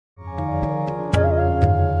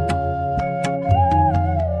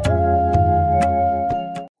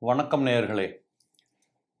வணக்கம் நேயர்களே.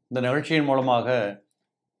 இந்த நிகழ்ச்சியின் மூலமாக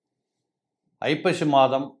ஐப்பசி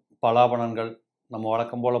மாதம் பலாபலன்கள் நம்ம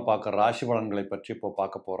வழக்கம் போல் பார்க்குற ராசி பலன்களை பற்றி இப்போ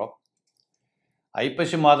பார்க்க போகிறோம்.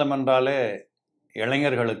 ஐப்பசி மாதம் என்றாலே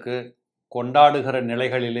இளைஞர்களுக்கு, கொண்டாடுகிற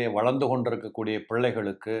நிலைகளிலே வளர்ந்து கொண்டிருக்கக்கூடிய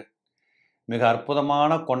பிள்ளைகளுக்கு மிக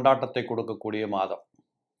அற்புதமான கொண்டாட்டத்தை கொடுக்கக்கூடிய மாதம்.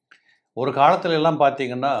 ஒரு காலத்துல எல்லாம்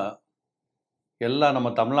பார்த்திங்கன்னா எல்லாம்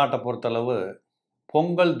நம்ம தமிழ்நாட்டை பொறுத்தளவு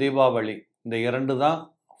பொங்கல், தீபாவளி இந்த இரண்டு தான்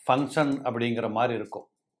ஃபங்க்ஷன் அப்படிங்கிற மாதிரி இருக்கும்.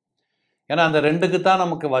 ஏன்னா அந்த ரெண்டுக்கு தான்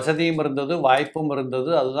நமக்கு வசதியும் இருந்தது, வாய்ப்பும் இருந்தது.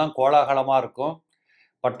 அதுதான் கோலாகலமாக இருக்கும்.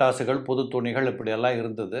 பட்டாசுகள், புது துணிகள் இப்படியெல்லாம்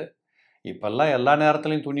இருந்தது. இப்போல்லாம் எல்லா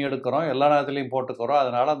நேரத்துலையும் துணி எடுக்கிறோம், எல்லா நேரத்துலையும் போட்டுக்கிறோம்.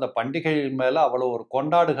 அதனால் அந்த பண்டிகைகள் மேலே அவ்வளோ ஒரு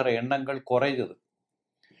கொண்டாடுகிற எண்ணங்கள் குறையுது.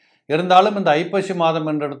 இருந்தாலும் இந்த ஐப்பசி மாதம்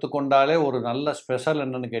என்று எடுத்துக்கொண்டாலே ஒரு நல்ல ஸ்பெஷல்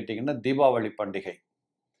என்னன்னு கேட்டிங்கன்னா தீபாவளி பண்டிகை.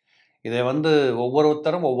 இதை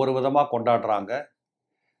ஒவ்வொருத்தரும் ஒவ்வொரு விதமாக கொண்டாடுறாங்க.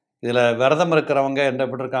 இதில் விரதம் இருக்கிறவங்க என்ன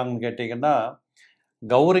பண்ணிருக்காங்கன்னு கேட்டிங்கன்னா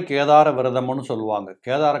கௌரி கேதார விரதம்னு சொல்லுவாங்க,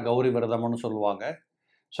 கேதார கௌரி விரதம்னு சொல்லுவாங்க.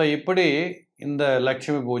 ஸோ இப்படி இந்த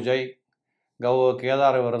லக்ஷ்மி பூஜை,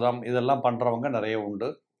 கேதார விரதம் இதெல்லாம் பண்ணுறவங்க நிறைய உண்டு.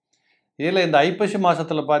 இதில் இந்த ஐப்பசி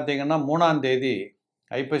மாதத்தில் பார்த்திங்கன்னா 3ஆம் தேதி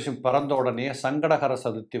ஐப்பசி பிறந்த உடனே சங்கடகர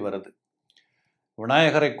சதுர்த்தி வருது.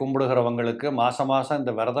 விநாயகரை கும்பிடுகிறவங்களுக்கு மாதம்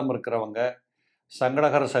இந்த விரதம் இருக்கிறவங்க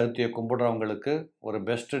சங்கடகர சதுர்த்தியை கும்பிடுறவங்களுக்கு ஒரு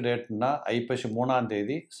பெஸ்ட் டேட்னா ஐப்பசி 3ஆம்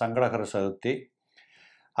தேதி சங்கடகர சதுர்த்தி.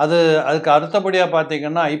 அதுக்கு அடுத்தபடியாக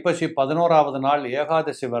பார்த்திங்கன்னா ஐப்பசி 11ஆவது நாள்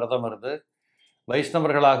ஏகாதசி விரதம் வருது.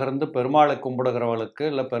 வைஷ்ணவர்களாக இருந்து பெருமாளை கும்பிடுகிறவங்களுக்கு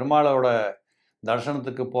இல்லை பெருமாளோட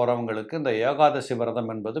தரிசனத்துக்கு போகிறவங்களுக்கு இந்த ஏகாதசி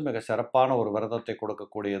விரதம் என்பது மிக சிறப்பான ஒரு விரதத்தை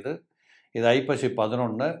கொடுக்கக்கூடியது. இது ஐப்பசி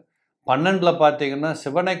 11. 12 பார்த்திங்கன்னா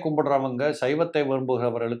சிவனை கும்பிடுறவங்க, சைவத்தை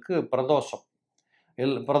விரும்புகிறவர்களுக்கு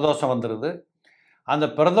பிரதோஷம் வந்துடுது. அந்த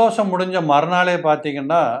பிரதோஷம் முடிஞ்ச மறுநாளே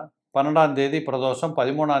பார்த்திங்கன்னா 12ஆம் தேதி பிரதோஷம்,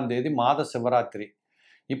 13ஆம் தேதி மாத சிவராத்திரி.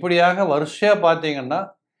 இப்படியாக வரிசையாக பார்த்திங்கன்னா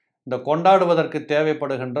இந்த கொண்டாடுவதற்கு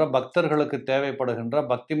தேவைப்படுகின்ற, பக்தர்களுக்கு தேவைப்படுகின்ற,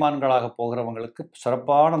 பக்திமான்களாக போகிறவங்களுக்கு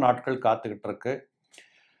சிறப்பான நாட்கள் காத்துக்கிட்டு இருக்கு.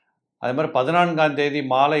 அதே மாதிரி 14ஆம் தேதி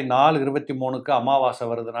மாலை 4:23க்கு அமாவாசை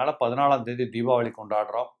வருதுனால 14ஆம் தேதி தீபாவளி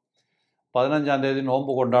கொண்டாடுறோம். 15ஆம் தேதி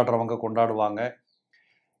நோன்பு கொண்டாடுறவங்க கொண்டாடுவாங்க.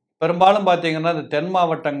 பெரும்பாலும் பார்த்திங்கன்னா இந்த தென்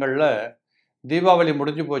மாவட்டங்களில் தீபாவளி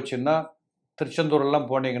முடிஞ்சு போச்சுன்னா திருச்செந்தூரெல்லாம்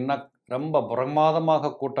போனீங்கன்னா ரொம்ப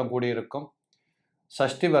பிரமாதமாக கூட்டம் கூடியிருக்கும்.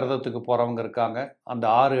 சஷ்டி விரதத்துக்கு போகிறவங்க இருக்காங்க. அந்த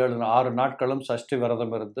 6 நாட்களும் சஷ்டி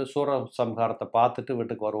விரதம் இருந்து சூரசம்ஹாரத்தை பார்த்துட்டு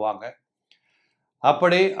வீட்டுக்கு வருவாங்க.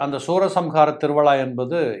 அப்படி அந்த சூரசம்ஹார திருவிழா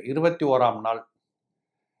என்பது 21ஆம் நாள்.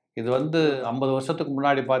 இது 50 வருஷத்துக்கு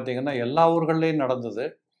முன்னாடி பார்த்திங்கன்னா எல்லா ஊர்கள்லேயும் நடந்தது.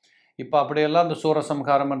 இப்போ அப்படியெல்லாம் அந்த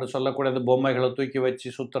சூரசம்ஹாரம் என்று சொல்லக்கூடியது பொம்மைகளை தூக்கி வச்சு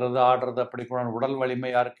சுற்றுறது, ஆடுறது, அப்படி கூட உடல்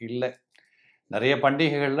வலிமை யாருக்கு இல்லை. நிறைய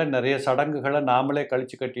பண்டிகைகளில் நிறைய சடங்குகளை நாமளே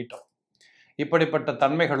கழித்து கட்டிட்டோம். இப்படிப்பட்ட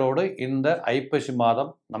தன்மைகளோடு இந்த ஐப்பசி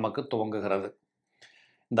மாதம் நமக்கு துவங்குகிறது.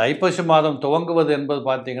 இந்த ஐப்பசி மாதம் துவங்குவது என்பது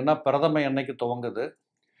பார்த்திங்கன்னா பிரதமை அன்னைக்கு துவங்குது.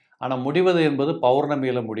 ஆனால் முடிவது என்பது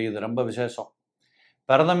பௌர்ணமியில் முடியுது. ரொம்ப விசேஷம்.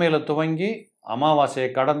 பிரதமையில் துவங்கி அமாவாசையை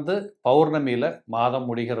கடந்து பௌர்ணமியில் மாதம்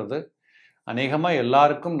முடிகிறது. அநேகமாக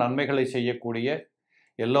எல்லாருக்கும் நன்மைகளை செய்யக்கூடிய,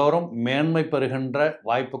 எல்லோரும் மேன்மை பெறுகின்ற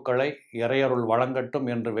வாய்ப்புகளை இறையருள் வழங்கட்டும்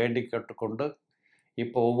என்று வேண்டி கேட்டுக்கொண்டு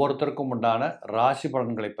இப்போ ஒவ்வொருத்தருக்கும் உண்டான ராசி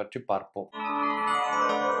பலன்களை பற்றி பார்ப்போம்.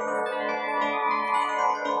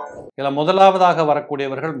 இதில் முதலாவதாக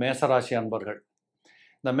வரக்கூடியவர்கள் மேசராசி அன்பர்கள்.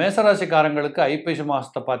 இந்த மேசராசிக்காரங்களுக்கு ஐப்பசி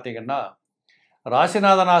மாதத்தை பார்த்திங்கன்னா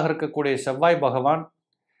ராசிநாதனாக இருக்கக்கூடிய செவ்வாய் பகவான்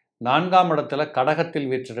 4ஆம் இடத்துல கடகத்தில்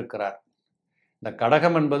வீற்றிருக்கிறார். இந்த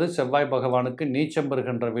கடகம் என்பது செவ்வாய் பகவானுக்கு நீச்சம்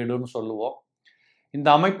பெறுகின்ற வீடுன்னு சொல்லுவோம். இந்த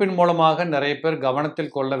அமைப்பின் மூலமாக நிறைய பேர்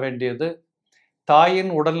கவனத்தில் கொள்ள வேண்டியது,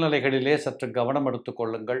 தாயின் உடல்நிலைகளிலே சற்று கவனம்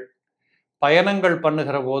எடுத்துக்கொள்ளுங்கள். பயணங்கள்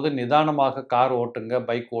பண்ணுகிற போது நிதானமாக கார் ஓட்டுங்க,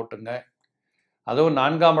 பைக் ஓட்டுங்க. அதுவும்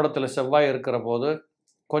 4ஆம் இடத்துல செவ்வாய் இருக்கிற போது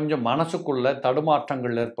கொஞ்சம் மனசுக்குள்ள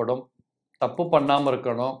தடுமாற்றங்கள் ஏற்படும். தப்பு பண்ணாமல்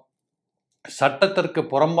இருக்கணும். சட்டத்திற்கு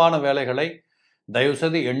புறம்பான வேலைகளை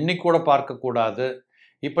தயவுசெய்து எண்ணிக்கூட பார்க்கக்கூடாது.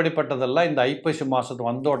 இப்படிப்பட்டதெல்லாம் இந்த ஐப்பசி மாதத்து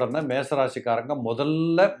வந்த உடனே மேசராசிக்காரங்க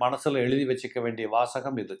முதல்ல மனசில் எழுதி வச்சுக்க வேண்டிய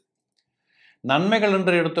வாசகம் இது. நன்மைகள்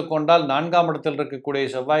என்று எடுத்துக்கொண்டால் 4ஆம் இடத்தில் இருக்கக்கூடிய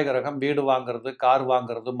செவ்வாய் கிரகம் வீடு வாங்கிறது, கார்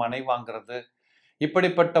வாங்கிறது, மனை வாங்கிறது,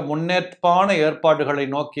 இப்படிப்பட்ட முன்னேற்பான ஏற்பாடுகளை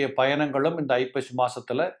நோக்கிய பயணங்களும் இந்த ஐப்பசி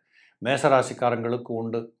மாதத்தில் மேசராசிக்காரங்களுக்கு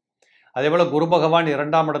உண்டு. அதேபோல் குரு பகவான்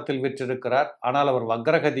 2ஆம் இடத்தில் வீற்றிருக்கிறார். ஆனால் அவர்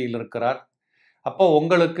வக்ரகதியில் இருக்கிறார். அப்போ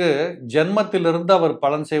உங்களுக்கு ஜென்மத்திலிருந்து அவர்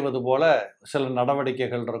பலன் செய்வது போல சில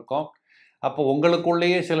நடவடிக்கைகள் இருக்கும். அப்போ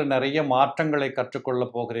உங்களுக்குள்ளேயே சில நிறைய மாற்றங்களை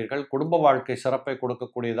கற்றுக்கொள்ளப் போகிறீர்கள். குடும்ப வாழ்க்கை சிறப்பை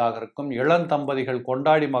கொடுக்கக்கூடியதாக இருக்கும். இளம் தம்பதிகள்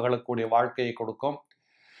கொண்டாடி மகளக்கூடிய வாழ்க்கையை கொடுக்கும்.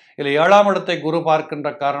 இதில் 7ஆம் இடத்தை குரு பார்க்கின்ற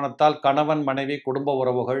காரணத்தால் கணவன், மனைவி, குடும்ப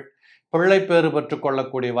உறவுகள், பிள்ளை பேறு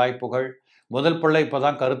பெற்றுக்கொள்ளக்கூடிய வாய்ப்புகள், முதல் பிள்ளை இப்போ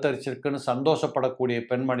தான் கருத்தரிச்சிருக்குன்னு சந்தோஷப்படக்கூடிய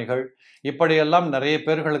பெண்மணிகள், இப்படியெல்லாம் நிறைய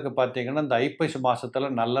பேர்களுக்கு பார்த்தீங்கன்னா இந்த ஐப்பசி மாதத்தில்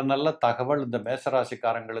நல்ல நல்ல தகவல் இந்த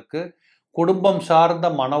மேசராசிக்காரங்களுக்கு குடும்பம் சார்ந்த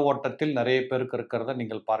மன ஓட்டத்தில் நிறைய பேருக்கு இருக்கிறத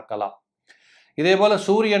நீங்கள் பார்க்கலாம். இதேபோல்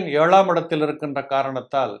சூரியன் 7ஆம் இடத்தில் இருக்கின்ற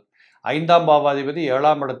காரணத்தால் 5ஆம் பாவாதிபதி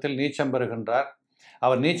 7ஆம் இடத்தில் நீச்சம் பெறுகின்றார்.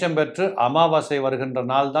 அவர் நீச்சம் பெற்று அமாவாசை வருகின்ற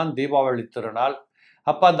நாள் தான் தீபாவளி திருநாள்.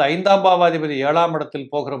 அப்போ அந்த 5ஆம் பாவாதிபதி 7ஆம் இடத்தில்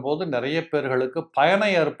போகிற போது நிறைய பேர்களுக்கு பயண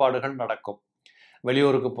ஏற்பாடுகள் நடக்கும்.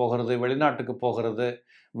 வெளியூருக்கு போகிறது, வெளிநாட்டுக்கு போகிறது,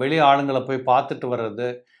 வெளி ஆளுங்களை போய் பார்த்துட்டு வர்றது,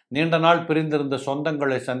 நீண்ட நாள் பிரிந்திருந்த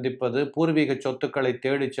சொந்தங்களை சந்திப்பது, பூர்வீக சொத்துக்களை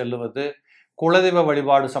தேடி செல்லுவது, குலதெய்வ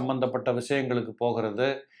வழிபாடு சம்பந்தப்பட்ட விஷயங்களுக்கு போகிறது,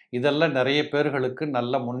 இதெல்லாம் நிறைய பேர்களுக்கு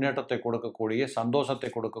நல்ல முன்னேற்றத்தை கொடுக்கக்கூடிய, சந்தோஷத்தை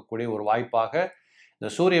கொடுக்கக்கூடிய ஒரு வாய்ப்பாக இந்த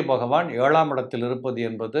சூரிய பகவான் 7ஆம் இடத்தில் இருப்பது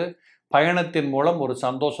என்பது பயணத்தின் மூலம் ஒரு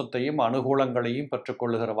சந்தோஷத்தையும் அனுகூலங்களையும்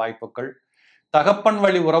பெற்றுக்கொள்ளுகிற வாய்ப்புகள். தகப்பன்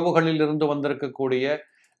வழி உறவுகளில் இருந்து வந்திருக்கக்கூடிய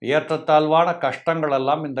ஏற்றத்தாழ்வான கஷ்டங்கள்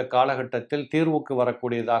எல்லாம் இந்த காலகட்டத்தில் தீர்வுக்கு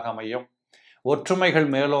வரக்கூடியதாக அமையும். ஒற்றுமைகள்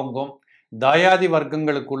மேலோங்கும். தாயாதி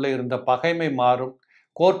வர்க்கங்களுக்குள்ளே இருந்த பகைமை மாறும்.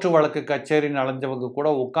 கோர்ட்டு வழக்கு கச்சேரி அலைஞ்சவங்க கூட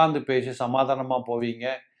உட்கார்ந்து பேசி சமாதானமாக போவீங்க.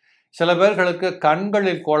 சில பேர்களுக்கு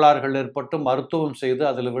கண்களில் கோளாறுகள் ஏற்பட்டு மருத்துவம் செய்து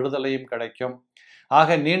அதில் விடுதலையும் கிடைக்கும்.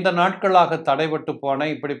 ஆக நீண்ட நாட்களாக தடைபட்டு போன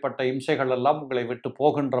இப்படிப்பட்ட இம்சைகள் எல்லாம் உங்களை விட்டு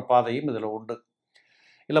போகின்ற பாதையும் இதில் உண்டு.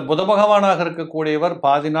 இல்லை புத பகவானாக இருக்கக்கூடியவர்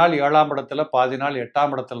பாதி நாள் 7ஆம் இடத்துல, பாதி நாள்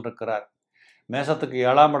 8ஆம் இடத்துல இருக்கிறார். மேசத்துக்கு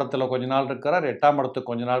 7ஆம் இடத்துல கொஞ்ச நாள் இருக்கிறார், 8ஆம்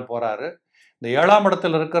இடத்துக்கு கொஞ்ச நாள் போகிறாரு. இந்த 7ஆம்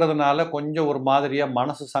இடத்துல இருக்கிறதுனால கொஞ்சம் ஒரு மாதிரியாக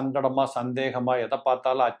மனசு சங்கடமாக, சந்தேகமாக, எதை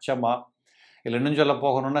பார்த்தாலும் அச்சமாக, இல்லை இன்னும் சொல்ல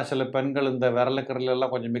போகணுன்னா சில பெண்கள் இந்த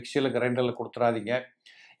விரலுக்கரெல்லாம் கொஞ்சம் மிக்சியில் கிரைண்டரில் கொடுத்துறாதீங்க,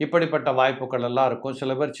 இப்படிப்பட்ட வாய்ப்புகள் எல்லாம் இருக்கும்.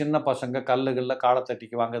 சில பேர் சின்ன பசங்க கல்லுகளில் காலை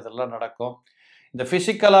தட்டிக்குவாங்க, இதெல்லாம் நடக்கும். இந்த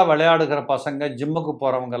ஃபிசிக்கலாக விளையாடுகிற பசங்க, ஜிம்முக்கு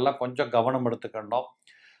போகிறவங்கெல்லாம் கொஞ்சம் கவனம் எடுத்துக்கணும்.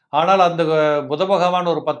 ஆனால் அந்த புத பகவான்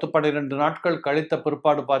ஒரு 10-12 நாட்கள் கழித்த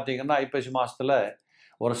பிற்பாடு பார்த்தீங்கன்னா ஐப்பசி மாதத்தில்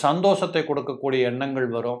ஒரு சந்தோஷத்தை கொடுக்கக்கூடிய எண்ணங்கள்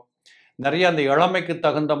வரும். நிறைய அந்த இளமைக்கு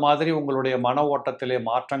தகுந்த மாதிரி உங்களுடைய மன ஓட்டத்திலே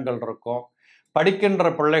மாற்றங்கள் இருக்கும். படிக்கின்ற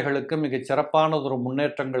பிள்ளைகளுக்கு மிகச் சிறப்பான ஒரு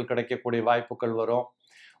முன்னேற்றங்கள் கிடைக்கக்கூடிய வாய்ப்புகள் வரும்.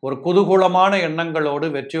 ஒரு குதூகூலமான எண்ணங்களோடு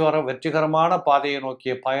வெற்றிகரமான பாதையை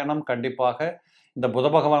நோக்கிய பயணம் கண்டிப்பாக இந்த புத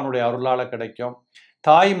பகவானுடைய அருளால் கிடைக்கும்.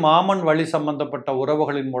 தாய் மாமன் வழி சம்பந்தப்பட்ட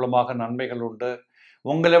உறவுகளின் மூலமாக நன்மைகள் உண்டு.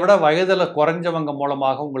 உங்களை விட வயதில் குறைஞ்சவங்க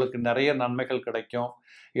மூலமாக உங்களுக்கு நிறைய நன்மைகள் கிடைக்கும்.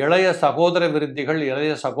 இளைய சகோதர விருத்திகள்,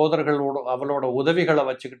 இளைய சகோதரர்களோடு அவளோட உதவிகளை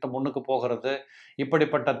வச்சுக்கிட்டு முன்னுக்கு போகிறது,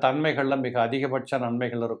 இப்படிப்பட்ட தன்மைகளில் மிக அதிகபட்ச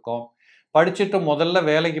நன்மைகள் இருக்கும். படிச்சுட்டு முதல்ல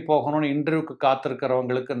வேலைக்கு போகணும்னு இன்டர்வியூக்கு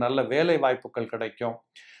காத்திருக்கிறவங்களுக்கு நல்ல வேலை வாய்ப்புகள் கிடைக்கும்.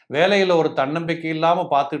 வேலையில் ஒரு தன்னம்பிக்கை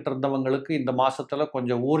இல்லாமல் பார்த்துட்டு இருந்தவங்களுக்கு இந்த மாதத்தில்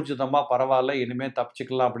கொஞ்சம் ஊர்ஜிதமாக பரவாயில்ல, இனிமேல்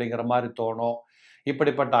தப்பிச்சுக்கலாம் அப்படிங்கிற மாதிரி தோணும்.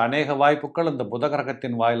 இப்படிப்பட்ட அநேக வாய்ப்புகள் இந்த புத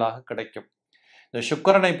கிரகத்தின் வாயிலாக கிடைக்கும். இந்த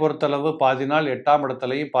சுக்கிரனை பொறுத்தளவு பாதி நாள் 8ஆம்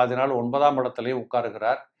இடத்துலையும் பாதி நாள் 9ஆம் இடத்துலையும்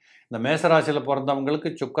உட்காருகிறார். இந்த மேசராசியில் பிறந்தவங்களுக்கு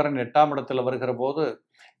சுக்கிரன் 8ஆம் இடத்துல வருகிற போது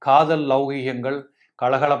காதல், லௌகீகங்கள்,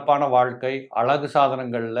 கலகலப்பான வாழ்க்கை, அழகு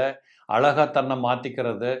சாதனங்களில் அழகாக தன்னை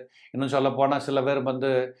மாற்றிக்கிறது. இன்னும் சொல்லப்போனால் சில பேர்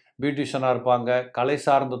பியூட்டிஷியனாக இருப்பாங்க, கலை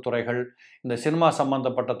சார்ந்த துறைகள், இந்த சினிமா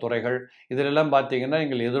சம்பந்தப்பட்ட துறைகள், இதிலெல்லாம் பார்த்தீங்கன்னா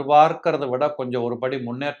நீங்கள் எதிர்பார்க்கிறத விட கொஞ்சம் ஒரு படி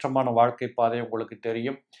முன்னேற்றமான வாழ்க்கை பாதை உங்களுக்கு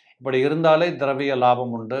தெரியும். இப்படி இருந்தாலே திரவிய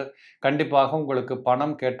லாபம் உண்டு. கண்டிப்பாக உங்களுக்கு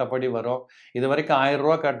பணம் கேட்டபடி வரும். இது வரைக்கும் 1000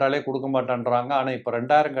 ரூபா கேட்டாலே கொடுக்க மாட்டேன்றாங்க, ஆனால் இப்போ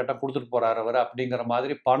 2000 கேட்டால் கொடுத்துட்டு போகிறார் அவர் அப்படிங்கிற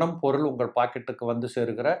மாதிரி பணம் பொருள் உங்கள் பாக்கெட்டுக்கு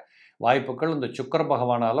சேருகிற வாய்ப்புகள் இந்த சுக்கிர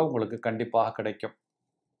பகவானால் உங்களுக்கு கண்டிப்பாக கிடைக்கும்.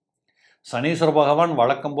 சனீஸ்வர பகவான்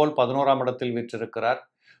வழக்கம் போல் 11ஆம் இடத்தில் வீற்றிருக்கிறார்.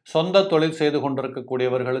 சொந்த தொழில் செய்து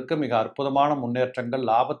கொண்டிருக்கக்கூடியவர்களுக்கு மிக அற்புதமான முன்னேற்றங்கள்,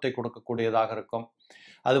 லாபத்தை கொடுக்கக்கூடியதாக இருக்கும்.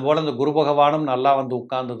 அதுபோல் இந்த குரு பகவானும் நல்லா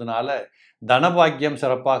உட்கார்ந்ததுனால தனபாக்கியம்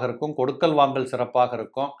சிறப்பாக இருக்கும், கொடுக்கல் வாங்கல் சிறப்பாக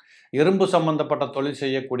இருக்கும். இரும்பு சம்பந்தப்பட்ட தொழில்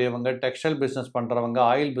செய்யக்கூடியவங்க, டெக்ஸ்டைல் பிஸ்னஸ் பண்ணுறவங்க,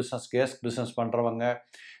 ஆயில் பிஸ்னஸ், கேஸ் பிஸ்னஸ் பண்ணுறவங்க,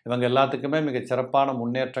 இவங்க எல்லாத்துக்குமே மிக சிறப்பான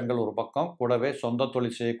முன்னேற்றங்கள் ஒரு பக்கம். கூடவே சொந்த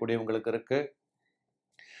தொழில் செய்யக்கூடியவங்களுக்கு இருக்குது.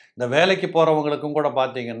 இந்த வேலைக்கு போகிறவங்களுக்கும் கூட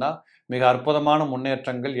பார்த்தீங்கன்னா மிக அற்புதமான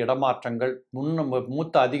முன்னேற்றங்கள், இடமாற்றங்கள்,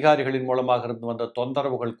 மூத்த அதிகாரிகளின் மூலமாக இருந்து வந்த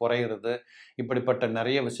தொந்தரவுகள் குறைகிறது. இப்படிப்பட்ட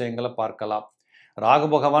நிறைய விஷயங்களை பார்க்கலாம். ராகு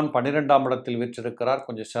பகவான் 12ஆம் இடத்தில் வீற்றிருக்கிறார்.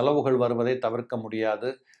 கொஞ்சம் செலவுகள் வருவதை தவிர்க்க முடியாது.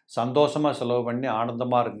 சந்தோஷமாக செலவு பண்ணி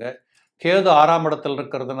ஆனந்தமாக இருங்க. கேது 6ஆம் இடத்தில்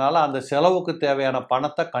இருக்கிறதுனால அந்த செலவுக்கு தேவையான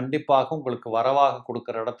பணத்தை கண்டிப்பாக உங்களுக்கு வரவாக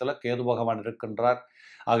கொடுக்குற இடத்துல கேது பகவான் இருக்கின்றார்.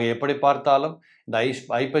 ஆக எப்படி பார்த்தாலும் இந்த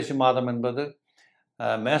ஐப்பசி மாதம் என்பது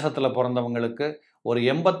மேசத்தில் பிறந்தவங்களுக்கு ஒரு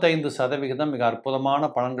 85% மிக அற்புதமான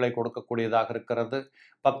பலன்களை கொடுக்கக்கூடியதாக இருக்கிறது.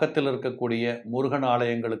 பக்கத்தில் இருக்கக்கூடிய முருகன்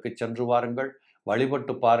ஆலயங்களுக்கு சென்று வாருங்கள்,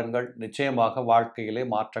 வழிபட்டு பாருங்கள். நிச்சயமாக வாழ்க்கையிலே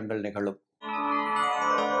மாற்றங்கள் நிகழும்.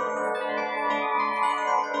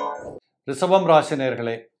 ரிஷபம் ராசி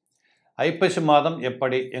நேயர்களே, ஐப்பசி மாதம்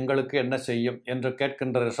எப்படி எங்களுக்கு என்ன செய்யும் என்று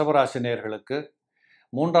கேட்கின்ற ரிஷபராசி நேயர்களுக்கு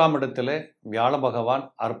 3ஆம் இடத்திலே வியாழ பகவான்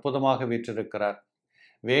அற்புதமாக வீற்றிருக்கிறார்.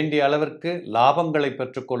 வேண்டிய அளவிற்கு லாபங்களை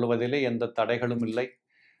பெற்றுக்கொள்வதிலே எந்த தடைகளும் இல்லை.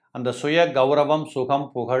 அந்த சுய கௌரவம், சுகம்,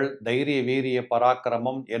 புகழ், தைரிய, வீரிய,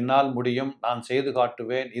 பராக்கிரமம், என்னால் முடியும், நான் செய்து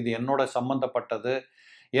காட்டுவேன், இது என்னோட சம்பந்தப்பட்டது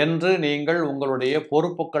என்று நீங்கள் உங்களுடைய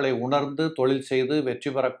பொறுப்புகளை உணர்ந்து தொழில் செய்து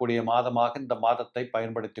வெற்றி பெறக்கூடிய மாதமாக இந்த மாதத்தை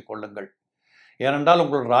பயன்படுத்தி கொள்ளுங்கள். ஏனென்றால்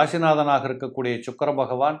உங்கள் ராசிநாதனாக இருக்கக்கூடிய சுக்கிர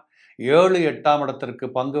பகவான் 7, 8ஆம் இடத்திற்கு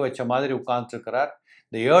பங்கு வச்ச மாதிரி உட்கார்ந்துருக்கிறார்.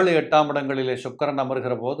 இந்த 7, 8ஆம் இடங்களிலே சுக்கிரன்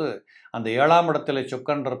அமர்கிற போது அந்த 7ஆம் இடத்திலே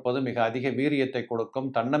சுக்கிரன் இருப்பது மிக அதிக வீரியத்தை கொடுக்கும்,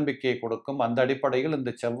 தன்னம்பிக்கையை கொடுக்கும். அந்த அடிப்படையில்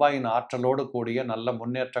இந்த செவ்வாயின் ஆற்றலோடு கூடிய நல்ல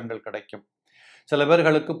முன்னேற்றங்கள் கிடைக்கும். சில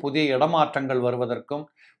பேர்களுக்கு புதிய இடமாற்றங்கள் வருவதற்கும்,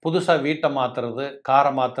 புதுசாக வீட்டை மாற்றுறது,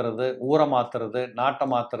 காரை மாற்றுறது, ஊரை மாற்றுறது, நாட்டை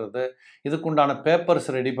மாற்றுறது, இதுக்குண்டான பேப்பர்ஸ்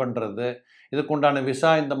ரெடி பண்ணுறது, இதுக்குண்டான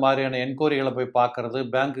விசா, இந்த மாதிரியான என்கொயரிகளை போய் பார்க்கறது,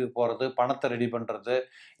 பேங்க்குக்கு போகிறது, பணத்தை ரெடி பண்ணுறது,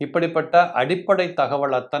 இப்படிப்பட்ட அடிப்படை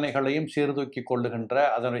தகவல் அத்தனைகளையும் சீர்தூக்கி கொள்ளுகின்ற,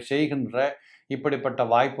 அதனை செய்கின்ற இப்படிப்பட்ட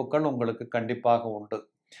வாய்ப்புகள் உங்களுக்கு கண்டிப்பாக உண்டு.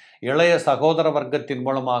 இளைய சகோதர வர்க்கத்தின்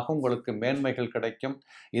மூலமாக உங்களுக்கு மேன்மைகள் கிடைக்கும்.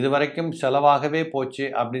 இதுவரைக்கும் செலவாகவே போச்சு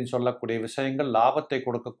அப்படின்னு சொல்லக்கூடிய விஷயங்கள் லாபத்தை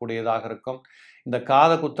கொடுக்கக்கூடியதாக இருக்கும். இந்த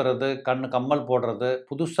காது குத்துறது, கம்மல் போடுறது,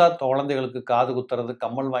 புதுசாக குழந்தைகளுக்கு காது குத்துறது,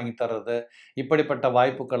 கம்மல் வாங்கி தர்றது, இப்படிப்பட்ட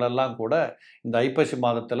வாய்ப்புகள் எல்லாம் கூட இந்த ஐப்பசி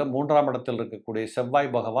மாதத்தில் 3ஆம் இடத்தில் இருக்கக்கூடிய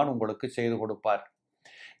செவ்வாய் பகவான் உங்களுக்கு செய்து கொடுப்பார்.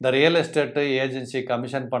 இந்த ரியல் எஸ்டேட்டு ஏஜென்சி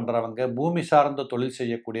கமிஷன் பண்ணுறவங்க, பூமி சார்ந்த தொழில்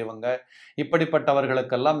செய்யக்கூடியவங்க,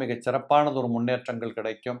 இப்படிப்பட்டவர்களுக்கெல்லாம் மிகச் சிறப்பானது ஒரு முன்னேற்றங்கள்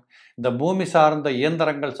கிடைக்கும். இந்த பூமி சார்ந்த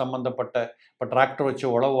இயந்திரங்கள் சம்பந்தப்பட்ட, இப்போ டிராக்டர் வச்சு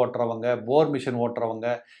உழவு ஓட்டுறவங்க, போர் மிஷின்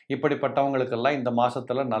ஓட்டுறவங்க, இப்படிப்பட்டவங்களுக்கெல்லாம் இந்த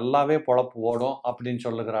மாதத்தில் நல்லாவே பொழப்பு ஓடும் அப்படின்னு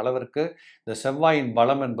சொல்லுகிற அளவிற்கு இந்த செவ்வாயின்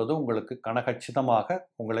பலம் என்பது உங்களுக்கு கனகச்சிதமாக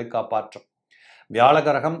உங்களை காப்பாற்றும்.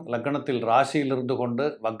 வியாழகிரகம் லக்னத்தில் ராசியில் இருந்து கொண்டு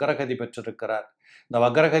வக்ரகதி பெற்றிருக்கிறார். இந்த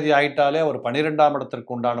வக்ரகதி ஆயிட்டாலே அவர் 12ஆம்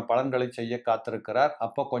இடத்திற்கு உண்டான பலன்களை செய்ய காத்திருக்கிறார்.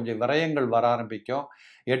 அப்போ கொஞ்சம் விரயங்கள் வர ஆரம்பிக்கும்.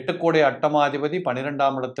 8 கோடி அட்டமாதிபதி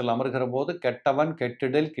 12ஆம் இடத்தில் அமர்கிற போது கெட்டவன்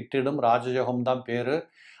கெட்டிடில் கிட்டிடும் ராஜயோகம் தான் பேரு.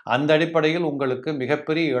 அந்த அடிப்படையில் உங்களுக்கு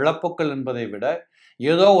மிகப்பெரிய இழப்புகள் என்பதை விட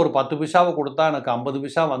ஏதோ ஒரு 10 பைசாவை கொடுத்தா எனக்கு 50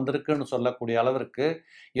 பைசா வந்திருக்குன்னு சொல்லக்கூடிய அளவிற்கு,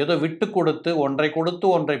 ஏதோ விட்டு கொடுத்து ஒன்றை கொடுத்து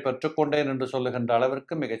ஒன்றை பெற்றுக்கொண்டேன் என்று சொல்லுகின்ற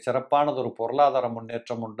அளவிற்கு மிகச் சிறப்பானது ஒரு பொருளாதார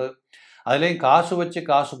முன்னேற்றம் உண்டு. அதுலேயும் காசு வச்சு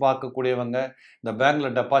காசு பார்க்கக்கூடியவங்க, இந்த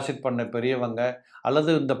பேங்க்கில் டெபாசிட் பண்ண பெரியவங்க,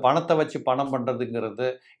 அல்லது இந்த பணத்தை வச்சு பணம் பண்ணுறதுங்கிறது,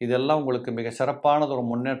 இதெல்லாம் உங்களுக்கு மிக சிறப்பானது ஒரு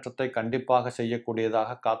முன்னேற்றத்தை கண்டிப்பாக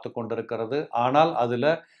செய்யக்கூடியதாக காத்து கொண்டிருக்கிறது. ஆனால்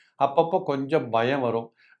அதில் அப்பப்போ கொஞ்சம் பயம் வரும்.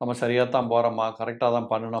 நம்ம சரியாக தான் போகிறோமா, கரெக்டாக தான்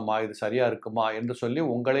பண்ணணுமா, இது சரியாக இருக்குமா என்று சொல்லி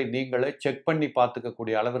உங்களை நீங்களே செக் பண்ணி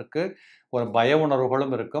பார்த்துக்கக்கூடிய அளவிற்கு ஒரு பய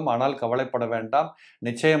உணர்வுகளும் இருக்கும். ஆனால் கவலைப்பட வேண்டாம்.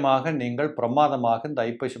 நிச்சயமாக நீங்கள் பிரமாதமாக இந்த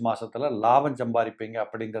ஐப்பசி மாதத்தில் லாபம் சம்பாதிப்பீங்க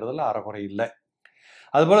அப்படிங்கிறதுல அறகுறை இல்லை.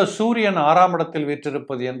 அதுபோல் சூரியன் 6ஆம் இடத்தில்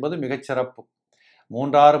வீற்றிருப்பது என்பது மிகச்சிறப்பு.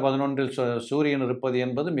 3, 6, 11 சூரியன் இருப்பது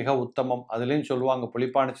என்பது மிக உத்தமம். அதுலேயும் சொல்லுவாங்க,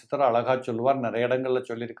 புலிப்பாணி சித்தர் அழகாக சொல்லுவார், நிறைய இடங்களில்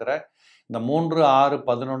சொல்லியிருக்கிற இந்த 3, 6,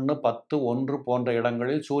 11, 10, 1 போன்ற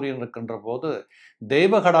இடங்களில் சூரியன் இருக்கின்ற போது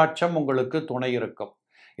தெய்வ கடாட்சம் உங்களுக்கு துணை இருக்கும்.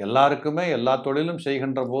 எல்லாருக்குமே எல்லா தொழிலும்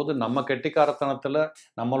செய்கின்ற போது நம்ம கெட்டிக்காரத்தனத்தில்,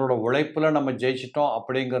 நம்மளோட உழைப்பில் நம்ம ஜெயிச்சிட்டோம்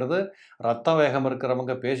அப்படிங்கிறது ரத்த வேகம்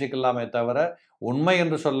இருக்கிறவங்க பேசிக்கலாமே தவிர, உண்மை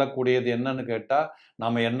என்று சொல்லக்கூடியது என்னன்னு கேட்டால்,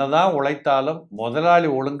 நம்ம என்னதான் உழைத்தாலும் முதலாளி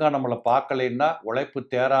ஒழுங்காக நம்மளை பார்க்கலைன்னா உழைப்பு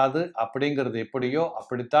தேராது அப்படிங்கிறது எப்படியோ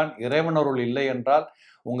அப்படித்தான் இறைவனருள் இல்லை என்றால்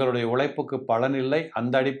உங்களுடைய உழைப்புக்கு பலன் இல்லை.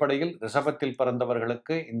 அந்த அடிப்படையில் ரிஷபத்தில்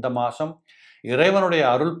பிறந்தவர்களுக்கு இந்த மாதம் இறைவனுடைய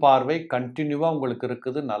அருள் பார்வை கண்டினியூவாக உங்களுக்கு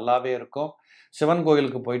இருக்குது, நல்லாவே இருக்கும். சிவன்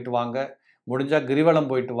கோயிலுக்கு போயிட்டு வாங்க, முடிஞ்சால் கிரிவலம்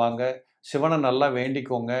போயிட்டு வாங்க, சிவனை நல்லா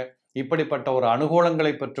வேண்டிக்கோங்க. இப்படிப்பட்ட ஒரு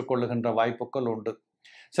அனுகூலங்களை பெற்றுக்கொள்ளுகின்ற வாய்ப்புகள் உண்டு.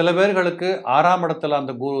 சில பேர்களுக்கு 6ஆம் இடத்துல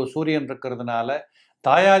அந்த சூரியன் இருக்கிறதுனால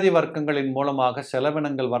தாயாதி வர்க்கங்களின் மூலமாக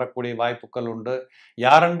செலவினங்கள் வரக்கூடிய வாய்ப்புகள் உண்டு.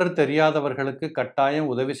 யாரென்று தெரியாதவர்களுக்கு கட்டாயம்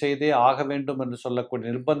உதவி செய்தே ஆக வேண்டும் என்று சொல்லக்கூடிய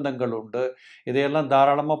நிர்பந்தங்கள் உண்டு. இதையெல்லாம்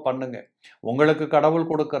தாராளமாக பண்ணுங்க. உங்களுக்கு கடவுள்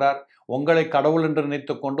கொடுக்கிறார், உங்களை கடவுள் என்று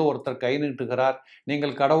நினைத்து கொண்டு ஒருத்தர் கை நீட்டுகிறார்,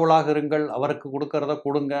 நீங்கள் கடவுளாக இருங்கள், அவருக்கு கொடுக்கறத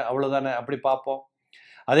கொடுங்க, அவ்வளோதானே. அப்படி பார்ப்போம்.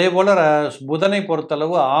 அதே போல் புதனை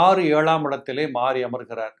பொறுத்தளவு 6, 7ஆம் இடத்திலே மாறி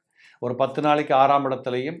அமர்கிறார். ஒரு 10 நாளைக்கு 6ஆம்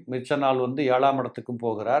இடத்துலையும், மிச்ச நாள் 7ஆம் இடத்துக்கும்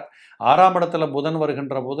போகிறார். 6ஆம் இடத்துல புதன்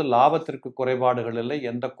வருகின்ற போது லாபத்திற்கு குறைபாடுகள் இல்லை,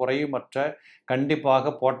 எந்த குறையும் மற்ற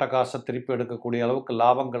கண்டிப்பாக போட்ட காசை திருப்பி எடுக்கக்கூடிய அளவுக்கு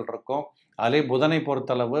லாபங்கள் இருக்கும். அதே புதனை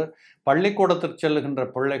பொறுத்தளவு பள்ளிக்கூடத்திற்கு செல்லுகின்ற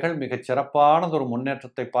பிள்ளைகள் மிகச் சிறப்பானது ஒரு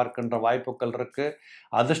முன்னேற்றத்தை பார்க்கின்ற வாய்ப்புகள் இருக்குது.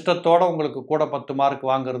 அதிர்ஷ்டத்தோடு உங்களுக்கு கூட 10 மார்க்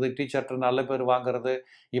வாங்கிறது, டீச்சர்கிட்ட நல்ல பேர் வாங்கிறது,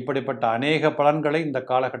 இப்படிப்பட்ட அநேக பலன்களை இந்த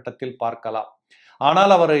காலகட்டத்தில் பார்க்கலாம்.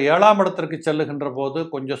 ஆனால் அவர் 7ஆம் இடத்திற்கு செல்லுகின்ற போது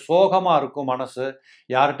கொஞ்சம் சோகமாக இருக்கும் மனசு.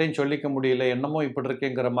 யார்கிட்டையும் சொல்லிக்க முடியல, என்னமோ இப்படி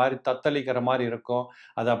இருக்குங்கிற மாதிரி தத்தளிக்கிற மாதிரி இருக்கும்.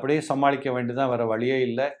 அதை அப்படியே சமாளிக்க வேண்டியதான், வேறு வழியே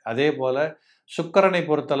இல்லை. அதே போல் சுக்கிரனை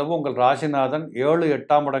பொறுத்தளவு உங்கள் ராசிநாதன் 7,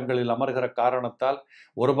 8ஆம் இடங்களில் அமர்கிற காரணத்தால்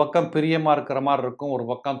ஒரு பக்கம் பிரியமாக இருக்கிற மாதிரி இருக்கும், ஒரு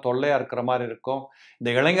பக்கம் தொல்லையாக இருக்கிற மாதிரி இருக்கும். இந்த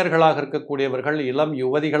இளைஞர்களாக இருக்கக்கூடியவர்கள், இளம்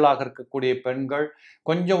யுவதிகளாக இருக்கக்கூடிய பெண்கள்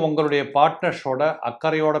கொஞ்சம் உங்களுடைய பார்ட்னர்ஸோட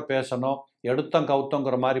அக்கறையோடு பேசணும். எடுத்தம்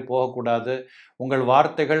கவுத்தங்கிற மாதிரி போகக்கூடாது. உங்கள்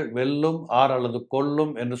வார்த்தைகள் வெல்லும் அல்லது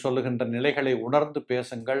கொல்லும் என்று சொல்லுகின்ற நிலைகளை உணர்ந்து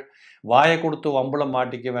பேசுங்கள். வாயை கொடுத்து வம்புல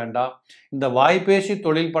மாட்டிக்க வேண்டாம். இந்த வாய்ப்பேசி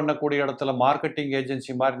தொழில் பண்ணக்கூடிய இடத்துல மார்க்கெட்டிங்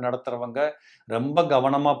ஏஜென்சி மாதிரி நடத்துகிறவங்க ரொம்ப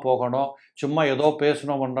கவனமாக போகணும். சும்மா ஏதோ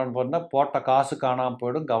பேசணும் பண்ணுறோன்னு பண்ணால் போட்ட காசு காணாமல்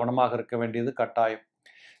போயிடும். கவனமாக இருக்க வேண்டியது கட்டாயம்.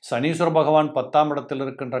 சனீஸ்வர பகவான் 10ஆம் இடத்தில்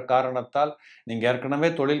இருக்கின்ற காரணத்தால் நீங்கள் ஏற்கனவே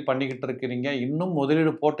தொழில் பண்ணிக்கிட்டு இருக்கிறீங்க, இன்னும்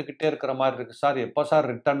முதலீடு போட்டுக்கிட்டே இருக்கிற மாதிரி இருக்குது. சார் எப்போ சார்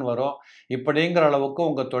ரிட்டர்ன் வரும் இப்படிங்கிற அளவுக்கு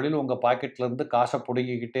உங்கள் தொழில் உங்கள் பாக்கெட்லேருந்து காசை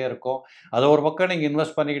பிடுங்கிக்கிட்டே இருக்கும். அதை ஒரு பக்கம் நீங்கள்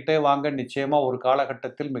இன்வெஸ்ட் பண்ணிக்கிட்டே வாங்க. நிச்சயமாக ஒரு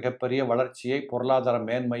காலகட்டத்தில் மிகப்பெரிய வளர்ச்சியை, பொருளாதார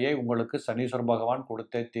மேன்மையை உங்களுக்கு சனீஸ்வர பகவான்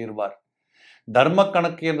கொடுத்தே தீர்வார். தர்ம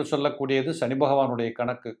கணக்கு என்று சொல்லக்கூடியது சனி பகவானுடைய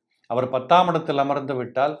கணக்கு. அவர் 10ஆம் இடத்தில் அமர்ந்து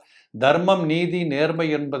விட்டால் தர்மம், நீதி, நேர்மை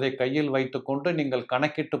என்பதை கையில் வைத்துக்கொண்டு நீங்கள்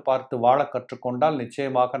கணக்கிட்டு பார்த்து வாழ கற்றுக்கொண்டால்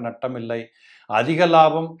நிச்சயமாக நட்டமில்லை. அதிக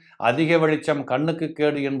லாபம், அதிக வெளிச்சம் கண்ணுக்கு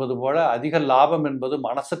கேடு என்பது போல அதிக லாபம் என்பது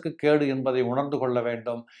மனசுக்கு கேடு என்பதை உணர்ந்து கொள்ள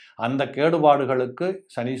வேண்டும். அந்த கேடுபாடுகளுக்கு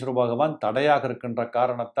சனீஸ்வர பகவான் தடையாக இருக்கின்ற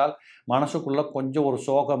காரணத்தால் மனசுக்குள்ள கொஞ்சம் ஒரு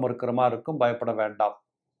சோகம் இருக்கிற மாதிரி இருக்கும். பயப்பட வேண்டாம்.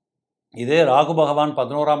 இதே ராகு பகவான்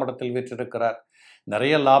 11ஆம் இடத்தில் வீற்றிருக்கிறார்.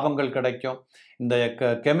 நிறைய லாபங்கள் கிடைக்கும். இந்த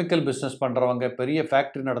கெமிக்கல் பிஸ்னஸ் பண்ணுறவங்க, பெரிய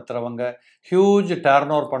ஃபேக்ட்ரி நடத்துகிறவங்க, ஹியூஜ்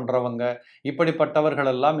டர்ன்ஓவர் பண்ணுறவங்க, இப்படிப்பட்டவர்கள்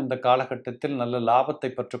எல்லாம் இந்த காலகட்டத்தில் நல்ல லாபத்தை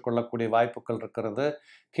பெற்றுக்கொள்ளக்கூடிய வாய்ப்புகள் இருக்கிறது.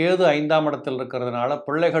 கேது 5ஆம் இடத்தில் இருக்கிறதுனால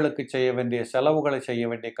பிள்ளைகளுக்கு செய்ய வேண்டிய செலவுகளை செய்ய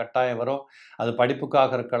வேண்டிய கட்டாயம் வரும். அது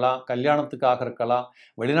படிப்புக்காக இருக்கலாம், கல்யாணத்துக்காக இருக்கலாம்,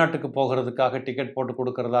 வெளிநாட்டுக்கு போகிறதுக்காக டிக்கெட் போட்டு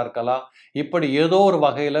கொடுக்கறதா இருக்கலாம். இப்படி ஏதோ ஒரு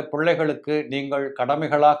வகையில் பிள்ளைகளுக்கு நீங்கள்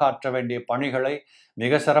கடமைகளாக ஆற்ற வேண்டிய பணிகளை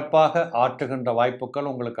மிக சிறப்பாக ஆற்றுகின்ற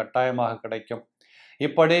வாய்ப்புகள் உங்களுக்கு கட்டாயமாக கிடைக்கும்.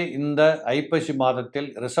 இப்படி இந்த ஐப்பசி மாதத்தில்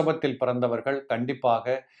ரிஷபத்தில் பிறந்தவர்கள்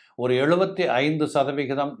கண்டிப்பாக ஒரு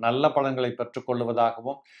 75% நல்ல பலன்களை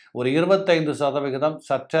பெற்றுக்கொள்வதாகவும், ஒரு 25%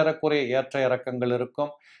 சற்றேறக்குறைய ஏற்ற இறக்கங்கள்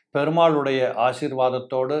இருக்கும். பெருமாளுடைய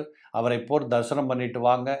ஆசீர்வாதத்தோடு அவரை போர் தரிசனம் பண்ணிட்டு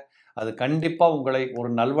வாங்க. அது கண்டிப்பாக உங்களை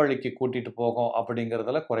ஒரு நல்வழிக்கு கூட்டிட்டு போகும்.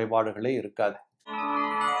 அப்படிங்கிறதுல குறைபாடுகளே இருக்காது.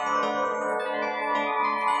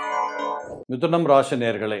 மிதுனம் ராசி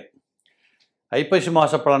நேயர்களே, ஐப்பசி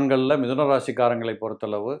மாத பலன்களில் மிதுன ராசிக்காரங்களை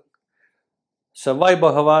பொறுத்தளவு செவ்வாய்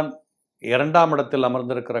பகவான் 2ஆம் இடத்தில்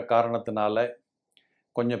அமர்ந்திருக்கிற காரணத்தினால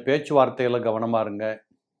கொஞ்சம் பேச்சுவார்த்தையில் கவனமாக இருங்க.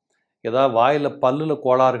 ஏதாவது வாயில் பல்லில்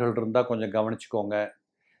கோளாறுகள் இருந்தால் கொஞ்சம் கவனிச்சுக்கோங்க.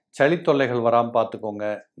 சளி தொல்லைகள் வராமல் பார்த்துக்கோங்க.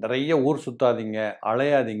 நிறைய ஊர் சுற்றாதீங்க,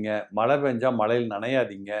 அலையாதீங்க, மழை பெஞ்சால் மழையில்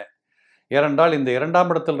நனையாதீங்க. ஏனென்றால் இந்த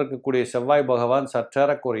 2ஆம் இடத்தில் இருக்கக்கூடிய செவ்வாய் பகவான்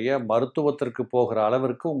சற்றேறக்குறைய மருத்துவத்திற்கு போகிற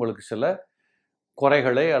அளவிற்கு உங்களுக்கு சில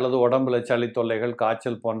குறைகளை அல்லது உடம்புல சளி தொல்லைகள்,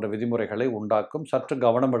 காய்ச்சல் போன்ற விதிமுறைகளை உண்டாக்கும். சற்று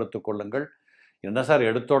கவனம் எடுத்துக்கொள்ளுங்கள். என்ன சார்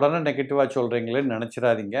எடுத்த உடனே நெகட்டிவாக சொல்கிறீங்களேன்னு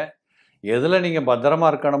நினச்சிடாதீங்க. எதில் நீங்கள் பத்திரமா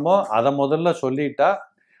இருக்கணுமோ அதை முதல்ல சொல்லிட்டா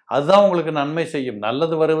அதுதான் உங்களுக்கு நன்மை செய்யும்.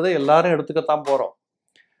 நல்லது வருவதை எல்லாரும் எடுத்துக்கத்தான் போகிறோம்.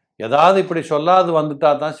 ஏதாவது இப்படி சொல்லாது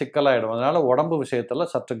வந்துட்டா தான் சிக்கலாயிடும். அதனால் உடம்பு விஷயத்தில்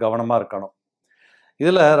சற்று கவனமாக இருக்கணும்.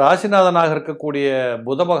 இதில் ராசிநாதனாக இருக்கக்கூடிய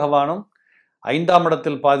புத பகவானும் 5ஆம்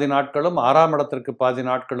இடத்தில் பாதி நாட்களும் 6ஆம் இடத்திற்கு பாதி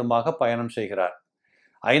நாட்களுமாக பயணம் செய்கிறார்.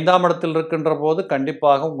 5ஆம் இடத்தில் இருக்கின்ற போது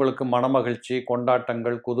கண்டிப்பாக உங்களுக்கு மனமகிழ்ச்சி,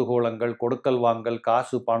 கொண்டாட்டங்கள், குதூகூலங்கள், கொடுக்கல் வாங்கல்,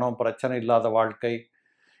 காசு பணம், பிரச்சனை இல்லாத வாழ்க்கை,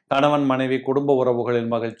 கணவன் மனைவி குடும்ப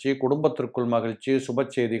உறவுகளின் மகிழ்ச்சி, குடும்பத்திற்குள் மகிழ்ச்சி, சுப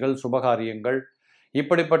செய்திகள், சுபகாரியங்கள்,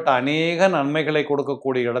 இப்படிப்பட்ட அநேக நன்மைகளை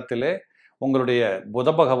கொடுக்கக்கூடிய இடத்திலே உங்களுடைய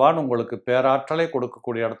புத பகவான் உங்களுக்கு பேராற்றலை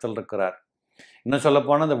கொடுக்கக்கூடிய இடத்தில் இருக்கிறார். இன்னும்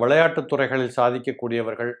சொல்லப்போனால் இந்த விளையாட்டுத் துறைகளில்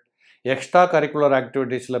சாதிக்கக்கூடியவர்கள், எக்ஸ்ட்ரா கரிக்குலர்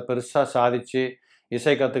ஆக்டிவிட்டீஸில் பெருசாக சாதித்து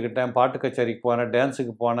இசை கற்றுக்கிட்டேன், பாட்டு கச்சேரிக்கு போனேன்,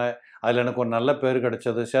 டான்ஸுக்கு போனேன், அதில் எனக்கு ஒரு நல்ல பேர்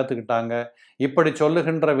கிடைச்சது, சேர்த்துக்கிட்டாங்க, இப்படி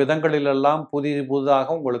சொல்லுகின்ற விதங்களிலெல்லாம்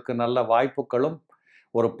புதிதாக உங்களுக்கு நல்ல வாய்ப்புகளும்,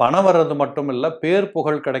 ஒரு பணம் வர்றது மட்டும் இல்லை, பேர்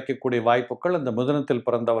புகழ் கிடைக்கக்கூடிய வாய்ப்புகள் இந்த மிதுனத்தில்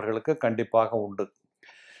பிறந்தவர்களுக்கு கண்டிப்பாக உண்டு.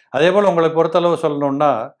 அதே போல் உங்களை பொறுத்தளவு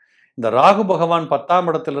சொல்லணுன்னா, இந்த ராகு பகவான் 10ஆம்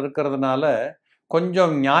இடத்தில் இருக்கிறதுனால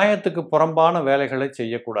கொஞ்சம் நியாயத்துக்கு புறம்பான வேலைகளை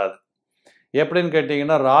செய்யக்கூடாது. எப்படின்னு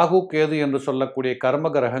கேட்டிங்கன்னா, ராகு கேது என்று சொல்லக்கூடிய கர்ம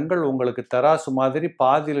கிரகங்கள் உங்களுக்கு தராசு மாதிரி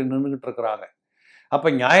பாதியில் நின்றுக்கிட்டு இருக்கிறாங்க. அப்போ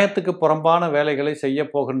நியாயத்துக்கு புறம்பான வேலைகளை செய்ய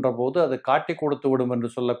போகின்ற போது அது காட்டி கொடுத்து விடும் என்று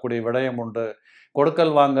சொல்லக்கூடிய விடயம் உண்டு.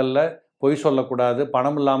 கொடுக்கல் வாங்கல்ல பொய் சொல்லக்கூடாது,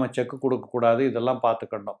 பணம் இல்லாமல் செக்கு கொடுக்கக்கூடாது, இதெல்லாம்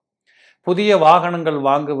பார்த்துக்கணும். புதிய வாகனங்கள்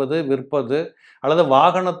வாங்குவது, விற்பது, அல்லது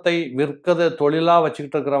வாகனத்தை விற்கதை தொழிலாக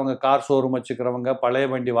வச்சுக்கிட்டு இருக்கிறவங்க, கார் ஷோரூம் வச்சுக்கிறவங்க, பழைய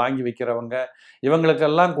வண்டி வாங்கி விற்கிறவங்க,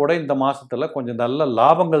 இவங்களுக்கெல்லாம் கூட இந்த மாதத்தில் கொஞ்சம் நல்ல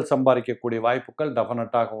லாபங்கள் சம்பாதிக்கக்கூடிய வாய்ப்புகள்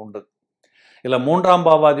டெஃபினட்டாக உண்டு. இல்லை 3ஆம்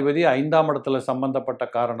பாவாதிபதி 5ஆம் இடத்துல சம்பந்தப்பட்ட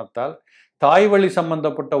காரணத்தால் தாய் வழி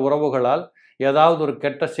சம்பந்தப்பட்ட உறவுகளால் ஏதாவது ஒரு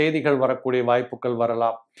கெட்ட செய்திகள் வரக்கூடிய வாய்ப்புகள்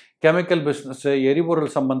வரலாம். கெமிக்கல் பிஸ்னஸ்,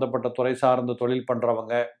 எரிபொருள் சம்பந்தப்பட்ட துறை சார்ந்த தொழில்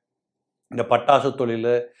பண்ணுறவங்க, இந்த பட்டாசு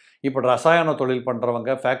தொழில், இப்போ ரசாயன தொழில்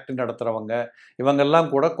பண்ணுறவங்க, ஃபேக்ட்ரி நடத்துகிறவங்க,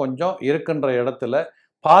 இவங்கெல்லாம் கூட கொஞ்சம் இருக்கின்ற இடத்துல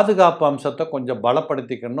பாதுகாப்பு அம்சத்தை கொஞ்சம்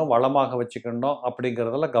பலப்படுத்திக்கணும், வளமாக வச்சுக்கணும்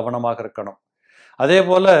அப்படிங்கிறதுல கவனமாக இருக்கணும். அதே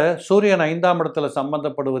போல் சூரியன் 5ஆம் இடத்துல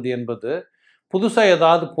சம்பந்தப்படுவது என்பது புதுசாக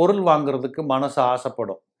ஏதாவது பொருள் வாங்குறதுக்கு மனசு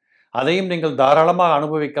ஆசைப்படும். அதையும் நீங்கள் தாராளமாக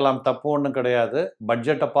அனுபவிக்கலாம், தப்பு ஒன்றும் கிடையாது.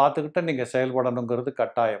 பட்ஜெட்டை பார்த்துக்கிட்டு நீங்கள் செயல்படணுங்கிறது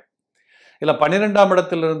கட்டாயம். இல்லை 12ஆம்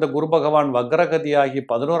இடத்தில் இருந்த குரு பகவான் வக்ரகதியாகி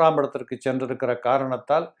 11ஆம் இடத்திற்கு சென்றிருக்கிற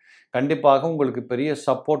காரணத்தால் கண்டிப்பாக உங்களுக்கு பெரிய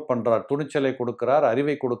சப்போர்ட் பண்ணுறார். துணிச்சலை கொடுக்கிறார்,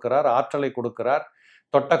 அறிவை கொடுக்கிறார், ஆற்றலை கொடுக்கிறார்.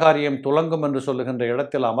 தொட்டகாரியம் துலங்கும் என்று சொல்லுகின்ற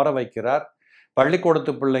இடத்தில் அமர வைக்கிறார்.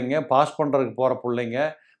 பள்ளிக்கூடத்து பிள்ளைங்க, பாஸ் பண்ணுறதுக்கு போகிற பிள்ளைங்க,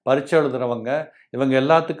 பரீட்சை எழுதுகிறவங்க, இவங்க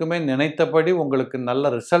எல்லாத்துக்குமே நினைத்தபடி உங்களுக்கு நல்ல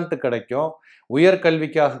ரிசல்ட் கிடைக்கும்.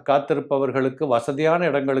 உயர்கல்விக்காக காத்திருப்பவர்களுக்கு வசதியான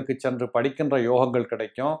இடங்களுக்கு சென்று படிக்கின்ற யோகங்கள்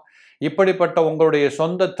கிடைக்கும். இப்படிப்பட்ட உங்களுடைய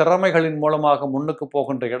சொந்த திறமைகளின் மூலமாக முன்னுக்கு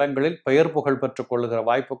போகின்ற இடங்களில் பெயர் புகழ் பெற்றுக்கொள்ளுகிற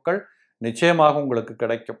வாய்ப்புகள் நிச்சயமாக உங்களுக்கு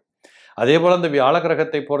கிடைக்கும். அதே போல் இந்த வியாழ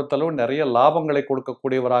கிரகத்தை பொறுத்தளவு நிறைய லாபங்களை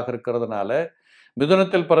கொடுக்கக்கூடியவராக இருக்கிறதுனால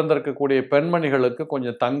மிதுனத்தில் பிறந்திருக்கக்கூடிய பெண்மணிகளுக்கு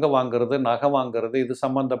கொஞ்சம் தங்கம் வாங்கிறது, நகை வாங்கிறது, இது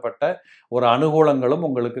சம்பந்தப்பட்ட ஒரு அனுகூலங்களும்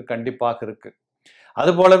உங்களுக்கு கண்டிப்பாக இருக்குது.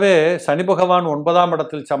 அதுபோலவே சனி பகவான் 9ஆம்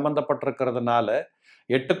இடத்தில் சம்பந்தப்பட்டிருக்கிறதுனால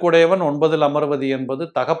 8 9இல் அமர்வது என்பது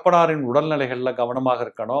தகப்பனாரின் உடல்நிலைகளில் கவனமாக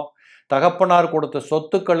இருக்கணும். தகப்பனார் கொடுத்த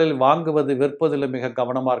சொத்துக்களில் வாங்குவது விற்பதில் மிக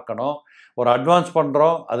கவனமாக இருக்கணும். ஒரு அட்வான்ஸ்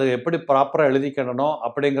பண்ணுறோம், அது எப்படி ப்ராப்பராக எழுதிக்கணும்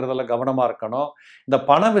அப்படிங்கிறதுல கவனமாக இருக்கணும். இந்த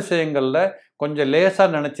பண விஷயங்களில் கொஞ்சம்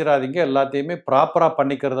லேசாக நினச்சிடாதீங்க, எல்லாத்தையுமே ப்ராப்பராக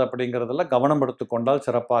பண்ணிக்கிறது அப்படிங்கிறதுல கவனம் எடுத்துக்கொண்டால்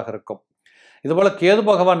சிறப்பாக இருக்கும். இதுபோல் கேது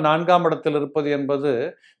பகவான் 4ஆம் இடத்தில் இருப்பது என்பது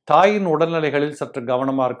தாயின் உடல்நிலைகளில் சற்று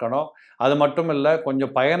கவனமாக இருக்கணும். அது மட்டும் இல்லை,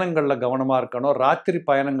 கொஞ்சம் பயணங்களில் கவனமாக இருக்கணும். ராத்திரி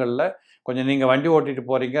பயணங்களில் கொஞ்சம் நீங்கள் வண்டி ஓட்டிகிட்டு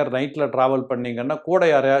போகிறீங்க, நைட்டில் ட்ராவல் பண்ணீங்கன்னா கூட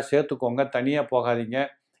யாரையாவது சேர்த்துக்கோங்க, தனியாக போகாதீங்க.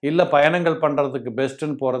 இல்லை பயணங்கள் பண்ணுறதுக்கு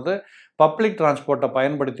பெஸ்ட்டுன்னு போகிறது பப்ளிக் டிரான்ஸ்போர்ட்டை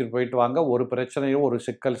பயன்படுத்திட்டு போயிட்டு வாங்க. ஒரு பிரச்சனையும் ஒரு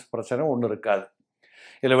சிக்கல் பிரச்சனையும் ஒன்றும் இருக்காது.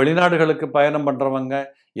 இல்லை வெளிநாடுகளுக்கு பயணம் பண்ணுறவங்க,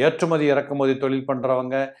 ஏற்றுமதி இறக்குமதி தொழில்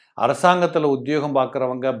பண்ணுறவங்க, அரசாங்கத்தில் உத்தியோகம்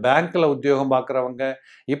பார்க்குறவங்க, பேங்க்கில் உத்தியோகம் பார்க்குறவங்க,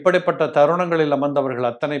 இப்படிப்பட்ட தருணங்களில் அமர்ந்தவர்கள்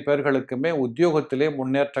அத்தனை பேர்களுக்குமே உத்தியோகத்திலே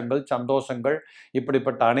முன்னேற்றங்கள், சந்தோஷங்கள்,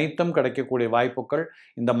 இப்படிப்பட்ட அனைத்தும் கிடைக்கக்கூடிய வாய்ப்புகள்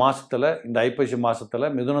இந்த மாதத்தில், இந்த ஐப்பசி மாதத்தில்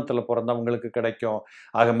மிதுனத்தில் பிறந்தவங்களுக்கு கிடைக்கும்.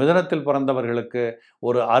 ஆக மிதுனத்தில் பிறந்தவர்களுக்கு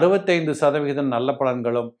ஒரு 65% நல்ல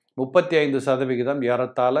பலன்களும் 35%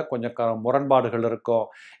 ஏறத்தாழ கொஞ்சம் முரண்பாடுகள் இருக்கும்.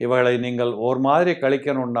 இவைகளை நீங்கள் ஒரு மாதிரி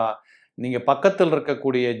கழிக்கணும்னா நீங்கள் பக்கத்தில்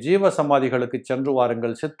இருக்கக்கூடிய ஜீவ சமாதிகளுக்கு சென்று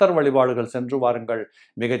வாருங்கள், சித்தர் வழிபாடுகள் சென்று வாருங்கள்.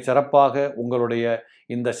 மிகச் சிறப்பாக உங்களுடைய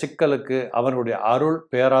இந்த சிக்கலுக்கு அவனுடைய அருள்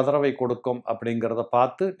பேராதரவை கொடுக்கும் அப்படிங்கிறத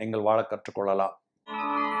பார்த்து நீங்கள் வாழ கற்றுக்கொள்ளலாம்.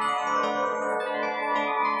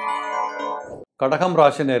 கடகம்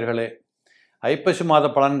ராசி நேயர்களே, ஐப்பசி மாத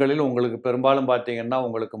பலன்களில் உங்களுக்கு பெரும்பாலும் பார்த்தீங்கன்னா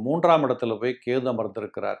உங்களுக்கு 3ஆம் இடத்துல போய் கேது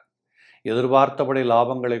அமர்ந்திருக்கிறார். எதிர்பார்த்தபடி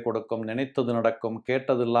லாபங்களை கொடுக்கும், நினைத்தது நடக்கும்,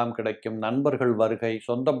 கேட்டதெல்லாம் கிடைக்கும், நண்பர்கள் வருகை,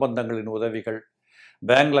 சொந்த பந்தங்களின் உதவிகள்,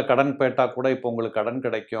 பேங்க்ல கடன் கேட்டா கூட இப்போ உங்களுக்கு கடன்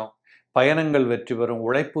கிடைக்கும், பயணங்கள் வெற்றி பெறும்,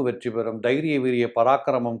 உழைப்பு வெற்றி பெறும், தைரிய வீரிய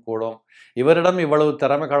பராக்கிரமம் கூடும், இவரிடம் இவ்வளவு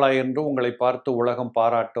திறமைகளா என்று உங்களை பார்த்து உலகம்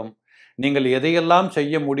பாராட்டும். நீங்கள் எதையெல்லாம்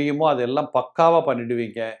செய்ய முடியுமோ அதெல்லாம் பக்காவாக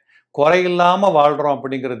பண்ணிடுவீங்க. குறையில்லாமல் வாழ்கிறோம்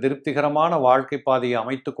அப்படிங்கிற திருப்திகரமான வாழ்க்கை பாதையை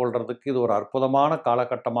அமைத்து கொள்றதுக்கு இது ஒரு அற்புதமான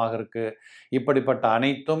காலகட்டமாக இருக்குது. இப்படிப்பட்ட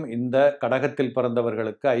அனைத்தும் இந்த கடகத்தில்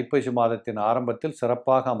பிறந்தவர்களுக்கு ஐப்பசி மாதத்தின் ஆரம்பத்தில்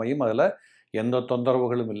சிறப்பாக அமையும். அதில் எந்த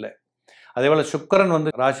தொந்தரவுகளும் இல்லை. அதேபோல்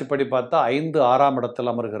சுக்கிரன் ராசிப்படி பார்த்தா 5 6ஆம்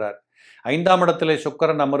இடத்தில் அமர்கிறார். 5ஆம் இடத்திலே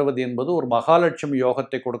சுக்கிரன் அமர்வது என்பது ஒரு மகாலட்சுமி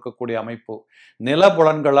யோகத்தை கொடுக்கக்கூடிய அமைப்பு. நில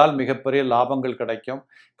புலன்களால் மிகப்பெரிய லாபங்கள் கிடைக்கும்.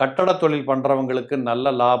 கட்டட தொழில் பண்ணுறவங்களுக்கு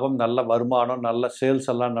நல்ல லாபம், நல்ல வருமானம், நல்ல சேல்ஸ்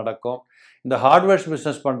எல்லாம் நடக்கும். இந்த ஹார்ட்வேர்ஸ்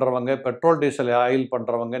பிஸ்னஸ் பண்ணுறவங்க, பெட்ரோல் டீசல் ஆயில்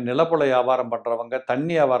பண்ணுறவங்க, நிலப்புல வியாபாரம் பண்ணுறவங்க,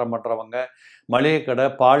 தண்ணி வியாபாரம் பண்ணுறவங்க, மளிகை கடை,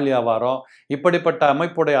 பால் வியாபாரம், இப்படிப்பட்ட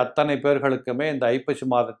அமைப்புடைய அத்தனை பேர்களுக்குமே இந்த ஐப்பசி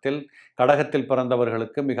மாதத்தில் கடகத்தில்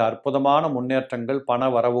பிறந்தவர்களுக்கு மிக அற்புதமான முன்னேற்றங்கள்,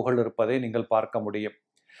 பண வரவுகள் இருப்பதை நீங்கள் பார்க்க முடியும்.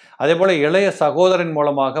 அதே போல் இளைய சகோதரன்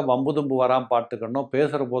மூலமாக வம்பு தும்பு வராமல் பார்த்துக்கணும்.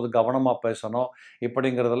 பேசுகிற போது கவனமாக பேசணும்.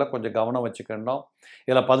 இப்படிங்கிறதுல கொஞ்சம் கவனம் வச்சுக்கணும்.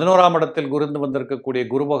 இதில் 11ஆம் இடத்தில் குருந்து வந்திருக்கக்கூடிய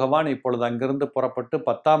குரு பகவான் இப்பொழுது அங்கிருந்து புறப்பட்டு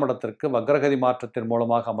 10ஆம் இடத்திற்கு வக்ரகதி மாற்றத்தின்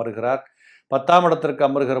மூலமாக அமர்கிறார். 10ஆம் இடத்திற்கு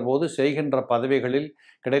அமர்கிற போது செய்கின்ற பதவிகளில்,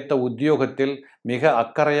 கிடைத்த உத்தியோகத்தில் மிக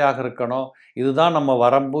அக்கறையாக இருக்கணும். இதுதான் நம்ம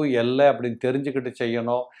வரம்பு எல்லை அப்படின்னு தெரிஞ்சுக்கிட்டு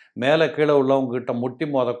செய்யணும். மேலே கீழே உள்ளவங்ககிட்ட முட்டி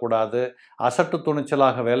மோதக்கூடாது. அசட்டு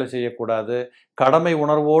துணிச்சலாக வேலை செய்யக்கூடாது. கடமை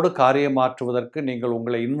உணர்வோடு காரியம் மாற்றுவதற்கு நீங்கள்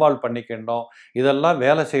உங்களை இன்வால்வ் பண்ணிக்கணும். இதெல்லாம்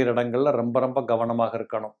வேலை செய்கிற இடங்களில் ரொம்ப ரொம்ப கவனமாக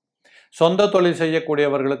இருக்கணும். சொந்த தொழில்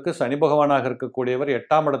செய்யக்கூடியவர்களுக்கு சனி பகவானாக இருக்கக்கூடியவர்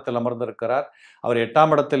 8ஆம் இடத்தில் அமர்ந்திருக்கிறார். அவர்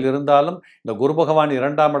 8ஆம் இடத்தில் இருந்தாலும் இந்த குரு பகவான்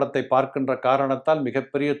 2ஆம் இடத்தை பார்க்கின்ற காரணத்தால்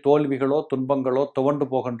மிகப்பெரிய தோல்விகளோ துன்பங்களோ துவண்டு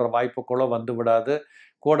போகின்ற வாய்ப்புகளோ வந்து விடாது.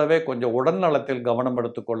 கூடவே கொஞ்சம் உடல் நலத்தில் கவனம்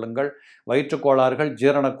எடுத்துக்கொள்ளுங்கள். வயிற்றுக் கோளாறுகள்,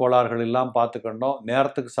 ஜீரண கோளாறுகள் எல்லாம் பார்த்துக்கணும்.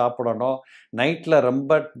 நேரத்துக்கு சாப்பிடணும். நைட்டில்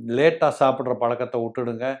ரொம்ப லேட்டாக சாப்பிட்ற பழக்கத்தை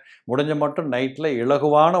விட்டுடுங்க. முடிஞ்ச மட்டும் நைட்டில்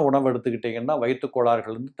இலகுவான உணவு எடுத்துக்கிட்டிங்கன்னா வயிற்றுக்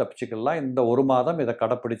கோளாறுகள் தப்பிச்சுக்கலாம். இந்த ஒரு மாதம் இதை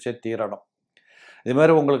கடைப்பிடிச்சே தீரணும். இது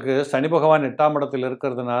மாதிரி உங்களுக்கு சனி பகவான் 8ஆம் இடத்தில்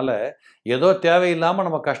இருக்கிறதுனால ஏதோ தேவையில்லாமல்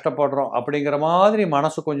நம்ம கஷ்டப்படுறோம் அப்படிங்கிற மாதிரி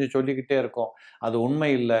மனசு கொஞ்சம் சொல்லிக்கிட்டே இருக்கும். அது உண்மை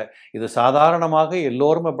இல்லை. இது சாதாரணமாக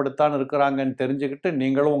எல்லோரும் அப்படித்தான் இருக்கிறாங்கன்னு தெரிஞ்சுக்கிட்டு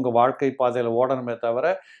நீங்களும் உங்கள் வாழ்க்கை பாதையில் ஓடணுமே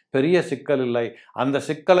தவிர பெரிய சிக்கல் இல்லை. அந்த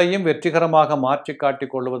சிக்கலையும் வெற்றிகரமாக மாற்றி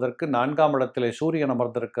காட்டிக் கொள்வதற்கு 4ஆம் இடத்திலே சூரியன்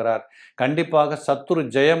அமர்ந்திருக்கிறார். கண்டிப்பாக சத்துரு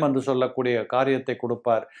ஜெயம் என்று சொல்லக்கூடிய காரியத்தை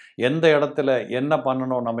கொடுப்பார். எந்த இடத்துல என்ன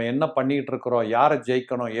பண்ணணும், நம்ம என்ன பண்ணிக்கிட்டு இருக்கிறோம், யாரை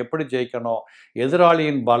ஜெயிக்கணும், எப்படி ஜெயிக்கணும்,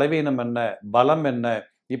 எதிராளியின் பலவீனம் என்ன, பலம் என்ன,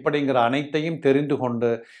 இப்படிங்கிற அனைத்தையும் தெரிந்து கொண்டு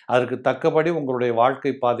அதற்கு தக்கபடி உங்களுடைய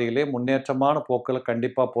வாழ்க்கை பாதையிலே முன்னேற்றமான போக்கில்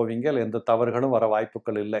கண்டிப்பாக போவீங்க. எந்த தவறுகளும் வர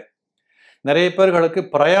வாய்ப்புகள் இல்லை. நிறைய பேர்களுக்கு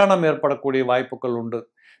பிரயாணம் ஏற்படக்கூடிய வாய்ப்புகள் உண்டு.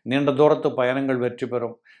 நீண்ட தூரத்து பயணங்கள் வெற்றி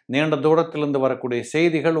பெறும். நீண்ட தூரத்திலிருந்து வரக்கூடிய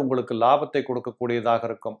செய்திகள் உங்களுக்கு லாபத்தை கொடுக்கக்கூடியதாக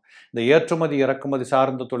இருக்கும். இந்த ஏற்றுமதி இறக்குமதி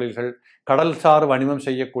சார்ந்த தொழில்கள், கடல் சார் வணிகம்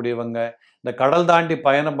செய்யக்கூடியவங்க, இந்த கடல் தாண்டி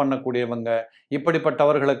பயணம் பண்ணக்கூடியவங்க,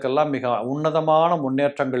 இப்படிப்பட்டவர்களுக்கெல்லாம் மிக உன்னதமான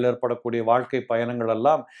முன்னேற்றங்கள் ஏற்படக்கூடிய வாழ்க்கை பயணங்கள்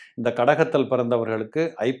எல்லாம் இந்த கடகத்தில் பிறந்தவர்களுக்கு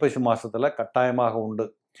ஐப்பசி மாதத்தில் கட்டாயமாக உண்டு.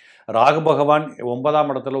 ராகு பகவான்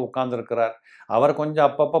 9ஆம் இடத்துல உட்கார்ந்துருக்கிறார். அவர் கொஞ்சம்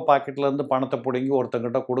அப்பப்போ பாக்கெட்லேருந்து பணத்தை பிடுங்கி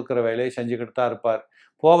ஒருத்தங்கிட்ட கொடுக்குற வேலையை செஞ்சுக்கிட்டு தான் இருப்பார்.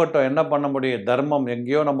 போகட்டும், என்ன பண்ண முடியும், தர்மம்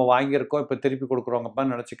எங்கேயோ நம்ம வாங்கியிருக்கோம், இப்போ திருப்பி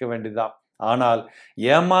கொடுக்குறோங்கப்பான்னு நினச்சிக்க வேண்டியதுதான். ஆனால்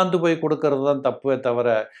ஏமாந்து போய் கொடுக்கறது தான் தப்புவே தவிர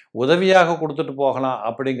உதவியாக கொடுத்துட்டு போகலாம்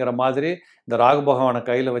அப்படிங்கிற மாதிரி இந்த ராகு பகவானை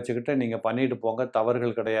கையில் வச்சுக்கிட்டு நீங்கள் பண்ணிட்டு போங்க,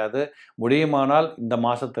 தவறுகள் கிடையாது. முடியுமானால் இந்த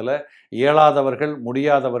மாதத்தில் இயலாதவர்கள்,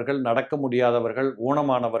 முடியாதவர்கள், நடக்க முடியாதவர்கள்,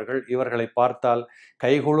 ஊனமானவர்கள் இவர்களை பார்த்தால்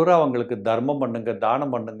கைகுளுர அவங்களுக்கு தர்மம் பண்ணுங்க,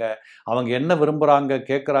 தானம் பண்ணுங்க. அவங்க என்ன விரும்புகிறாங்க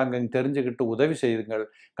கேட்குறாங்கன்னு தெரிஞ்சுக்கிட்டு உதவி செய்யுங்கள்.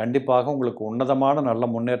 கண்டிப்பாக உங்களுக்கு உன்னதமான நல்ல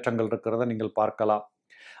முன்னேற்றங்கள் இருக்கிறத நீங்கள் பார்க்கலாம்.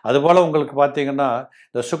 அதுபோல் உங்களுக்கு பார்த்தீங்கன்னா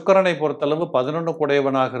இந்த சுக்கிரனை பொறுத்தளவு 11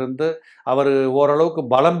 குடையவனாக இருந்து அவர் ஓரளவுக்கு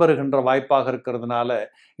பலம் பெறுகின்ற வாய்ப்பாக இருக்கிறதுனால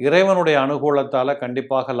இறைவனுடைய அனுகூலத்தால்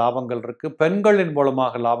கண்டிப்பாக லாபங்கள் இருக்குது. பெண்களின்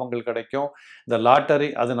மூலமாக லாபங்கள் கிடைக்கும். இந்த லாட்டரி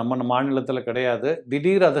அது நம்ம மாநிலத்தில் கிடையாது.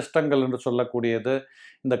 திடீர் அதிர்ஷ்டங்கள் என்று சொல்லக்கூடியது,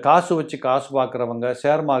 இந்த காசு வச்சு காசு பார்க்குறவங்க,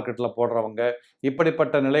 ஷேர் மார்க்கெட்டில் போடுறவங்க,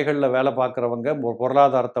 இப்படிப்பட்ட நிலைகளில் வேலை பார்க்குறவங்க,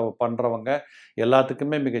 பொருளாதாரத்தை பண்ணுறவங்க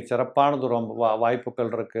எல்லாத்துக்குமே மிக சிறப்பானது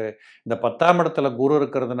வாய்ப்புகள் இருக்குது. இந்த 10ஆம் இடத்துல குரு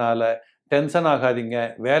இருக்கிறதுனால டென்ஷன் ஆகாதீங்க,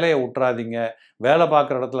 வேலையை விட்டுறாதீங்க, வேலை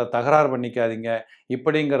பார்க்குற இடத்துல தகராறு பண்ணிக்காதீங்க.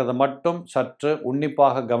 இப்படிங்கிறத மட்டும் சற்று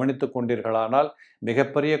உன்னிப்பாக கவனித்து கொண்டீர்களானால்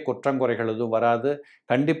மிகப்பெரிய குற்றங்குறைகள் எதுவும் வராது.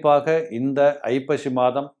 கண்டிப்பாக இந்த ஐப்பசி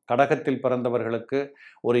மாதம் கடகத்தில் பிறந்தவர்களுக்கு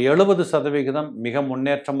ஒரு 70% மிக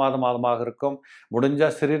முன்னேற்றமான மாதமாக இருக்கும்.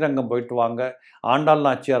 முடிஞ்சால் ஸ்ரீரங்கம் போயிட்டு வாங்க, ஆண்டாள்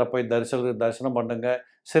நாச்சியாரை போய் தரிசனம் பண்ணுங்க,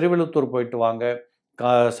 சிறுவிழுத்தூர் போயிட்டு வாங்க,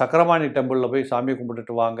 சக்கரவாணி டெம்பிளில் போய் சாமி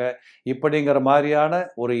கும்பிட்டுட்டு வாங்க. இப்படிங்கிற மாதிரியான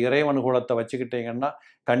ஒரு இறை அனுகூலத்தை வச்சுக்கிட்டீங்கன்னா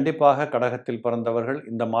கண்டிப்பாக கடகத்தில் பிறந்தவர்கள்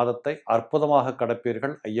இந்த மாதத்தை அற்புதமாக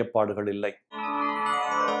கடப்பீர்கள், ஐயப்பாடுகள் இல்லை.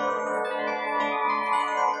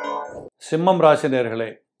 சிம்மம் ராசி நேயர்களே,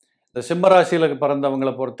 இந்த சிம்ம ராசியில்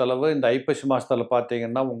பிறந்தவங்களை பொறுத்தளவு இந்த ஐப்பசி மாதத்தில்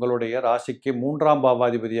பார்த்தீங்கன்னா உங்களுடைய ராசிக்கு 3ஆம்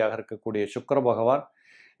பாவாதிபதியாக இருக்கக்கூடிய சுக்கிர பகவான்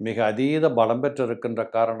மிக அதீத பலம் பெற்றிருக்கின்ற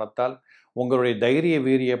காரணத்தால் உங்களுடைய தைரிய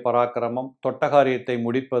வீரிய பராக்கிரமம், தொட்டகாரியத்தை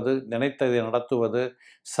முடிப்பது, நினைத்ததை நடத்துவது,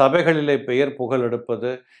 சபைகளிலே பெயர் புகழ்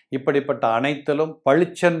எடுப்பது, இப்படிப்பட்ட அனைத்திலும்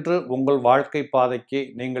பளிச்சென்று உங்கள் வாழ்க்கை பாதைக்கு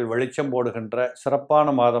நீங்கள் வெளிச்சம் போடுகின்ற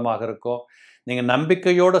சிறப்பான மாதமாக இருக்கும். நீங்கள்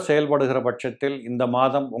நம்பிக்கையோடு செயல்படுகிற பட்சத்தில் இந்த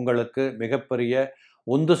மாதம் உங்களுக்கு மிகப்பெரிய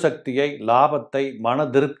உந்து சக்தியை, லாபத்தை, மன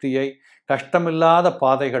திருப்தியை, கஷ்டமில்லாத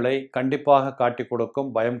பாதைகளை கண்டிப்பாக காட்டி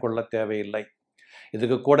கொடுக்கும். பயம் கொள்ள தேவையில்லை.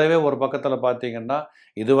 இதுக்கு கூடவே ஒரு பக்கத்தில் பார்த்தீங்கன்னா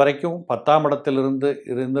இதுவரைக்கும் 10ஆம் இடத்திலிருந்து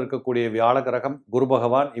இருந்திருக்கக்கூடிய வியாழ கிரகம் குரு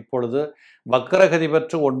பகவான் இப்பொழுது வக்ரகதி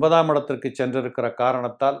பெற்று 9ஆம் இடத்திற்கு சென்றிருக்கிற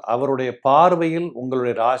காரணத்தால் அவருடைய பார்வையில்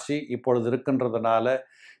உங்களுடைய ராசி இப்பொழுது இருக்கின்றதுனால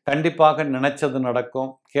கண்டிப்பாக நினைச்சது நடக்கும்,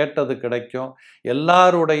 கேட்டது கிடைக்கும்.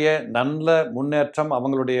 எல்லாருடைய நல்ல முன்னேற்றம்,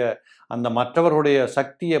 அவங்களுடைய அந்த மற்றவர்களுடைய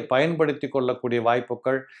சக்தியை பயன்படுத்தி கொள்ளக்கூடிய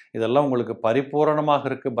வாய்ப்புகள் இதெல்லாம் உங்களுக்கு பரிபூரணமாக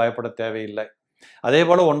இருக்குது. பயப்பட தேவையில்லை. அதே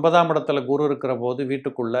போல் 9ஆம் இடத்துல குரு இருக்கிற போது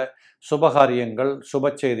வீட்டுக்குள்ள சுபகாரியங்கள்,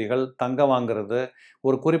 சுப செய்திகள், தங்கம் வாங்கிறது,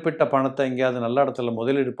 ஒரு குறிப்பிட்ட பணத்தை எங்கேயாவது நல்ல இடத்துல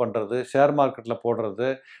முதலீடு பண்ணுறது, ஷேர் மார்க்கெட்டில் போடுறது,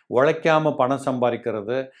 உழைக்காமல் பணம்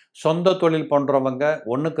சம்பாதிக்கிறது, சொந்த தொழில் பண்ணுறவங்க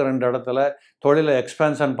 1க்கு 2 இடத்துல தொழிலை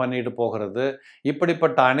எக்ஸ்பேன்ஷன் பண்ணிட்டு போகிறது,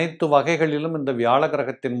 இப்படிப்பட்ட அனைத்து வகைகளிலும் இந்த வியாழ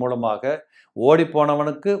கிரகத்தின் மூலமாக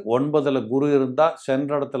ஓடிப்போனவனுக்கு 9ல் குரு இருந்தால்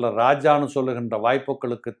சென்ற இடத்துல ராஜான்னு சொல்லுகின்ற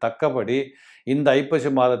வாய்ப்புகளுக்கு தக்கபடி இந்த ஐப்பசி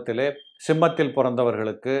மாதத்திலே சிம்மத்தில்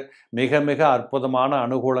பிறந்தவர்களுக்கு மிக மிக அற்புதமான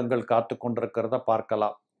அனுகூலங்கள் காத்து கொண்டிருக்கிறத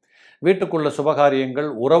பார்க்கலாம். வீட்டுக்குள்ள சுபகாரியங்கள்,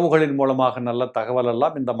 உறவுகளின் மூலமாக நல்ல தகவல்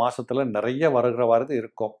எல்லாம் இந்த மாசத்துல நிறைய வருகிறவாறு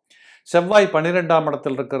இருக்கும். செவ்வாய் 12ஆம்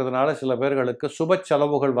இடத்தில் இருக்கிறதுனால சில பேர்களுக்கு சுப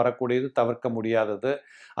செலவுகள் வரக்கூடியது தவிர்க்க முடியாதது.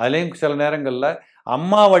 அதுலேயும் சில நேரங்களில்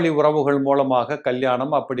அம்மா வழி உறவுகள் மூலமாக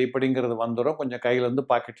கல்யாணம் அப்படி இப்படிங்கிறது வந்துடும். கொஞ்சம் கையிலேருந்து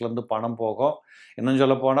பாக்கெட்லேருந்து பணம் போகும். இன்னும்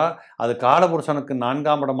சொல்லப்போனால் அது காலபுருஷனுக்கு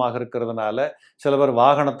 4ஆம் இடமாக இருக்கிறதுனால சில பேர்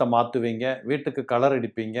வாகனத்தை மாற்றுவீங்க, வீட்டுக்கு கலர்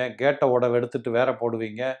அடிப்பீங்க, கேட்டை உடவை எடுத்துட்டு வேற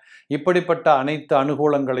போடுவீங்க. இப்படிப்பட்ட அனைத்து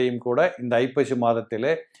அனுகூலங்களையும் கூட இந்த ஐப்பசி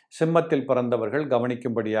மாதத்திலே சிம்மத்தில் பிறந்தவர்கள்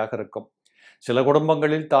கவனிக்கும்படியாக இருக்கும். சில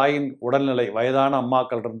குடும்பங்களில் தாயின் உடல்நிலை வயதான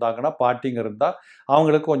அம்மாக்கள் இருந்தாங்கன்னா, பாட்டிங்க இருந்தால்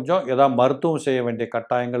அவங்களுக்கு கொஞ்சம் ஏதாவது மருத்துவம் செய்ய வேண்டிய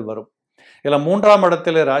கட்டாயங்கள் வரும். இதில் 3ஆம்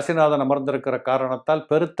இடத்திலே ராசிநாதன் அமர்ந்திருக்கிற காரணத்தால்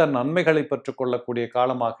பெருத்த நன்மைகளை பெற்றுக்கொள்ளக்கூடிய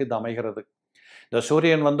காலமாக இது அமைகிறது. இந்த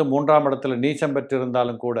சூரியன் 3ஆம் இடத்துல நீச்சம்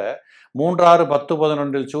பெற்றிருந்தாலும் கூட 3, 6, 10,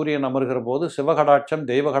 11 சூரியன் அமர்கிற போது சிவகடாட்சம்,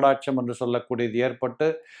 தெய்வகடாட்சம் என்று சொல்லக்கூடியது ஏற்பட்டு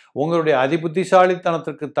உங்களுடைய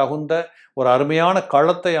அதிபுத்திசாலித்தனத்திற்கு தகுந்த ஒரு அருமையான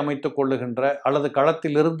களத்தை அமைத்து கொள்ளுகின்ற அல்லது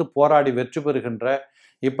களத்திலிருந்து போராடி வெற்றி பெறுகின்ற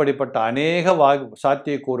இப்படிப்பட்ட அநேக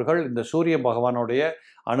சாத்தியக்கூறுகள் இந்த சூரிய பகவானுடைய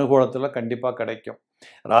அனுகூலத்தில் கண்டிப்பாக கிடைக்கும்.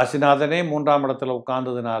 ராசிநாதனே 3ஆம் இடத்துல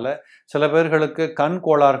உட்கார்ந்ததுனால சில பேர்களுக்கு கண்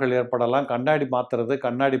கோளாறுகள் ஏற்படலாம். கண்ணாடி மாத்துறது,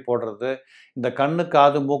 கண்ணாடி போடுறது, இந்த கண்ணு,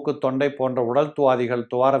 காது, மூக்கு, தொண்டை போன்ற உடல் துவாதிகள்,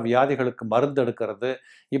 துவார வியாதிகளுக்கு மருந்து எடுக்கிறது,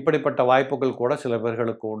 இப்படிப்பட்ட வாய்ப்புகள் கூட சில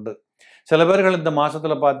பேர்களுக்கு உண்டு. சில பேர்கள் இந்த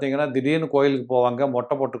மாதத்தில் பார்த்தீங்கன்னா திடீர்னு கோயிலுக்கு போவாங்க,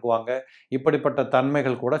 மொட்டை போட்டுக்குவாங்க. இப்படிப்பட்ட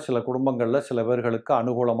தன்மைகள் கூட சில குடும்பங்களில் சில பேர்களுக்கு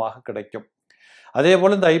அனுகூலமாக கிடைக்கும். அதே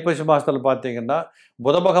போல் இந்த ஐப்பசி மாதத்தில் பார்த்தீங்கன்னா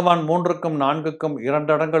புத பகவான் 3க்கும் 4க்கும்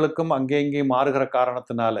 2 இடங்களுக்கும் அங்கே இங்கேயும் மாறுகிற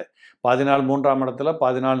காரணத்தினால 14 3ஆம் இடத்துல,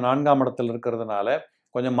 14 4ஆம் இடத்துல இருக்கிறதுனால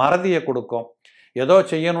கொஞ்சம் மறதியை கொடுக்கும். ஏதோ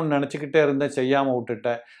செய்யணும்னு நினச்சிக்கிட்டே இருந்தேன், செய்யாமல்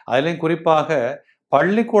விட்டுட்டேன். அதுலேயும் குறிப்பாக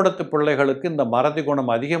பள்ளிக்கூடத்து பிள்ளைகளுக்கு இந்த மறதி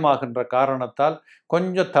குணம் அதிகமாகின்ற காரணத்தால்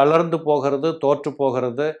கொஞ்சம் தளர்ந்து போகிறது, தோற்று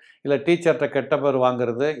போகிறது, இல்லை டீச்சர்கிட்ட கெட்ட பேர்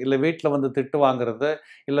வாங்கிறது, இல்லை வீட்டில் திட்டு வாங்கிறது,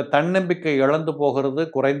 இல்லை தன்னம்பிக்கை இழந்து போகிறது,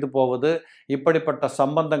 குறைந்து போவது, இப்படிப்பட்ட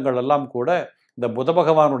சம்பந்தங்கள் எல்லாம் கூட இந்த புத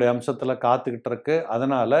பகவானுடைய அம்சத்தில் காத்துக்கிட்டு இருக்கு.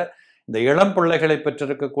 அதனால் இந்த இளம் பிள்ளைகளை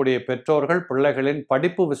பெற்றிருக்கக்கூடிய பெற்றோர்கள் பிள்ளைகளின்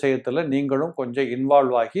படிப்பு விஷயத்தில் நீங்களும் கொஞ்சம்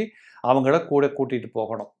இன்வால்வ் ஆகி அவங்கள கூட கூட்டிகிட்டு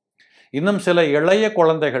போகணும். இன்னும் சில இளைய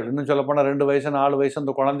குழந்தைகள், இன்னும் சொல்லப்போனால் 2 வயசு 4 வயசு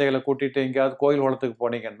அந்த குழந்தைகளை கூட்டிகிட்டு எங்கேயாவது கோயில் குளத்துக்கு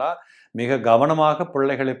போனீங்கன்னா மிக கவனமாக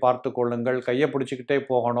பிள்ளைகளை பார்த்து கொள்ளுங்கள். கையை பிடிச்சிக்கிட்டே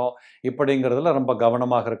போகணும். இப்படிங்கிறதுல ரொம்ப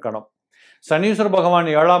கவனமாக இருக்கணும். சனீஸ்வர பகவான்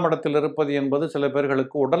 7ஆம் இடத்தில் இருப்பது என்பது சில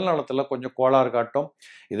பேர்களுக்கு உடல் நலத்தில் கொஞ்சம் கோளாறு காட்டும்.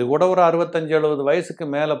 இது கூட ஒரு 65-70 வயசுக்கு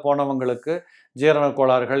மேலே போனவங்களுக்கு ஜீரண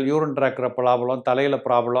கோளாறுகள், யூரின் ட்ராக்கிற ப்ராப்ளம், தலையில்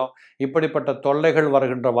ப்ராப்ளம், இப்படிப்பட்ட தொல்லைகள்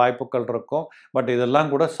வருகின்ற வாய்ப்புகள் இருக்கும். பட்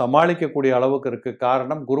இதெல்லாம் கூட சமாளிக்கக்கூடிய அளவுக்கு இருக்குது.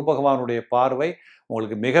 காரணம் குரு பகவானுடைய பார்வை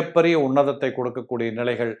உங்களுக்கு மிகப்பெரிய உன்னதத்தை கொடுக்கக்கூடிய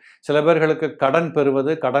நிலைகள். சில பேர்களுக்கு கடன்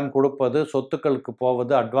பெறுவது, கடன் கொடுப்பது, சொத்துக்களுக்கு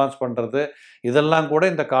போவது, அட்வான்ஸ் பண்ணுறது, இதெல்லாம் கூட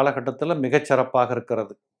இந்த காலகட்டத்தில் மிகச்சிறப்பாக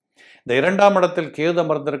இருக்கிறது. இந்த 2ஆம் இடத்தில் கேது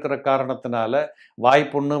அமர்ந்திருக்கிற காரணத்தினால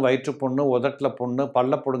வாய்ப்புண்ணு, வயிற்றுப்புண்ணு, உதட்டில் புண்ணு,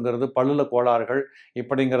 பல்ல புடுங்கிறது, பல்லுல கோளாறுகள்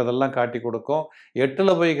இப்படிங்கிறதெல்லாம் காட்டி கொடுக்கும்.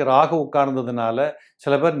 8ல் போய் ராகு உட்கார்ந்ததுனால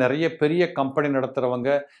சில பேர் நிறைய பெரிய கம்பெனி நடத்துகிறவங்க,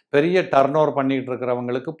 பெரிய டர்ன் ஓவர் பண்ணிக்கிட்டு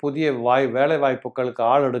இருக்கிறவங்களுக்கு புதிய வேலை வாய்ப்புகளுக்கு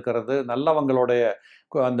ஆள் எடுக்கிறது, நல்லவங்களுடைய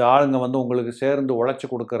அந்த ஆளுங்க உங்களுக்கு சேர்ந்து உழைச்சி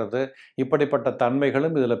கொடுக்கறது, இப்படிப்பட்ட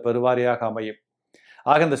தன்மைகளும் இதில் பெருவாரியாக அமையும்.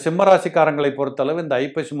 ஆக இந்த சிம்மராசிக்காரங்களை பொறுத்தளவு இந்த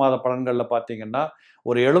ஐப்பசி மாத பலன்களில் பார்த்தீங்கன்னா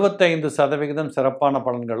ஒரு 75% சிறப்பான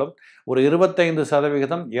பலன்களும் ஒரு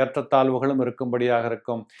 25% ஏற்றத்தாழ்வுகளும் இருக்கும்படியாக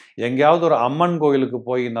இருக்கும். எங்கேயாவது ஒரு அம்மன் கோயிலுக்கு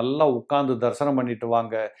போய் நல்லா உட்கார்ந்து தரிசனம் பண்ணிட்டு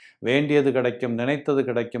வாங்க, வேண்டியது கிடைக்கும், நினைத்தது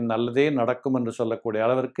கிடைக்கும், நல்லதே நடக்கும் என்று சொல்லக்கூடிய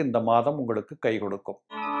அளவிற்கு இந்த மாதம் உங்களுக்கு கை கொடுக்கும்.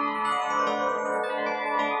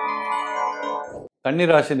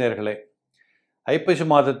 கன்னிராசி நேயர்களே, ஐப்பசி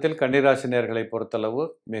மாதத்தில் கன்னிராசி நேயர்களை பொறுத்தளவு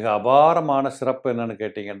மிக அபாரமான சிறப்பு என்னன்னு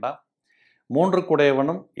கேட்டிங்கன்னா 3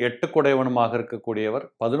 குடையவனும் 8 குடையவனுமாக இருக்கக்கூடியவர்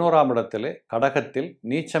 11ஆம் இடத்திலே கடகத்தில்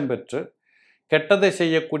நீச்சம் பெற்று கெட்டதை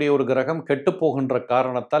செய்யக்கூடிய ஒரு கிரகம் கெட்டு போகின்ற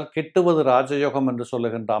காரணத்தால் கெட்டுவது ராஜயோகம் என்று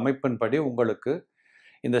சொல்லுகின்ற அமைப்பின்படி உங்களுக்கு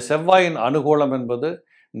இந்த செவ்வாயின் அனுகூலம் என்பது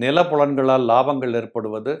நிலப்புலன்களால் லாபங்கள்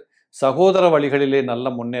ஏற்படுவது, சகோதர வழிகளிலே நல்ல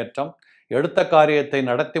முன்னேற்றம், எடுத்த காரியத்தை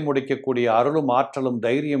நடத்தி முடிக்கக்கூடிய அருளும் ஆற்றலும்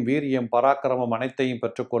தைரியம் வீரியம் பராக்கிரமம் அனைத்தையும்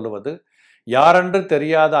பெற்றுக்கொள்வது, யாரென்று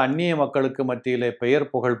தெரியாத அந்நிய மக்களுக்கு மத்தியிலே பெயர்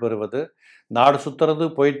புகழ் பெறுவது, நாடு சுற்றுறது,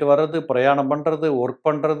 போயிட்டு வர்றது, பிரயாணம் பண்ணுறது, ஒர்க்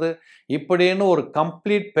பண்ணுறது, இப்படின்னு ஒரு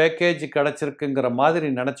கம்ப்ளீட் பேக்கேஜ் கிடச்சிருக்குங்கிற மாதிரி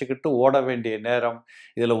நினச்சிக்கிட்டு ஓட வேண்டிய நேரம்.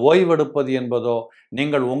 இதில் ஓய்வெடுப்பது என்பதோ,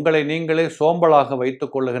 நீங்கள் உங்களை நீங்களே சோம்பலாக வைத்து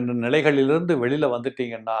கொள்ளுகின்ற நிலைகளிலிருந்து வெளியில்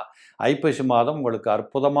வந்துட்டீங்கன்னா ஐப்பசி மாதம் உங்களுக்கு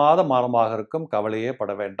அற்புதமான மாதமாக இருக்கும். கவலையே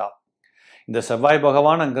பட வேண்டாம். இந்த செவ்வாய்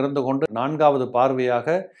பகவான் அங்கிருந்து கொண்டு 4வது பார்வையாக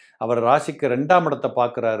அவர் ராசிக்கு 2ஆம் இடத்தை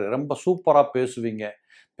பார்க்குறாரு. ரொம்ப சூப்பராக பேசுவீங்க.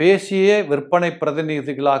 பேசியே விற்பனை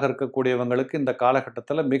பிரதிநிதிகளாக இருக்கக்கூடியவங்களுக்கு இந்த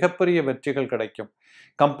காலகட்டத்தில் மிகப்பெரிய வெற்றிகள் கிடைக்கும்.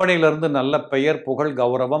 கம்பெனியிலிருந்து நல்ல பெயர், புகழ்,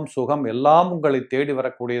 கௌரவம், சுகம் எல்லாம் உங்களை தேடி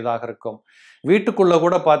வரக்கூடியதாக இருக்கும். வீட்டுக்குள்ளே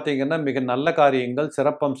கூட பார்த்தீங்கன்னா மிக நல்ல காரியங்கள்,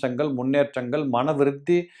 சிறப்பம்சங்கள், முன்னேற்றங்கள், மன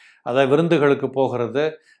விருத்தி, அதை விருந்துகளுக்கு போகிறது,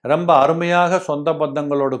 ரொம்ப அருமையாக சொந்த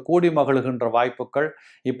பந்தங்களோடு கூடி மகிழ்கின்ற வாய்ப்புகள்,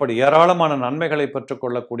 இப்படி ஏராளமான நன்மைகளை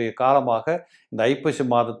பெற்றுக்கொள்ளக்கூடிய காலமாக இந்த ஐப்பசி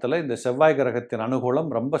மாதத்தில் இந்த செவ்வாய் கிரகத்தின்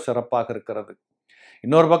அனுகூலம் ரொம்ப சிறப்பாக இருக்கிறது.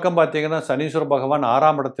 இன்னொரு பக்கம் பார்த்தீங்கன்னா சனீஸ்வர பகவான்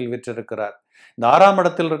 6ஆம் இடத்தில் வீற்றிருக்கிறார். இந்த 6ஆம்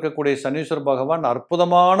இடத்தில் இருக்கக்கூடிய சனீஸ்வர பகவான்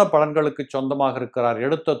அற்புதமான பலன்களுக்கு சொந்தமாக இருக்கிறார்.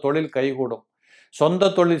 எடுத்த தொழில் கைகூடும். சொந்த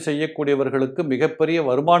தொழில் செய்யக்கூடியவர்களுக்கு மிகப்பெரிய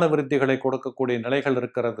வருமான விருத்திகளை கொடுக்கக்கூடிய நிலைகள்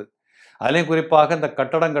இருக்கிறது. அதிலையும் குறிப்பாக இந்த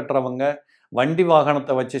கட்டடம் கட்டுறவங்க, வண்டி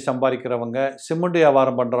வாகனத்தை வச்சு சம்பாதிக்கிறவங்க, சிமெண்ட்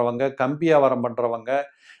வியாபாரம் பண்ணுறவங்க, கம்பி வியாபாரம் பண்ணுறவங்க,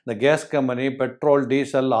 இந்த case company, petrol,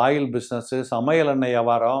 diesel, oil business, சமையல் எண்ணெய்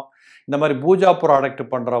வியாபாரம், இந்த மாதிரி பூஜா ப்ராடக்ட்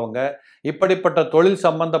பண்ணுறவங்க, இப்படிப்பட்ட தொழில்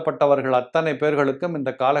சம்பந்தப்பட்டவர்கள் அத்தனை பேர்களுக்கும்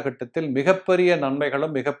இந்த காலகட்டத்தில் மிகப்பெரிய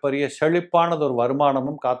நன்மைகளும் மிகப்பெரிய செழிப்பானது ஒரு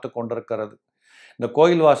வருமானமும் காத்து கொண்டிருக்கிறது. இந்த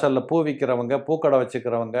கோயில் வாசலில் பூ விற்கிறவங்க, பூக்கடை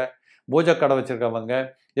வச்சுக்கிறவங்க, பூஜை கடை வச்சுருக்கவங்க,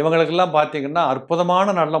 இவங்களுக்கெல்லாம் பார்த்தீங்கன்னா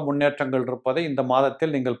அற்புதமான நல்ல முன்னேற்றங்கள் இருப்பதை இந்த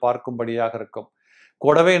மாதத்தில் நீங்கள் பார்க்கும்படியாக இருக்கும்.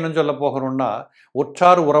 கூடவே இன்னும் சொல்ல போகணும்னா,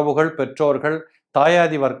 உற்றார் உறவுகள், பெற்றோர்கள்,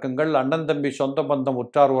 தாயாதி வர்க்கங்கள், அண்ணன் தம்பி, சொந்த பந்தம்,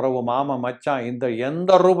 உற்றார் உறவு, மாமன், மச்சான், இந்த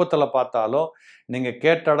எந்த ரூபத்தில் பார்த்தாலும் நீங்கள்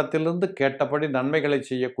கேட்ட இடத்திலிருந்து கேட்டபடி நன்மைகளை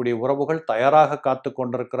செய்யக்கூடிய உறவுகள் தயாராக காத்து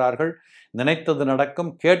கொண்டிருக்கிறார்கள். நினைத்தது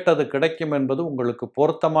நடக்கும், கேட்டது கிடைக்கும் என்பது உங்களுக்கு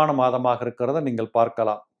பொருத்தமான மாதமாக இருக்கிறத நீங்கள்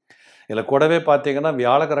பார்க்கலாம். இதில் கூடவே பார்த்தீங்கன்னா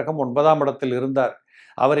வியாழ கிரகம் 9ஆம் இடத்தில் இருந்தார்.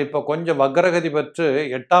 அவர் இப்போ கொஞ்சம் வக்ரகதி பெற்று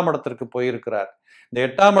 8ஆம் இடத்திற்கு போயிருக்கிறார். இந்த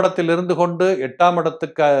 8ஆம் இடத்தில் இருந்து கொண்டு 8ஆம்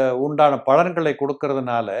இடத்துக்கு உண்டான பலன்களை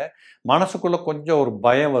கொடுக்கறதுனால மனசுக்குள்ளே கொஞ்சம் ஒரு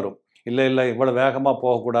பயம் வரும். இல்லை இவ்வளோ வேகமாக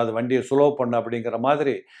போகக்கூடாது, வண்டியை ஸ்லோ பண்ணு அப்படிங்கிற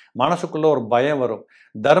மாதிரி மனசுக்குள்ளே ஒரு பயம் வரும்.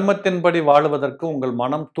 தர்மத்தின்படி வாழுவதற்கு உங்கள்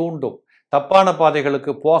மனம் தூண்டும். தப்பான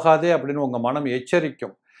பாதைகளுக்கு போகாதே அப்படின்னு உங்கள் மனம்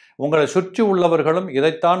எச்சரிக்கும். உங்களை சுற்றி உள்ளவர்களும்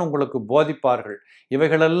இதைத்தான் உங்களுக்கு போதிப்பார்கள்.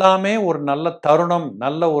 இவைகள் எல்லாமே ஒரு நல்ல தருணம்,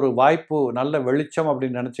 நல்ல ஒரு வாய்ப்பு, நல்ல வெளிச்சம்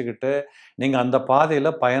அப்படின்னு நினச்சிக்கிட்டு நீங்கள் அந்த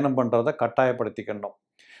பாதையில் பயணம் பண்ணுறதை கட்டாயப்படுத்திக்கணும்.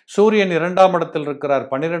 சூரியன் 2ஆம் இடத்தில் இருக்கிறார்.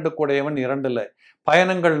 12 கூடையவன் 2ல்.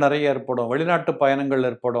 பயணங்கள் நிறைய ஏற்படும். வெளிநாட்டு பயணங்கள்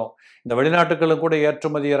ஏற்படும். இந்த வெளிநாட்டுகளும் கூட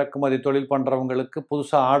ஏற்றுமதி இறக்குமதி தொழில் பண்ணுறவங்களுக்கு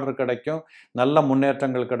புதுசாக ஆர்டர் கிடைக்கும். நல்ல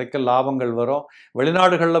முன்னேற்றங்கள் கிடைக்கும், லாபங்கள் வரும்.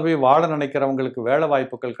 வெளிநாடுகளில் போய் வாழ நினைக்கிறவங்களுக்கு வேலை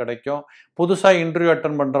வாய்ப்புகள் கிடைக்கும். புதுசாக இன்டர்வியூ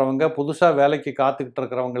அட்டன் பண்ணுறவங்க, புதுசாக வேலைக்கு காத்துக்கிட்டு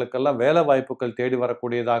இருக்கிறவங்களுக்கெல்லாம் வேலை வாய்ப்புகள் தேடி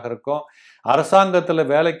வரக்கூடியதாக இருக்கும். அரசாங்கத்தில்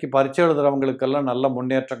வேலைக்கு பரீட்சை எழுதுகிறவங்களுக்கெல்லாம் நல்ல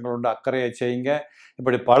முன்னேற்றங்கள் உண்டு. அக்கறையை செய்யுங்க.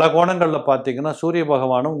 இப்படி பல கோணங்களில் பார்த்தீங்கன்னா சூரிய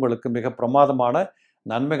பகவானும் உங்களுக்கு மிக பிரமாதமான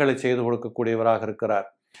நன்மைகளை செய்து கொடுக்கக்கூடியவராக இருக்கிறார்.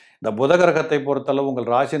 இந்த புத கிரகத்தை பொறுத்தளவு உங்கள்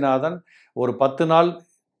ராசிநாதன் ஒரு 10 நாள்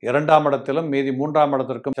 2ஆம் இடத்திலும் மீதி 3ஆம்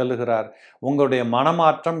இடத்திற்கும் செல்லுகிறார். உங்களுடைய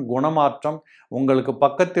மனமாற்றம், குணமாற்றம், உங்களுக்கு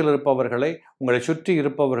பக்கத்தில் இருப்பவர்களை, உங்களை சுற்றி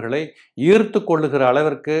இருப்பவர்களை ஈர்த்து கொள்ளுகிற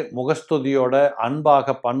அளவிற்கு முகஸ்துதியோட,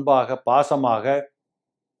 அன்பாக, பண்பாக, பாசமாக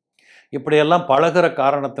இப்படியெல்லாம் பழகிற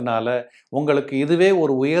காரணத்தினால உங்களுக்கு இதுவே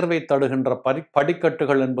ஒரு உயர்வை தடுகின்ற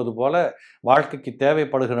படிக்கட்டுகள் என்பது போல வாழ்க்கைக்கு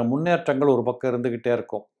தேவைப்படுகிற முன்னேற்றங்கள் ஒரு பக்கம் இருந்துக்கிட்டே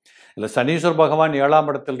இருக்கும். இல்லை சனீஸ்வர பகவான் 7ஆம்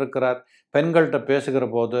இடத்தில் இருக்கிறார். பெண்கள்கிட்ட பேசுகிற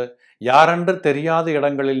போது, யாரென்று தெரியாத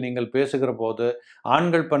இடங்களில் நீங்கள் பேசுகிற போது,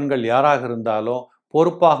 ஆண்கள் பெண்கள் யாராக இருந்தாலும்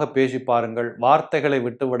பொறுப்பாக பேசி பாருங்கள். வார்த்தைகளை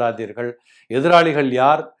விட்டு விடாதீர்கள். எதிராளிகள்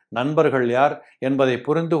யார், நண்பர்கள் யார் என்பதை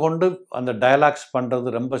புரிந்து கொண்டு அந்த டயலாக்ஸ்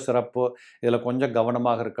பண்ணுறது ரொம்ப சிறப்பு. இதில் கொஞ்சம்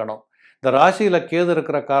கவனமாக இருக்கணும். இந்த ராசியில் கேது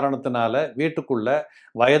இருக்கிற காரணத்தினால வீட்டுக்குள்ள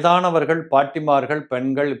வயதானவர்கள், பாட்டிமார்கள்,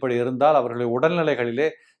 பெண்கள் இப்படி இருந்தால் அவர்களுடைய உடல்நிலைகளிலே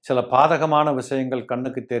சில பாதகமான விஷயங்கள்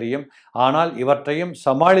கண்ணுக்கு தெரியும். ஆனால் இவற்றையும்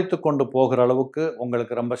சமாளித்து கொண்டு போகிற அளவுக்கு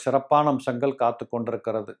உங்களுக்கு ரொம்ப சிறப்பான அம்சங்கள் காத்து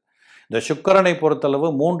கொண்டிருக்கிறது. இந்த சுக்கிரனை பொறுத்தளவு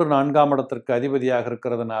 3, 4ஆம் இடத்திற்கு அதிபதியாக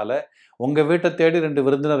இருக்கிறதுனால உங்கள் வீட்டை தேடி 2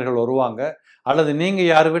 விருந்தினர்கள் வருவாங்க, அல்லது நீங்கள்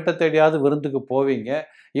யார் வீட்டை தேடியாவது விருந்துக்கு போவீங்க.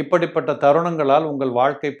 இப்படிப்பட்ட தருணங்களால் உங்கள்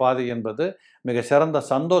வாழ்க்கை பாதை என்பது மிக சிறந்த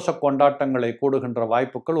சந்தோஷ கொண்டாட்டங்களை கூடுகின்ற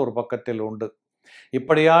வாய்ப்புகள் ஒரு பக்கத்தில் உண்டு.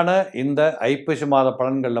 இப்படியான இந்த ஐப்பசி மாத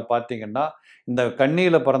பலன்களில் பார்த்தீங்கன்னா இந்த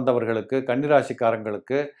கன்னியில் பிறந்தவர்களுக்கு,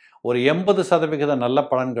 கன்னிராசிக்காரங்களுக்கு ஒரு 80% நல்ல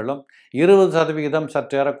பலன்களும் 20%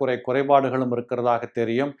 சற்றேறக்குறை குறைபாடுகளும் இருக்கிறதாக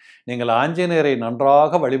தெரியும். நீங்கள் ஆஞ்சநேயரை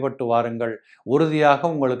நன்றாக வழிபட்டு வாருங்கள்.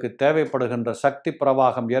 உறுதியாக உங்களுக்கு தேவைப்படுகின்ற சக்தி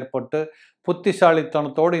பிரவாகம் ஏற்பட்டு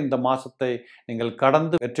புத்திசாலித்தனத்தோடு இந்த மாசத்தை நீங்கள்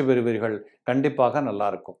கடந்து வெற்றி பெறுவீர்கள். கண்டிப்பாக நல்லா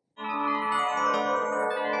இருக்கும்.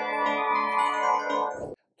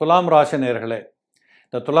 துலாம் ராசி நேயர்களே,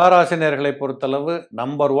 இந்த துளாராசி நேயர்களை பொறுத்தளவு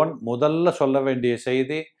நம்பர் 1 முதல்ல சொல்ல வேண்டிய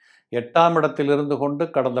செய்தி, 8ஆம் இடத்தில் இருந்து கொண்டு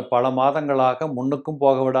கடந்த பல மாதங்களாக முன்னுக்கும்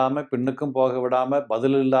போக விடாமல் பின்னுக்கும் போக விடாமல்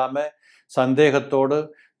பதில் இல்லாமல் சந்தேகத்தோடு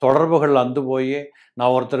தொடர்புகள் அந்து போய்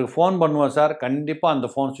நான் ஒருத்தருக்கு ஃபோன் பண்ணுவேன் சார், கண்டிப்பாக அந்த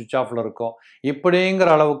ஃபோன் சுவிட்ச் ஆஃபில் இருக்கும்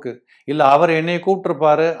இப்படிங்கிற அளவுக்கு, இல்லை அவர் என்னை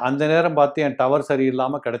கூப்பிட்டுருப்பாரு அந்த நேரம் பார்த்து என் டவர்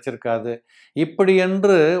சரியில்லாமல் கிடச்சிருக்காது, இப்படி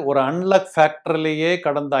என்று ஒரு அன்லக் ஃபேக்டரிலேயே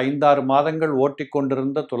கடந்த 5-6 மாதங்கள் ஓட்டி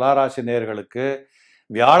கொண்டிருந்த துளாராசி நேயர்களுக்கு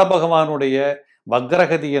வியாழ பகவானுடைய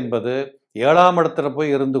வக்ரகதி என்பது 7ஆம் இடத்துல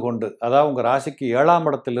போய் இருந்து கொண்டு, அதாவது உங்கள் ராசிக்கு 7ஆம்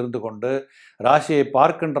இடத்தில் இருந்து கொண்டு ராசியை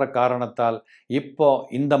பார்க்கின்ற காரணத்தால் இப்போ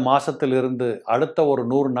இந்த மாசத்திலிருந்து அடுத்த ஒரு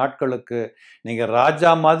 100 நாட்களுக்கு நீங்கள்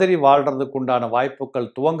ராஜா மாதிரி வாழ்கிறதுக்கு உண்டான வாய்ப்புகள்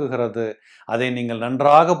துவங்குகிறது. அதை நீங்கள்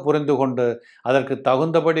நன்றாக புரிந்து கொண்டு அதற்கு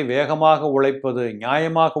தகுந்தபடி வேகமாக உழைப்பது,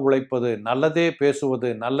 நியாயமாக உழைப்பது, நல்லதே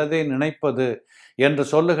பேசுவது, நல்லதே நினைப்பது என்று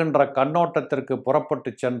சொல்லுகின்ற கண்ணோட்டத்திற்கு புறப்பட்டு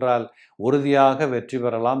சென்றால் உறுதியாக வெற்றி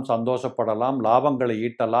பெறலாம், சந்தோஷப்படலாம், லாபங்களை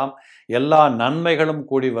ஈட்டலாம், எல்லா நன்மைகளும்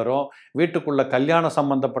கூடி வரும். வீட்டுக்குள்ள கல்யாண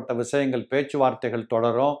சம்பந்தப்பட்ட விஷயங்கள் பேச்சுவார்த்தைகள்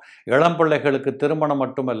தொடரும். இளம் பிள்ளைகளுக்கு திருமணம்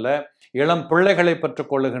மட்டுமல்ல, இளம் பிள்ளைகளை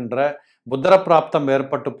பெற்றுக்கொள்ளுகின்ற புத்திர பிராப்தம்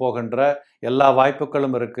ஏற்பட்டு போகின்ற எல்லா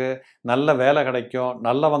வாய்ப்புகளும் இருக்குது. நல்ல வேலை கிடைக்கும்,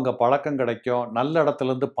 நல்லவங்க பழக்கம் கிடைக்கும், நல்ல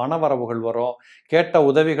இடத்துலேருந்து பண வரவுகள் வரும், கேட்ட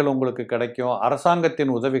உதவிகள் உங்களுக்கு கிடைக்கும்,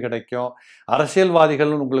 அரசாங்கத்தின் உதவி கிடைக்கும்,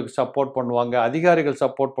 அரசியல்வாதிகளும் உங்களுக்கு சப்போர்ட் பண்ணுவாங்க, அதிகாரிகள்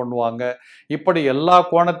சப்போர்ட் பண்ணுவாங்க. இப்படி எல்லா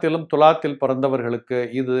கோணத்திலும் துலாத்தில் பிறந்தவர்களுக்கு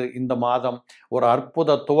இது இந்த மாதம் ஒரு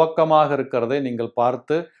அற்புத துவக்கமாக இருக்கிறதை நீங்கள்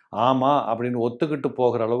பார்த்து ஆமாம் அப்படின்னு ஒத்துக்கிட்டு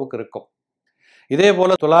போகிற அளவுக்கு இருக்கும். இதே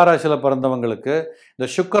போல் துளாராசியில் பிறந்தவங்களுக்கு இந்த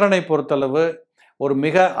சுக்கிரனை பொறுத்தளவு ஒரு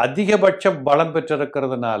மிக அதிகபட்ச பலம்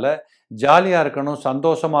பெற்றிருக்கிறதுனால ஜாலியாக இருக்கணும்,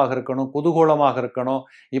 சந்தோஷமாக இருக்கணும், குதூகூலமாக இருக்கணும்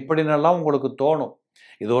இப்படின்னெல்லாம் உங்களுக்கு தோணும்.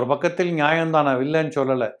 இது ஒரு பக்கத்தில் நியாயம்தான், நான் இல்லைன்னு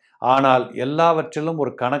சொல்லலை. ஆனால் எல்லாவற்றிலும்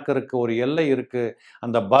ஒரு கணக்கு இருக்குது, ஒரு எல்லை இருக்குது.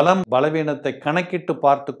 அந்த பலம் பலவீனத்தை கணக்கிட்டு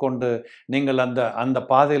பார்த்து கொண்டு நீங்கள் அந்த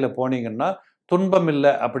பாதையில் போனீங்கன்னா துன்பம்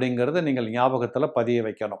இல்லை அப்படிங்கிறத நீங்கள் ஞாபகத்தில் பதிய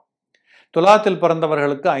வைக்கணும். துலாத்தில்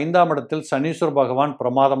பிறந்தவர்களுக்கு 5ஆம் இடத்தில் சனீஸ்வர பகவான்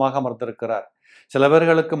பிரமாதமாக அமர்ந்திருக்கிறார். சில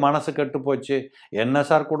பேர்களுக்கு மனசு கெட்டு போச்சு, என்ன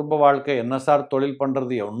சார் குடும்ப வாழ்க்கை, என்ன சார் தொழில்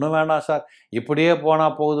பண்ணுறது, ஒன்றும் வேணாம் சார், இப்படியே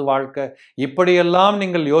போனால் போகுது வாழ்க்கை, இப்படியெல்லாம்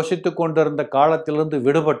நீங்கள் யோசித்து கொண்டிருந்த காலத்திலிருந்து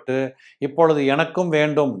விடுபட்டு இப்பொழுது எனக்கும்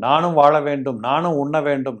வேண்டும், நானும் வாழ வேண்டும், நானும் உண்ண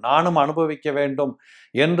வேண்டும், நானும் அனுபவிக்க வேண்டும்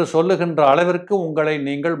என்று சொல்லுகின்ற அளவிற்கு உங்களை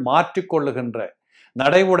நீங்கள் மாற்றிக்கொள்ளுகின்ற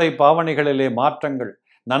நடை உடை பாவனைகளிலே மாற்றங்கள்,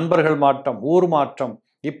 நண்பர்கள் மாற்றம், ஊர் மாற்றம்,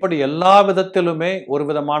 இப்படி எல்லா விதத்திலுமே ஒரு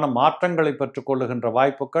விதமான மாற்றங்களை பெற்றுக்கொள்ளுகின்ற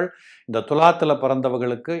வாய்ப்புகள் இந்த துலாத்தில்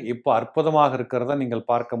பிறந்தவர்களுக்கு இப்போ அற்புதமாக இருக்கிறத நீங்கள்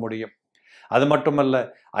பார்க்க முடியும். அது மட்டுமல்ல,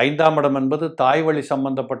 5ஆம் இடம் என்பது தாய் வழி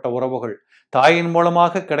சம்பந்தப்பட்ட உறவுகள், தாயின்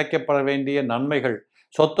மூலமாக கிடைக்கப்பட வேண்டிய நன்மைகள்,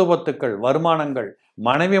 சொத்து பத்துக்கள், வருமானங்கள்,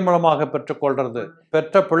 மனைவி மூலமாக பெற்றுக்கொள்றது,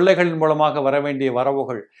 பெற்ற பிள்ளைகளின் மூலமாக வர வேண்டிய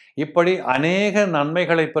வரவுகள், இப்படி அநேக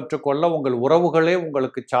நன்மைகளை பெற்றுக்கொள்ள உங்கள் உறவுகளே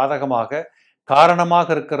உங்களுக்கு சாதகமாக காரணமாக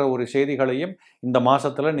இருக்கிற ஒரு செய்திகளையும் இந்த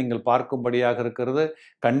மாசத்துல நீங்கள் பார்க்கும்படியாக இருக்கிறது.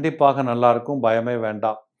 கண்டிப்பாக நல்லா இருக்கும், பயமே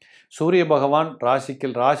வேண்டாம். சூரிய பகவான்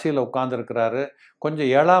ராசியில் உட்கார்ந்துருக்கிறாரு. கொஞ்சம்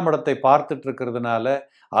 7ஆம் இடத்தை பார்த்துட்டு இருக்கிறதுனால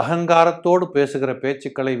அகங்காரத்தோடு பேசுகிற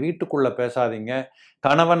பேச்சுக்களை வீட்டுக்குள்ள பேசாதீங்க.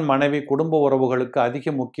 கணவன் மனைவி குடும்ப உறவுகளுக்கு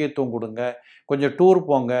அதிக முக்கியத்துவம் கொடுங்க. கொஞ்சம் டூர்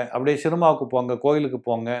போங்க, அப்படியே சினிமாவுக்கு போங்க, கோயிலுக்கு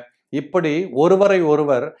போங்க. இப்படி ஒருவரை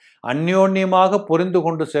ஒருவர் அந்யோன்யமாக புரிந்து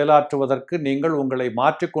கொண்டு செயலாற்றுவதற்கு நீங்கள் உங்களை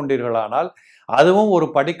மாற்றிக்கொண்டீர்களானால் அதுவும் ஒரு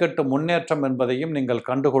படிக்கட்டு முன்னேற்றம் என்பதையும் நீங்கள்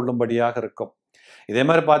கண்டுகொள்ளும்படியாக இருக்கும். இதே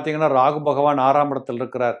மாதிரி பார்த்தீங்கன்னா ராகு பகவான் 6ஆம் இடத்தில்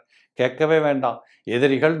இருக்கிறார். கேட்கவே வேண்டாம்.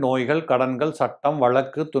 எதிரிகள், நோய்கள், கடன்கள், சட்டம்,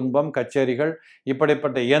 வழக்கு, துன்பம், கச்சேரிகள்,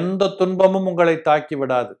 இப்படிப்பட்ட எந்த துன்பமும் உங்களை தாக்கி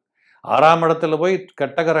விடாது. 6ஆம் இடத்துல போய்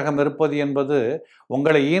கெட்ட கிரகம் இருப்பது என்பது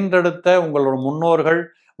உங்களை ஈன்றெடுத்த உங்களோட முன்னோர்கள்,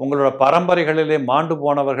 உங்களோட பரம்பரைகளிலே மாண்டு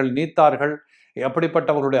போனவர்கள், நீத்தார்கள்,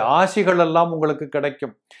 அப்படிப்பட்டவர்களுடைய ஆசிகள் எல்லாம் உங்களுக்கு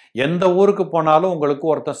கிடைக்கும். எந்த ஊருக்கு போனாலும் உங்களுக்கு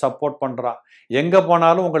ஒருத்தன் சப்போர்ட் பண்ணுறான். எங்கே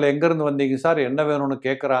போனாலும் உங்களை எங்கேருந்து வந்தீங்க சார், என்ன வேணும்னு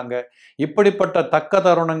கேட்குறாங்க. இப்படிப்பட்ட தக்க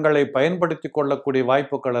தருணங்களை பயன்படுத்தி கொள்ளக்கூடிய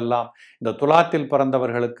வாய்ப்புகள் எல்லாம் இந்த துலாத்தில்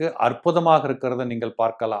பிறந்தவர்களுக்கு அற்புதமாக இருக்கிறத நீங்கள்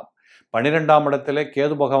பார்க்கலாம். 12ஆம் இடத்திலே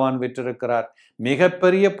கேது பகவான் வீற்றிருக்கிறார்.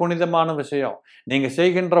 மிகப்பெரிய புனிதமான விஷயம். நீங்கள்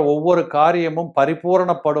செய்கின்ற ஒவ்வொரு காரியமும்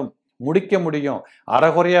பரிபூரணப்படும், முடிக்க முடியும்.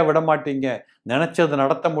 அறகுறையாக விட மாட்டீங்க. நினைச்சது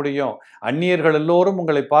நடத்த முடியும். அந்நியர்கள் எல்லோரும்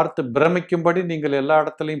உங்களை பார்த்து பிரமிக்கும்படி நீங்கள் எல்லா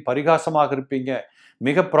இடத்துலையும் பரிகாசமாக இருப்பீங்க.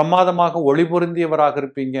 மிக பிரமாதமாக ஒளி பொருந்தியவராக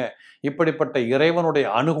இருப்பீங்க. இப்படிப்பட்ட இறைவனுடைய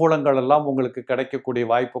அனுகூலங்கள் எல்லாம் உங்களுக்கு கிடைக்கக்கூடிய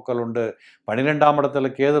வாய்ப்புகள் உண்டு. 12ஆம் இடத்துல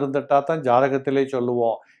கேது இருந்துட்டா தான் ஜாதகத்திலே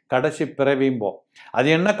சொல்லுவோம் கடைசி பிறவிம்போம். அது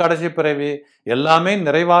என்ன கடைசி பிறவி? எல்லாமே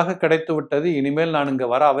நிறைவாக கிடைத்து விட்டது, இனிமேல் நான் இங்கே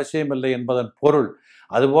வர அவசியம் இல்லை என்பதன் பொருள்.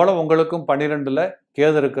 அதுபோல் உங்களுக்கும் 12ல்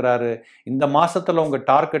கேது இருக்கிறாரு. இந்த மாதத்தில் உங்கள்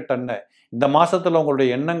டார்கெட் என்ன? இந்த மாதத்தில் உங்களுடைய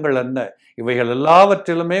எண்ணங்கள் என்ன? இவைகள்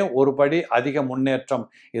எல்லாவற்றிலுமே ஒரு படி அதிக முன்னேற்றம்.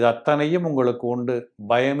 இது அத்தனையும் உங்களுக்கு உண்டு.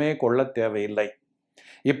 பயமே கொள்ள தேவையில்லை.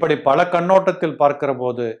 இப்படி பல கண்ணோட்டத்தில் பார்க்கிற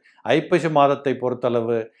போது ஐப்பசி மாதத்தை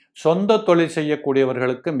பொறுத்தளவு சொந்த தொழில்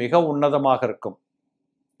செய்யக்கூடியவர்களுக்கு மிக உன்னதமாக இருக்கும்.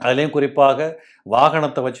 அதுலேயும் குறிப்பாக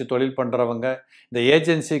வாகனத்தை வச்சு தொழில் பண்ணுறவங்க, இந்த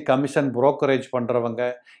ஏஜென்சி கமிஷன் புரோக்கரேஜ் பண்ணுறவங்க,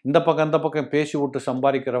 இந்த பக்கம் அந்த பக்கம் பேசி விட்டு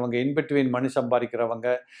சம்பாதிக்கிறவங்க, இன்பிட்வீன் மணி சம்பாதிக்கிறவங்க,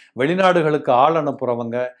 வெளிநாடுகளுக்கு ஆள்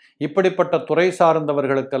அனுப்புகிறவங்க, இப்படிப்பட்ட துறை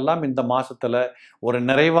சார்ந்தவர்களுக்கெல்லாம் இந்த மாதத்தில் ஒரு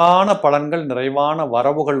நிறைவான பலன்கள், நிறைவான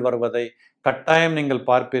வரவுகள் வருவதை கட்டாயம் நீங்கள்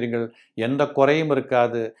பார்ப்பீர்கள். எந்த குறையும்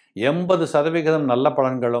இருக்காது. 80% நல்ல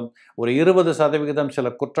பலன்களும் ஒரு 20% சில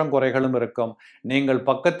குற்றம் குறைகளும் இருக்கும். நீங்கள்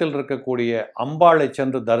பக்கத்தில் இருக்கக்கூடிய அம்பாளை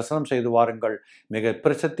சென்று தரிசனம் செய்து வாருங்கள். மிக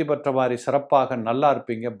பிரசித்தி பெற்ற மாதிரி சிறப்பாக நல்லா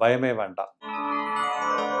இருப்பீங்க. பயமே வேண்டாம்.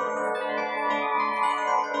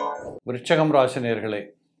 விருச்சகம் ராசி நேயர்களே,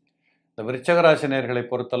 இந்த விருச்சக ராசி நேயர்களை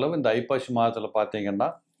பொறுத்தளவு இந்த ஐப்பசி மாதத்தில் பார்த்தீங்கன்னா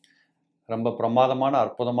ரொம்ப பிரமாதமான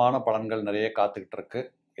அற்புதமான பலன்கள் நிறைய காத்துக்கிட்டு இருக்கு.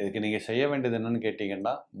 இதுக்கு நீங்கள் செய்ய வேண்டியது என்னன்னு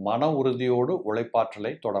கேட்டிங்கன்னா, மன உறுதியோடு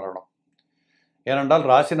உழைப்பாற்றலை தொடரணும். ஏனென்றால்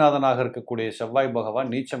ராசிநாதனாக இருக்கக்கூடிய செவ்வாய்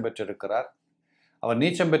பகவான் நீச்சம் பெற்றிருக்கிறார். அவர்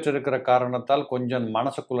நீச்சம் பெற்றிருக்கிற காரணத்தால் கொஞ்சம்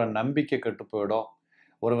மனசுக்குள்ள நம்பிக்கை கெட்டு போயிடும்.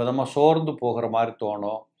 ஒரு விதமாக சோர்ந்து போகிற மாதிரி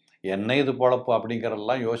தோணும். என்ன இது பொழப்பு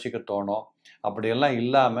அப்படிங்கிறதெல்லாம் யோசிக்க தோணும். அப்படியெல்லாம்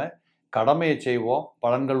இல்லாமல் கடமையை செய்வோம்,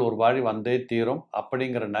 பலன்கள் ஒரு வாழி வந்தே தீரும்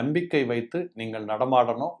அப்படிங்கிற நம்பிக்கை வைத்து நீங்கள்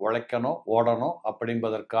நடமாடணும், உழைக்கணும், ஓடணும்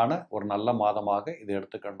அப்படின்பதற்கான ஒரு நல்ல மாதமாக இது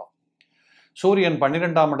எடுத்துக்கணும். சூரியன்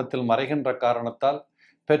 12ஆம் இடத்தில் மறைகின்ற காரணத்தால்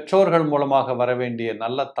பெற்றோர்கள் மூலமாக வர வேண்டிய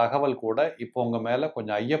நல்ல தகவல் கூட இப்போ உங்கள் மேலே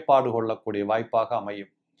கொஞ்சம் ஐயப்பாடு கொள்ளக்கூடிய வாய்ப்பாக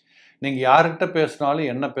அமையும். நீங்கள் யார்கிட்ட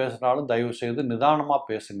பேசினாலும் என்ன பேசினாலும் தயவு செய்து நிதானமாக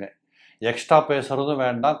பேசுங்க. எக்ஸ்ட்ரா பேசுகிறதும்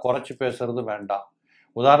வேண்டாம், குறைச்சி பேசுகிறதும் வேண்டாம்.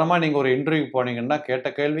 உதாரணமாக நீங்கள் ஒரு இன்டர்வியூ போனீங்கன்னா கேட்ட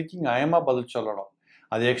கேள்விக்கு நியாயமாக பதில் சொல்லணும்.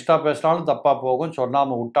 அது எக்ஸ்ட்ரா பேசினாலும் தப்பாக போகும்,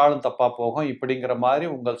 சொல்லாமல் விட்டாலும் தப்பாக போகும். இப்படிங்கிற மாதிரி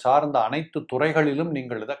உங்கள் சார்ந்த அனைத்து துறைகளிலும்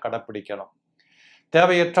நீங்கள் இதை கடைப்பிடிக்கணும்.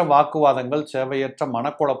 தேவையற்ற வாக்குவாதங்கள், தேவையற்ற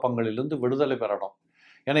மனக்குழப்பங்களிலிருந்து விடுதலை பெறணும்.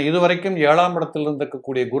 ஏன்னா இதுவரைக்கும் 7ஆம் இடத்தில்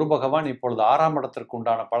இருக்கக்கூடிய குரு பகவான் இப்பொழுது 6ஆம் இடத்திற்கு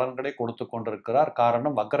உண்டான பலன்களை கொடுத்து கொண்டிருக்கிறார்.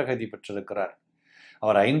 காரணம், வக்ரகதி பெற்றிருக்கிறார்.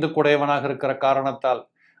 அவர் 5 குடையவனாக இருக்கிற காரணத்தால்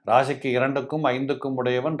ராசிக்கு 2க்கும் 5க்கும்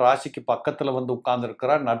உடையவன் ராசிக்கு பக்கத்தில் வந்து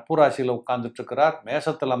உட்கார்ந்துருக்கிறார். நட்பு ராசியில் உட்கார்ந்துட்டு இருக்கிறார்.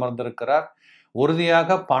 மேசத்தில் அமர்ந்திருக்கிறார்.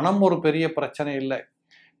 உறுதியாக பணம் ஒரு பெரிய பிரச்சனை இல்லை.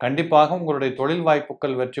 கண்டிப்பாக உங்களுடைய தொழில்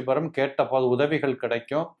வாய்ப்புகள் வெற்றி பெறும். கேட்ட உதவிகள்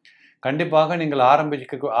கிடைக்கும். கண்டிப்பாக நீங்கள்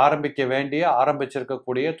ஆரம்பிக்க வேண்டிய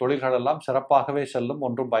ஆரம்பிச்சிருக்கக்கூடிய தொழில்கள் எல்லாம் சிறப்பாகவே செல்லும்.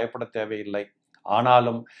 ஒன்றும் பயப்பட தேவையில்லை.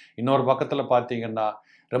 ஆனாலும் இன்னொரு பக்கத்தில் பார்த்தீங்கன்னா,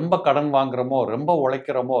 ரொம்ப கடன் வாங்குறோமோ, ரொம்ப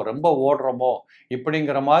உழைக்கிறோமோ, ரொம்ப ஓடுறோமோ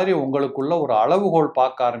இப்படிங்கிற மாதிரி உங்களுக்குள்ள ஒரு அளவுகோல்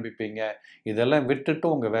பார்க்க ஆரம்பிப்பீங்க. இதெல்லாம் விட்டுட்டு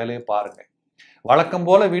உங்கள் வேலையை பாருங்கள். வழக்கம்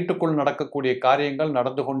போல வீட்டுக்குள் நடக்கக்கூடிய காரியங்கள்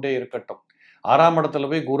நடந்து கொண்டே இருக்கட்டும். 6ஆம் இடத்துல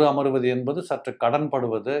போய் குரு அமர்வது என்பது சற்று கடன்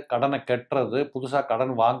படுவது, கடனை கட்டுறது, புதுசாக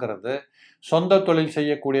கடன் வாங்கிறது, சொந்த தொழில்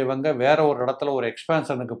செய்யக்கூடியவங்க வேற ஒரு இடத்துல ஒரு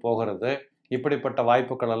எக்ஸ்பேன்ஷனுக்கு போகிறது, இப்படிப்பட்ட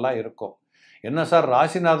வாய்ப்புகள் எல்லாம் இருக்கும். என்ன சார்,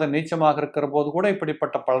 ராசிநாதன் நீச்சமாக இருக்கிற போது கூட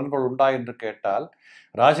இப்படிப்பட்ட பலன்கள் உண்டா என்று கேட்டால்,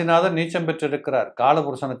 ராசிநாதன் நீச்சம் பெற்றிருக்கிறார்.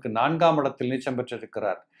 காலபுருஷனுக்கு 4ஆம் இடத்தில் நீச்சம்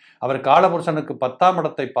பெற்றிருக்கிறார். அவர் காலபுருஷனுக்கு 10ஆம்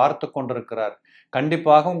இடத்தை பார்த்து கொண்டிருக்கிறார்.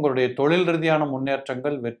 கண்டிப்பாக உங்களுடைய தொழில் ரீதியான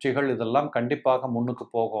முன்னேற்றங்கள், வெற்றிகள் இதெல்லாம் கண்டிப்பாக முன்னுக்கு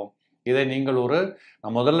போகும். இதை நீங்கள்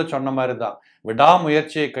நான் முதல்ல சொன்ன மாதிரி தான்,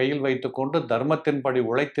 விடாமுயற்சியை கையில் வைத்துக்கொண்டு தர்மத்தின்படி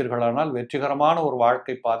உழைத்தீர்களானால் வெற்றிகரமான ஒரு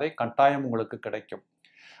வாழ்க்கை பாதை கட்டாயம் உங்களுக்கு கிடைக்கும்.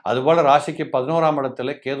 அதுபோல ராசிக்கு 11ஆம்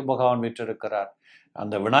இடத்துல கேது பகவான் வீற்றிருக்கிறார்.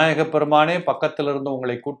 அந்த விநாயக பெருமானே பக்கத்தில் இருந்து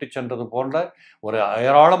உங்களை கூட்டிச் சென்றது போன்ற ஒரு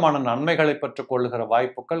ஏராளமான நன்மைகளை பெற்றுக் கொள்ளுகிற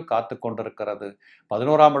வாய்ப்புகள் காத்து கொண்டிருக்கிறது.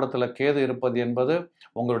 11ஆம் இடத்துல கேது இருப்பது என்பது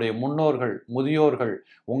உங்களுடைய முன்னோர்கள், முதியோர்கள்,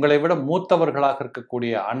 உங்களை விட மூத்தவர்களாக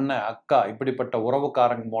இருக்கக்கூடிய அண்ணன், அக்கா இப்படிப்பட்ட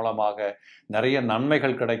உறவுக்காரங்க மூலமாக நிறைய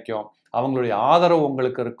நன்மைகள் கிடைக்கும். அவங்களுடைய ஆதரவு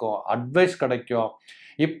உங்களுக்கு இருக்கும், அட்வைஸ் கிடைக்கும்.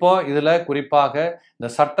 இப்போ இதில் குறிப்பாக இந்த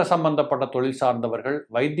சட்ட சம்பந்தப்பட்ட தொழில் சார்ந்தவர்கள்,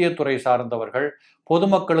 வைத்தியத்துறை சார்ந்தவர்கள்,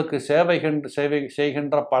 பொதுமக்களுக்கு சேவை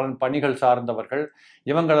செய்கின்ற பணிகள் சார்ந்தவர்கள்,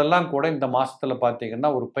 இவங்களெல்லாம் கூட இந்த மாதத்தில்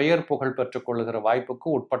பார்த்தீங்கன்னா ஒரு பெயர் புகழ் பெற்றுக்கொள்ளுகிற வாய்ப்புக்கு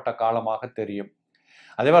உட்பட்ட காலமாக தெரியும்.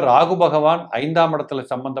 அதேமாதிரி ராகு பகவான் 5ஆம் இடத்துல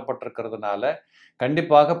சம்பந்தப்பட்டிருக்கிறதுனால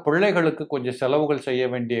கண்டிப்பாக பிள்ளைகளுக்கு கொஞ்சம் செலவுகள் செய்ய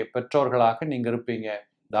வேண்டிய பெற்றோர்களாக நீங்கள் இருப்பீங்க.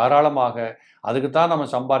 தாராளமாக. அதுக்கு தான் நம்ம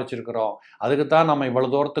சம்பாரிச்சிருக்கிறோம், அதுக்கு தான் நம்ம இவ்வளோ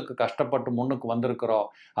தூரத்துக்கு கஷ்டப்பட்டு முன்னுக்கு வந்திருக்கிறோம்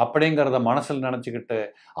அப்படிங்கிறத மனசில் நினச்சிக்கிட்டு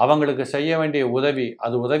அவங்களுக்கு செய்ய வேண்டிய உதவி,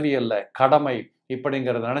 அது உதவி அல்ல கடமை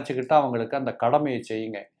இப்படிங்கிறத நினச்சிக்கிட்டு அவங்களுக்கு அந்த கடமையை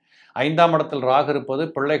செய்யுங்க. 5ஆம் இடத்தில் ராகு இருப்பது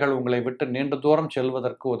பிள்ளைகள் உங்களை விட்டு நீண்ட தூரம்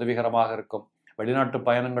செல்வதற்கு உதவிகரமாக இருக்கும். வெளிநாட்டு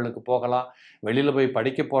பயணங்களுக்கு போகலாம், வெளியில் போய்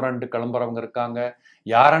படிக்க போகிறேன்ட்டு கிளம்புறவங்க இருக்காங்க,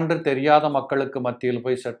 யாரென்று தெரியாத மக்களுக்கு மத்தியில்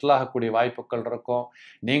போய் செட்டில் ஆகக்கூடிய வாய்ப்புகள் இருக்கும்.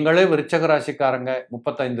 நீங்களே விருச்சக ராசிக்காரங்க,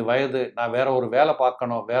 35 வயது, நான் வேற ஒரு வேலை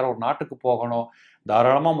பார்க்கணும், வேற ஒரு நாட்டுக்கு போகணும்,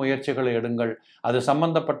 தாராளமாக முயற்சிகளை எடுங்கள். அது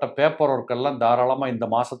சம்பந்தப்பட்ட பேப்பர் ஒர்க்கெல்லாம் தாராளமாக இந்த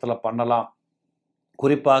மாதத்தில் பண்ணலாம்.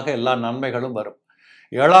 குறிப்பாக எல்லா நன்மைகளும் வரும்.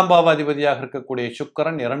 7ஆம் பாவாதிபதியாக இருக்கக்கூடிய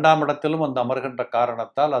சுக்கிரன் 2ஆம் இடத்திலும் வந்து அமர்கின்ற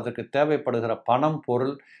காரணத்தால் அதுக்கு தேவைப்படுகிற பணம்,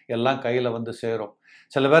 பொருள் எல்லாம் கையில் வந்து சேரும்.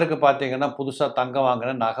 சில பேருக்கு பார்த்தீங்கன்னா புதுசாக தங்கம்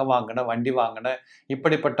வாங்கின, நகை வாங்கின, வண்டி வாங்கின,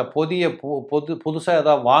 இப்படிப்பட்ட புதுசாக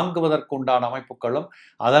ஏதாவது வாங்குவதற்கு உண்டான அமைப்புகளும்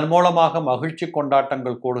அதன் மூலமாக மகிழ்ச்சி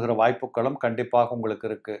கொண்டாட்டங்கள் கூடுகிற வாய்ப்புகளும் கண்டிப்பாக உங்களுக்கு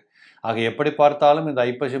இருக்குது. ஆக எப்படி பார்த்தாலும் இந்த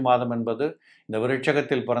ஐப்பசி மாதம் என்பது இந்த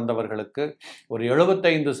விருட்சகத்தில் பிறந்தவர்களுக்கு ஒரு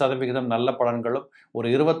 75% நல்ல பலன்களும், ஒரு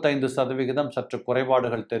 25% சற்று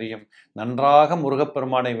குறைபாடுகள் தெரியும். நன்றாக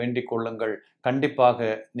முருகப்பெருமானை வேண்டிக் கொள்ளுங்கள். கண்டிப்பாக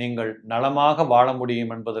நீங்கள் நலமாக வாழ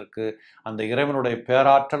முடியும் என்பதற்கு அந்த இறைவனுடைய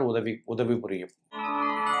பேராற்றல் உதவி புரியும்.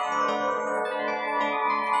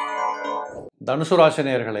 தனுசு ராசி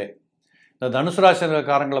நேயர்களே, இந்த தனுசு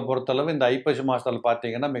ராசிக்காரங்களை பொறுத்தளவு இந்த ஐப்பசி மாதத்தில்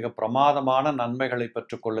பார்த்தீங்கன்னா மிக பிரமாதமான நன்மைகளை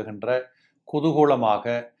பெற்றுக்கொள்ளுகின்ற, குதூகூலமாக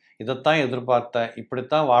இதைத்தான் எதிர்பார்த்தேன்,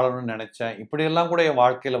 இப்படித்தான் வாழணும்னு நினச்சேன், இப்படியெல்லாம் கூட என்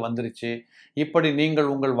வாழ்க்கையில் வந்துருச்சு, இப்படி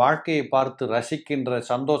நீங்கள் உங்கள் வாழ்க்கையை பார்த்து ரசிக்கின்ற,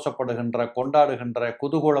 சந்தோஷப்படுகின்ற, கொண்டாடுகின்ற,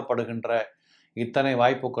 குதூகூலப்படுகின்ற இத்தனை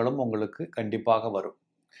வாய்ப்புகளும் உங்களுக்கு கண்டிப்பாக வரும்.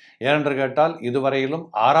 ஏனென்று கேட்டால் இதுவரையிலும்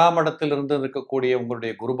 6ஆம் இடத்தில் இருந்து இருக்கக்கூடிய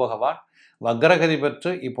உங்களுடைய குரு பகவான் வக்ரகதி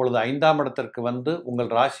பெற்று இப்பொழுது 5ஆம் இடத்திற்கு வந்து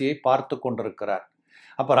உங்கள் ராசியை பார்த்து கொண்டிருக்கிறார்.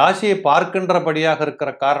 அப்போ ராசியை பார்க்கின்றபடியாக இருக்கிற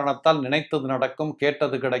காரணத்தால் நினைத்தது நடக்கும்,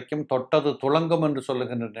 கேட்டது கிடைக்கும், தொட்டது துலங்கும் என்று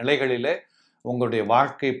சொல்லுகின்ற நிலைகளிலே உங்களுடைய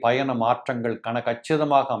வாழ்க்கை பயண மாற்றங்கள்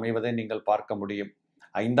கச்சிதமாக அமைவதை நீங்கள் பார்க்க முடியும்.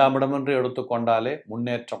 5ஆம் இடம் என்று எடுத்துக்கொண்டாலே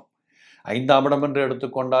முன்னேற்றம், 5ஆம் இடம் என்று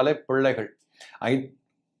எடுத்துக்கொண்டாலே பிள்ளைகள்,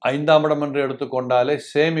 5ஆம் இடம் என்று எடுத்துக்கொண்டாலே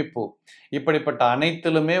சேமிப்பு, இப்படிப்பட்ட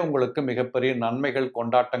அனைத்திலுமே உங்களுக்கு மிகப்பெரிய நன்மைகள்,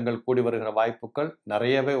 கொண்டாட்டங்கள் கூடி வருகிற வாய்ப்புகள்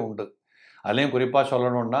நிறையவே உண்டு. அதுலேயும் குறிப்பாக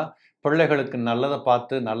சொல்லணும்னா பிள்ளைகளுக்கு நல்லதை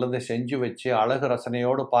பார்த்து நல்லதை செஞ்சு வச்சு அழகு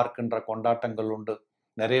ரசனையோடு பார்க்கின்ற கொண்டாட்டங்கள் உண்டு.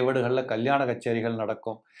 நிறைய வீடுகளில் கல்யாண கச்சேரிகள்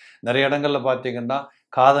நடக்கும். நிறைய இடங்களில் பார்த்தீங்கன்னா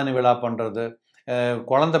காதணி விழா பண்ணுறது,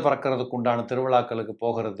 குழந்தை பிறக்கிறதுக்கு உண்டான திருவிழாக்களுக்கு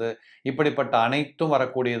போகிறது, இப்படிப்பட்ட அனைத்தும்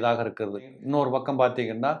வரக்கூடியதாக இருக்கிறது. இன்னொரு பக்கம்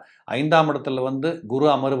பார்த்தீங்கன்னா 5ஆம் இடத்துல வந்து குரு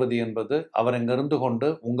அமர்வது என்பது அவர் இங்கிருந்து கொண்டு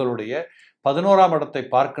உங்களுடைய 11ஆம் இடத்தை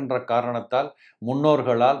பார்க்கின்ற காரணத்தால்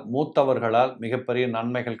முன்னோர்களால், மூத்தவர்களால் மிகப்பெரிய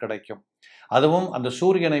நன்மைகள் கிடைக்கும். அதுவும் அந்த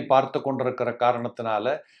சூரியனை பார்த்து கொண்டிருக்கிற காரணத்தினால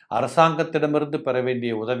அரசாங்கத்திடமிருந்து பெற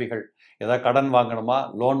வேண்டிய உதவிகள், ஏதாவது கடன் வாங்கணுமா,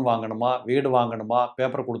 லோன் வாங்கணுமா, வீடு வாங்கணுமா,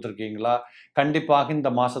 பேப்பர் கொடுத்துருக்கீங்களா, கண்டிப்பாக இந்த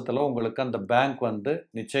மாதத்தில் உங்களுக்கு அந்த பேங்க் வந்து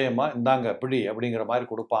நிச்சயமாக இந்தாங்க பிடி அப்படிங்கிற மாதிரி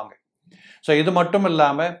கொடுப்பாங்க. ஸோ இது மட்டும்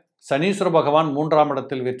இல்லாமல் சனீஸ்வர பகவான் 3ஆம்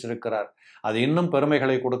இடத்தில் வீற்றிருக்கிறார். அது இன்னும்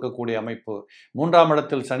பெருமைகளை கொடுக்கக்கூடிய அமைப்பு. 3ஆம்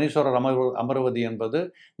இடத்தில் சனீஸ்வரர் அமர்வது என்பது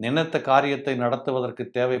நினைத்த காரியத்தை நடத்துவதற்கு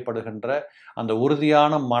தேவைப்படுகின்ற அந்த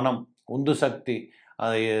உறுதியான மனம், உந்து சக்தி,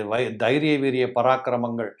 தைரிய வீரிய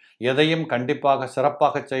பராக்கிரமங்கள், எதையும் கண்டிப்பாக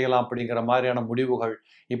சிறப்பாக செய்யலாம் அப்படிங்கிற மாதிரியான முடிவுகள்,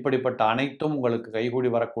 இப்படிப்பட்ட அனைத்தும் உங்களுக்கு கைகூடி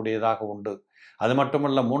வரக்கூடியதாக உண்டு. அது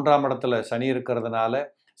மட்டுமல்ல 3ஆம் இடத்துல சனி இருக்கிறதுனால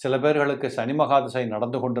சில பேர்களுக்கு சனி மகாதசை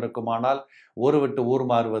நடந்து கொண்டிருக்குமானால் ஊர் விட்டு ஊர்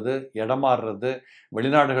மாறுவது, இடம் மாறுறது,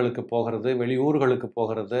 வெளிநாடுகளுக்கு போகிறது, வெளியூர்களுக்கு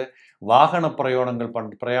போகிறது, வாகன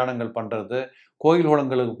பிரயாணங்கள் பண்ணுறது, கோயில்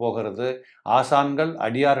குளங்களுக்கு போகிறது, ஆசான்கள்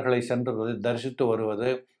அடியார்களை சென்று தரிசித்து வருவது,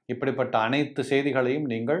 இப்படிப்பட்ட அனைத்து செய்திகளையும்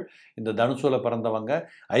நீங்கள் இந்த தனுசுல பிறந்தவங்க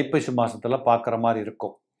ஐப்பசி மாதத்தில் பார்க்குற மாதிரி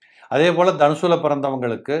இருக்கும். அதே போல் தனுசுல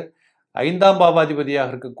பிறந்தவங்களுக்கு 5ஆம்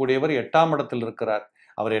பாவாதிபதியாக இருக்கக்கூடியவர் 8ஆம் இடத்தில் இருக்கிறார்.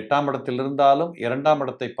 அவர் 8ஆம் இடத்தில் இருந்தாலும் 2ஆம்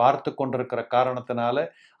இடத்தை பார்த்து கொண்டிருக்கிற காரணத்தினால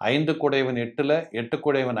 5 குடையவன் 8ல், 8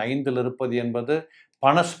 குடையவன் 5ல் இருப்பது என்பது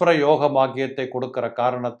பணஸ்பர யோக பாக்கியத்தை கொடுக்கிற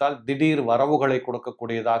காரணத்தால் திடீர் வரவுகளை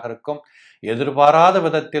கொடுக்கக்கூடியதாக இருக்கும். எதிர்பாராத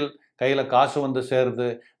விதத்தில் கையில் காசு வந்து சேருது,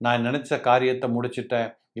 நான் நினைச்ச காரியத்தை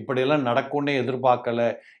முடிச்சிட்டேன், இப்படியெல்லாம் நடக்கும்னே எதிர்பார்க்கல,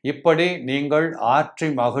 இப்படி நீங்கள் ஆற்றி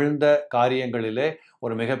மகிழ்ந்த காரியங்களிலே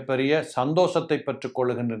ஒரு மிகப்பெரிய சந்தோஷத்தை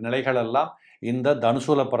பெற்றுக்கொள்ளுகின்ற நிலைகளெல்லாம் இந்த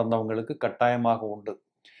தனுசூல பிறந்தவங்களுக்கு கட்டாயமாக உண்டு.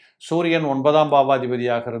 சூரியன் 9ஆம்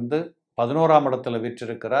பாவாதிபதியாக இருந்து 11ஆம் இடத்துல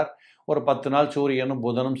வீற்றிருக்கிறார். ஒரு 10 நாள் சூரியனும்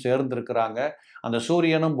புதனும் சேர்ந்திருக்கிறாங்க. அந்த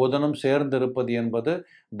சூரியனும் புதனும் சேர்ந்து இருப்பது என்பது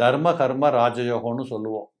தர்ம கர்ம ராஜயோகம்னு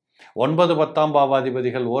சொல்லுவோம். 9, 10ஆம்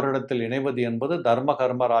பாவாதிபதிகள் ஓரிடத்தில் இணைவது என்பது தர்ம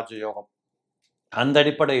கர்ம ராஜயோகம். அந்த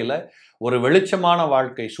அடிப்படையில் ஒரு வெளிச்சமான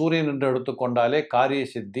வாழ்க்கை, சூரியன் என்று எடுத்துக்கொண்டாலே காரிய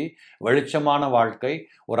சித்தி, வெளிச்சமான வாழ்க்கை,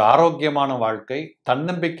 ஒரு ஆரோக்கியமான வாழ்க்கை,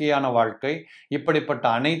 தன்னம்பிக்கையான வாழ்க்கை, இப்படிப்பட்ட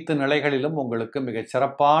அனைத்து நிலைகளிலும் உங்களுக்கு மிகச்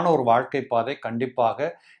சிறப்பான ஒரு வாழ்க்கை பாதை கண்டிப்பாக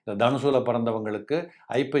இந்த தனுசுல பிறந்தவங்களுக்கு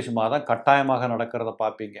ஐப்பசி மாதம் கட்டாயமாக நடக்கிறத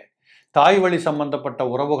பார்ப்பீங்க. தாய் வழி சம்பந்தப்பட்ட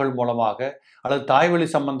உறவுகள் மூலமாக அல்லது தாய் வழி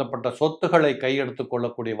சம்பந்தப்பட்ட சொத்துக்களை கையெடுத்து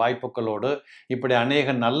கொள்ளக்கூடிய வாய்ப்புகளோடு இப்படி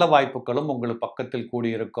அநேக நல்ல வாய்ப்புகளும் உங்களுக்கு பக்கத்தில்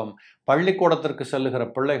கூடியிருக்கும். பள்ளிக்கூடத்திற்கு செல்லுகிற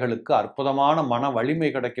பிள்ளைகளுக்கு அற்புதமான மன வலிமை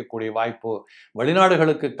கிடைக்கக்கூடிய வாய்ப்பு,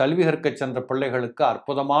 வெளிநாடுகளுக்கு கல்வி கற்க சென்ற பிள்ளைகளுக்கு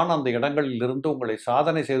அற்புதமான அந்த இடங்களில் இருந்து உங்களை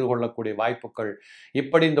சாதனை செய்து கொள்ளக்கூடிய வாய்ப்புகள்,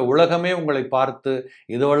 இப்படி இந்த உலகமே உங்களை பார்த்து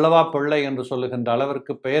இது வல்லவா பிள்ளை என்று சொல்லுகின்ற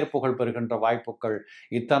அளவிற்கு பெயர் புகழ் பெறுகின்ற வாய்ப்புகள்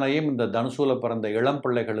இத்தனையும் இந்த தனுசூல பிறந்த இளம்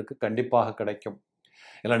பிள்ளைகளுக்கு கண்டிப்பாக கிடைக்கும்.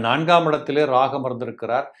 இதில் 4ஆம் இடத்திலே ராகு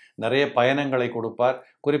அமர்ந்திருக்கிறார். நிறைய பயணங்களை கொடுப்பார்.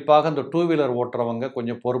 குறிப்பாக இந்த 2 வீலர் ஓட்டுறவங்க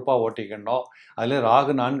கொஞ்சம் பொறுப்பாக ஓட்டிக்கணும். அதில்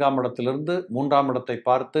ராகு 4ஆம் இடத்திலிருந்து 3ஆம் இடத்தை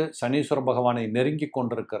பார்த்து சனீஸ்வர பகவானை நெருங்கி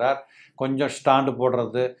கொண்டிருக்கிறார். கொஞ்சம் ஸ்டாண்டு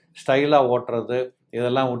போடுறது, ஸ்டைலாக ஓட்டுறது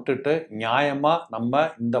இதெல்லாம் விட்டுட்டு நியாயமாக நம்ம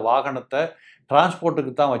இந்த வாகனத்தை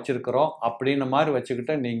டிரான்ஸ்போர்ட்டுக்கு தான் வச்சுருக்கிறோம் அப்படின்னு மாதிரி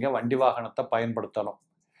வச்சுக்கிட்டு நீங்கள் வண்டி வாகனத்தை பயன்படுத்தணும்.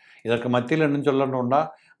 இதற்கு மத்தியில் என்ன சொல்லணும்னா,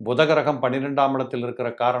 புதகிரகம் 12ஆம் இடத்தில் இருக்கிற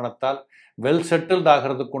காரணத்தால் வெல் செட்டில்ட்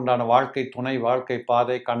ஆகிறதுக்கு உண்டான வாழ்க்கை துணை, வாழ்க்கை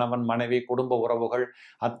பாதை, கணவன் மனைவி, குடும்ப உறவுகள்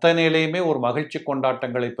அத்தனையிலையுமே ஒரு மகிழ்ச்சி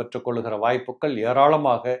கொண்டாட்டங்களை பெற்றுக்கொள்கிற வாய்ப்புகள்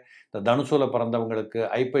ஏராளமாக இந்த தனுசூல பிறந்தவங்களுக்கு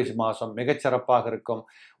ஐப்பசி மாதம் மிகச்சிறப்பாக இருக்கும்.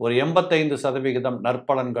 ஒரு 85%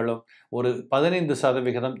 நற்பலன்களும் ஒரு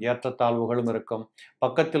 15% ஏற்றத்தாழ்வுகளும் இருக்கும்.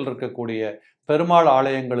 பக்கத்தில் இருக்கக்கூடிய பெருமாள்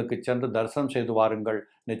ஆலயங்களுக்கு சென்று தரிசனம் செய்து வாருங்கள்,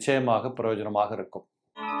 நிச்சயமாக பிரயோஜனமாக இருக்கும்.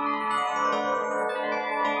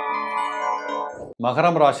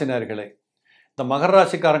 மகரம் ராசினியர்களே, இந்த மகர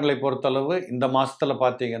ராசிக்காரங்களை பொறுத்தளவு இந்த மாதத்தில்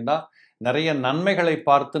பார்த்தீங்கன்னா நிறைய நன்மைகளை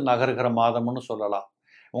பார்த்து நகர்கிற மாதம்னு சொல்லலாம்.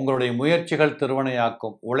 உங்களுடைய முயற்சிகள்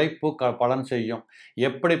திருவினையாக்கும், உழைப்பு பலன் செய்யும்.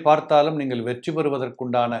 எப்படி பார்த்தாலும் நீங்கள் வெற்றி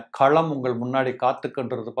பெறுவதற்குண்டான களம் உங்கள் முன்னாடி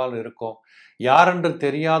காத்துக்கொண்டிருப்பது போல் இருக்கும். யாரென்று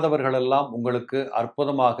தெரியாதவர்களெல்லாம் உங்களுக்கு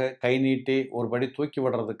அற்புதமாக கை நீட்டி ஒருபடி தூக்கி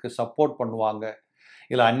விடுறதுக்கு சப்போர்ட் பண்ணுவாங்க.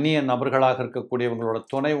 இல்லை அந்நிய நபர்களாக இருக்கக்கூடியவங்களோட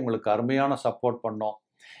துணை உங்களுக்கு அருமையான சப்போர்ட் பண்ணும்.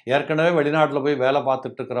 ஏற்கனவே வெளிநாட்டில் போய் வேலை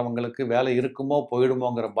பார்த்துட்டு இருக்கிறவங்களுக்கு வேலை இருக்குமோ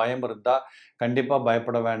போயிடுமோங்கிற பயம் இருந்தால் கண்டிப்பாக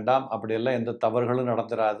பயப்பட வேண்டாம். அப்படியெல்லாம் எந்த தவறுகளும்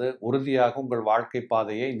நடந்துராது. உறுதியாக உங்கள் வாழ்க்கை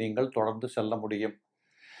பாதையை நீங்கள் தொடர்ந்து செல்ல முடியும்.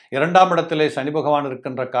 2ஆம் இடத்திலே சனி பகவான்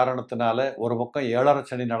இருக்கின்ற காரணத்தினால ஒரு பக்கம்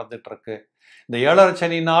 7.5 சனி நடந்துட்டு இருக்கு. இந்த 7.5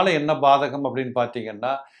 சனினால என்ன பாதகம் அப்படின்னு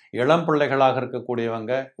பார்த்தீங்கன்னா, இளம் பிள்ளைகளாக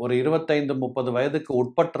இருக்கக்கூடியவங்க ஒரு 25-30 வயதுக்கு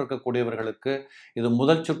உட்பட்டு இருக்கக்கூடியவர்களுக்கு இது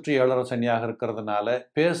முதல் சுற்று 7.5 சனியாக இருக்கிறதுனால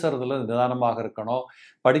பேசுறதுல நிதானமாக இருக்கணும்.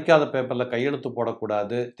 படிக்காத பேப்பரில் கையெழுத்து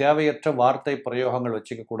போடக்கூடாது. தேவையற்ற வார்த்தை பிரயோகங்கள்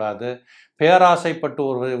வச்சுக்கக்கூடாது. பேராசைப்பட்டு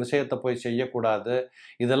ஒரு விஷயத்தை போய் செய்யக்கூடாது.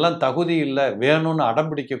 இதெல்லாம் தகுதி இல்லை, வேணும்னு அடம்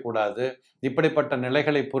பிடிக்கக்கூடாது. இப்படிப்பட்ட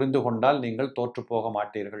நிலைகளை புரிந்து கொண்டால் நீங்கள் தோற்று போக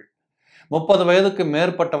மாட்டீர்கள். 30 வயதுக்கு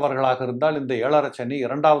மேற்பட்டவர்களாக இருந்தால் இந்த 7.5 சனி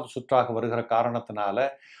 2வது சுற்றாக வருகிற காரணத்தினால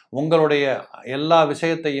உங்களுடைய எல்லா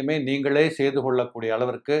விஷயத்தையுமே நீங்களே செய்து கொள்ளக்கூடிய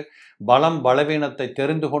அளவிற்கு பலம் பலவீனத்தை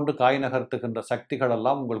தெரிந்து கொண்டு காய் நகர்த்துகின்ற சக்திகள்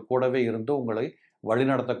எல்லாம் உங்கள் கூடவே இருந்து உங்களை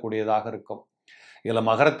வழிநடத்தக்கூடியதாக இருக்கும். இதில்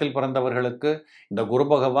மகரத்தில் பிறந்தவர்களுக்கு இந்த குரு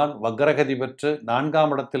பகவான் வக்ரகதி பெற்று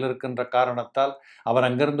 4ஆம் இடத்தில் இருக்கின்ற காரணத்தால் அவர்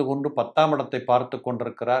அங்கிருந்து கொண்டு 10ஆம் இடத்தை பார்த்து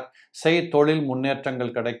கொண்டிருக்கிறார். தொழில்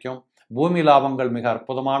முன்னேற்றங்கள் கிடைக்கும். பூமி லாபங்கள் மிக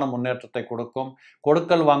அற்புதமான முன்னேற்றத்தை கொடுக்கும்.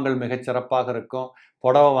 கொடுக்கல் வாங்கல் மிகச் சிறப்பாக இருக்கும்.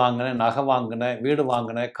 புடவை வாங்கினேன், நகை வாங்கினேன், வீடு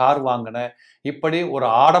வாங்கினேன், கார் வாங்கினேன், இப்படி ஒரு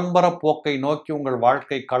ஆடம்பர போக்கை நோக்கி உங்கள்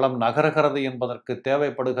வாழ்க்கை களம் நகர்கிறது என்பதற்கு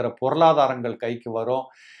தேவைப்படுகிற பொருளாதாரங்கள் கைக்கு வரும்.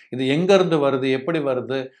 இது எங்கிருந்து வருது, எப்படி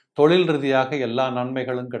வருது? தொழில் ரீதியாக எல்லா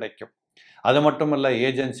நன்மைகளும் கிடைக்கும். அது மட்டும் இல்லை,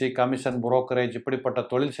 ஏஜென்சி, கமிஷன், புரோக்கரேஜ் இப்படிப்பட்ட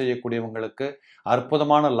தொழில் செய்யக்கூடியவங்களுக்கு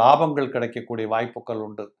அற்புதமான லாபங்கள் கிடைக்கக்கூடிய வாய்ப்புகள்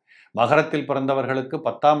உண்டு. மகரத்தில் பிறந்தவர்களுக்கு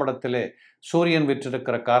 10ஆம் இடத்திலே சூரியன்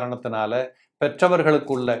விற்றிருக்கிற காரணத்தினால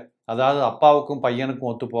பெற்றவர்களுக்குள்ள, அதாவது அப்பாவுக்கும் பையனுக்கும்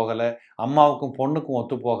ஒத்து போகலை, அம்மாவுக்கும் பொண்ணுக்கும்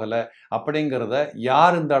ஒத்து போகலை அப்படிங்கிறத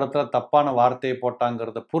யார் இந்த இடத்துல தப்பான வார்த்தையை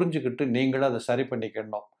போட்டாங்கிறத புரிஞ்சுக்கிட்டு நீங்களும் அதை சரி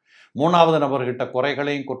பண்ணிக்கணும். 3வது நபர்கிட்ட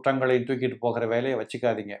குறைகளையும் குற்றங்களையும் தூக்கிட்டு போகிற வேலையை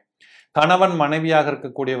வச்சுக்காதீங்க. கணவன் மனைவியாக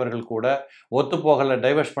இருக்கக்கூடியவர்கள் கூட ஒத்து போகலை,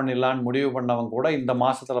 டைவர்ஸ் பண்ணிடலான்னு முடிவு பண்ணவங்க கூட இந்த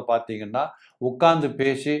மாதத்தில் பார்த்தீங்கன்னா உட்கார்ந்து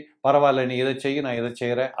பேசி பரவாயில்ல நீ இதை செய்ய நான் இதை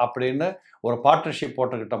செய்கிறேன் அப்படின்னு ஒரு பார்ட்னர்ஷிப்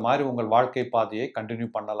போட்டுக்கிட்ட மாதிரி உங்கள் வாழ்க்கை பாதையை கண்டினியூ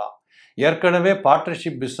பண்ணலாம். ஏற்கனவே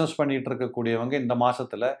பார்ட்னர்ஷிப் பிஸ்னஸ் பண்ணிகிட்டு இருக்கக்கூடியவங்க இந்த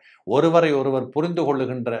மாதத்தில் ஒருவரை ஒருவர் புரிந்து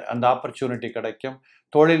கொள்ளுகின்ற அந்த ஆப்பர்ச்சுனிட்டி கிடைக்கும்.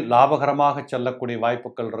 தொழில் லாபகரமாக செல்லக்கூடிய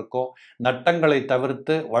வாய்ப்புகள் இருக்கும். நட்டங்களை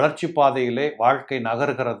தவிர்த்து வளர்ச்சி பாதையிலே வாழ்க்கை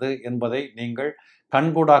நகர்கிறது என்பதை நீங்கள்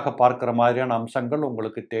கண்கூடாக பார்க்கிற மாதிரியான அம்சங்கள்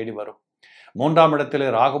உங்களுக்கு தேடி வரும். 3ஆம் இடத்திலே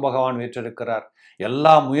ராகு பகவான் வீற்றிருக்கிறார்.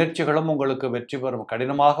 எல்லா முயற்சிகளும் உங்களுக்கு வெற்றி பெறும்.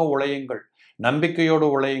 கடினமாக உழையுங்கள். நம்பிக்கையோடு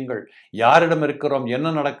உழையுங்கள். யாரிடம் இருக்கிறோம், என்ன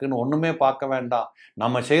நடக்குன்னு ஒன்றுமே பார்க்க வேண்டாம்.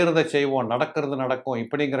 நம்ம செய்கிறத செய்வோம், நடக்கிறது நடக்கும்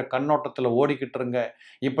இப்படிங்கிற கண்ணோட்டத்தில் ஓடிக்கிட்டு இருங்க.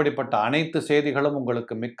 இப்படிப்பட்ட அனைத்து செய்திகளும்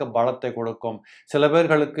உங்களுக்கு மிக்க பலத்தை கொடுக்கும். சில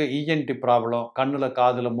பேர்களுக்கு இஎன்டி ப்ராப்ளம், கண்ணில்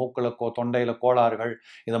காதில் மூக்கில் தொண்டையில் கோளாறுகள்,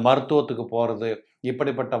 இதை மருத்துவத்துக்கு போகிறது,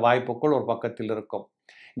 இப்படிப்பட்ட வாய்ப்புகள் ஒரு பக்கத்தில் இருக்கும்.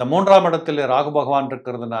 இந்த 3ஆம் இடத்தில் ராகு பகவான்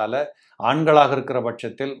இருக்கிறதுனால ஆண்களாக இருக்கிற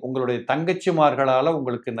பட்சத்தில் உங்களுடைய தங்கச்சிமார்களால்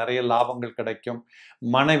உங்களுக்கு நிறைய லாபங்கள் கிடைக்கும்.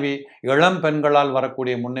 மனைவி, இளம் பெண்களால்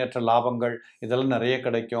வரக்கூடிய முன்னேற்ற லாபங்கள் இதெல்லாம் நிறைய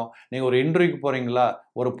கிடைக்கும். நீங்கள் ஒரு இன்டர்வியூக்கு போகிறீங்களா,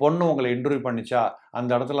 ஒரு பொண்ணு உங்களை இன்டர்வியூ பண்ணிச்சா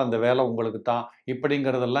அந்த இடத்துல அந்த வேலை உங்களுக்கு தான்,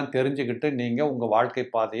 இப்படிங்கிறதெல்லாம் தெரிஞ்சுக்கிட்டு நீங்கள் உங்கள் வாழ்க்கை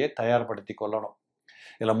பாதையை தயார்படுத்தி கொள்ளணும்.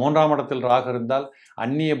 இதில் 3ஆம் இடத்தில் ராகு இருந்தால்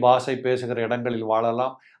அந்நிய பாஷை பேசுகிற இடங்களில்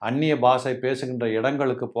வாழலாம், அந்நிய பாஷை பேசுகின்ற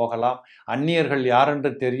இடங்களுக்கு போகலாம், அந்நியர்கள்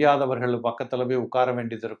யாரென்று தெரியாதவர்கள் பக்கத்தில் போய் உட்கார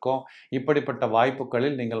வேண்டியது இருக்கும். இப்படிப்பட்ட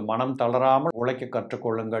வாய்ப்புகளில் நீங்கள் மனம் தளராமல் உழைக்க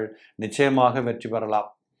கற்றுக்கொள்ளுங்கள், நிச்சயமாக வெற்றி பெறலாம்.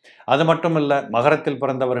 அது மட்டும் இல்லை, மகரத்தில்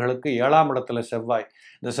பிறந்தவர்களுக்கு 7ஆம் இடத்துல செவ்வாய்.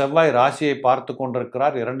 இந்த செவ்வாய் ராசியை பார்த்து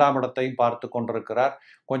கொண்டிருக்கிறார், 2ஆம் இடத்தையும் பார்த்து கொண்டிருக்கிறார்.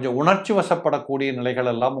 கொஞ்சம் உணர்ச்சி வசப்படக்கூடிய நிலைகள்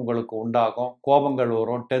எல்லாம் உங்களுக்கு உண்டாகும். கோபங்கள்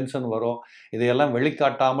வரும், டென்ஷன் வரும். இதையெல்லாம்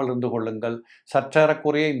வெளிக்காட்டாமல் இருந்து கொள்ளுங்கள்.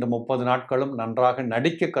 சற்றேறக்குறைய இந்த 30 நாட்களும் நன்றாக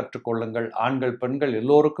நடிக்க கற்றுக்கொள்ளுங்கள். ஆண்கள் பெண்கள்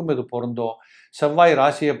எல்லோருக்கும் இது பொருந்தும். செவ்வாய்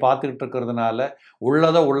ராசியை பார்த்துக்கிட்டு இருக்கிறதுனால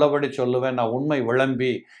உள்ளதை உள்ளபடி சொல்லுவேன், நான் உண்மை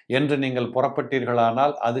விளம்பி என்று நீங்கள்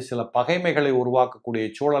புறப்பட்டீர்களானால் அது சில பகைமைகளை உருவாக்கக்கூடிய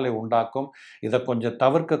சூழலை உண்டாக்கும். இதை கொஞ்சம்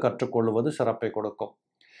தவிர்க்க கற்றுக்கொள்வது சிறப்பை கொடுக்கும்.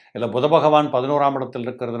 இல்லை, புத பகவான் 11ஆம் இடத்தில்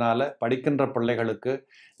இருக்கிறதுனால படிக்கின்ற பிள்ளைகளுக்கு,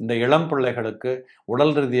 இந்த இளம் பிள்ளைகளுக்கு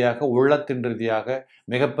உடல் ரீதியாக உள்ளத்தின் ரீதியாக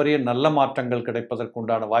மிகப்பெரிய நல்ல மாற்றங்கள்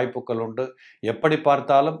கிடைப்பதற்குண்டான வாய்ப்புகள் உண்டு. எப்படி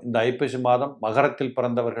பார்த்தாலும் இந்த ஐப்பசி மாதம் மகரத்தில்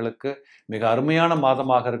பிறந்தவர்களுக்கு மிக அருமையான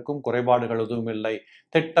மாதமாக இருக்கும். குறைபாடுகள் எதுவும் இல்லை.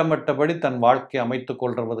 திட்டமிட்டபடி தன் வாழ்க்கையை அமைத்து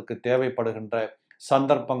கொள்வதற்கு தேவைப்படுகின்ற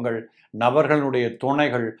சந்தர்ப்பங்கள், நபர்களுடைய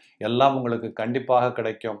துணைகள் எல்லாம் உங்களுக்கு கண்டிப்பாக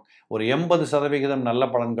கிடைக்கும். ஒரு 80% நல்ல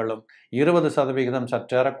பலன்களும் 20%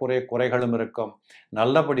 சற்றேறக்குறைய குறைகளும் இருக்கும்.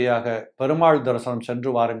 நல்லபடியாக பெருமாள் தரிசனம்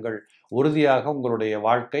சென்று வாருங்கள். உறுதியாக உங்களுடைய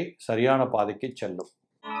வாழ்க்கை சரியான பாதைக்கு செல்லும்.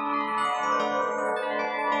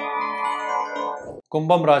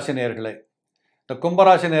 கும்பம் ராசி நேயர்களே, இந்த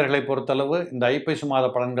கும்பராசி நேயர்களை பொறுத்தளவு இந்த ஐப்பசி மாத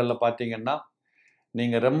பலன்களில் பார்த்தீங்கன்னா,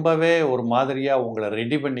 நீங்கள் ரொம்பவே ஒரு மாதிரியாக உங்களை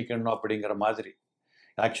ரெடி பண்ணிக்கணும் அப்படிங்கிற மாதிரி.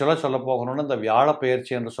 ஆக்சுவலாக சொல்ல போகணும்னா, இந்த வியாழ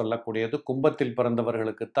பெயர்ச்சி என்று சொல்லக்கூடியது கும்பத்தில்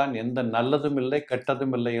பிறந்தவர்களுக்குத்தான் எந்த நல்லதும் இல்லை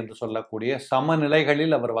கெட்டதும் இல்லை என்று சொல்லக்கூடிய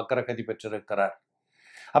சமநிலைகளில் அவர் வக்கரகதி பெற்றிருக்கிறார்.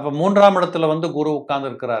 அப்போ 3ஆம் இடத்துல குரு உட்கார்ந்து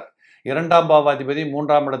இருக்கிறார். 2ஆம் பாவாதிபதி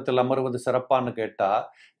 3ஆம் இடத்தில் அமர்வது சிறப்பான்னு கேட்டால்,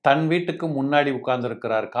 தன் வீட்டுக்கு முன்னாடி உட்கார்ந்து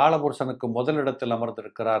இருக்கிறார். காலபுருஷனுக்கு முதலிடத்தில்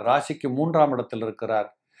அமர்ந்திருக்கிறார். ராசிக்கு 3ஆம் இடத்தில் இருக்கிறார்.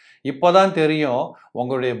 இப்போதான் தெரியும்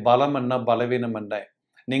உங்களுடைய பலம் என்ன, பலவீனம் என்ன,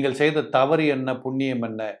 நீங்கள் செய்த தவறு என்ன, புண்ணியம்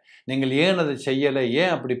என்ன, நீங்கள் ஏன் அதை செய்யலை,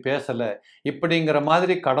 ஏன் அப்படி பேசலை, இப்படிங்கிற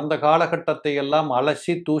மாதிரி கடந்த காலகட்டத்தை எல்லாம்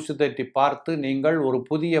அலசி தூசு தட்டி பார்த்து நீங்கள் ஒரு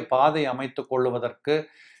புதிய பாதை அமைத்து கொள்வதற்கு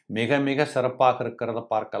மிக மிக சிறப்பாக இருக்கிறத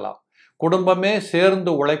பார்க்கலாம். குடும்பமே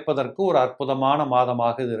சேர்ந்து உழைப்பதற்கு ஒரு அற்புதமான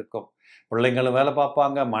மாதமாக இது இருக்கும். பிள்ளைங்களும் வேலை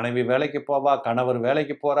பார்ப்பாங்க, மனைவி வேலைக்கு போவா, கணவர்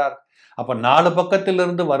வேலைக்கு போறார். அப்போ 4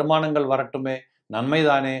 பக்கத்திலிருந்து வருமானங்கள் வரட்டுமே,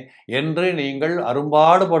 நன்மைதானே என்று நீங்கள்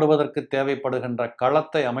அரும்பாடுபடுவதற்கு தேவைப்படுகின்ற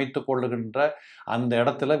களத்தை அமைத்து கொள்ளுகின்ற அந்த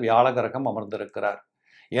இடத்துல வியாழ கிரகம் அமர்ந்திருக்கிறார்.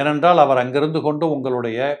 ஏனென்றால் அவர் அங்கிருந்து கொண்டு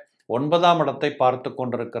உங்களுடைய 9ஆம் இடத்தை பார்த்து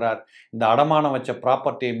கொண்டிருக்கிறார். இந்த அடமானம் வச்ச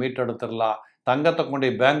ப்ராப்பர்ட்டியை மீட்டெடுத்துடலாம், தங்கத்தை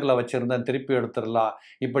கொண்டு பேங்க்ல வச்சிருந்தேன் திருப்பி எடுத்துடலாம்,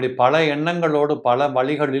 இப்படி பல எண்ணங்களோடு பல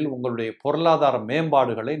வழிகளில் உங்களுடைய பொருளாதார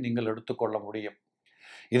மேம்பாடுகளை நீங்கள் எடுத்துக்கொள்ள முடியும்.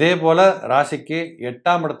 இதே போல ராசிக்கு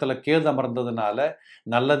 8ஆம் இடத்துல கேது அமர்ந்ததுனால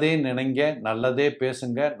நல்லதே நினைங்க, நல்லதே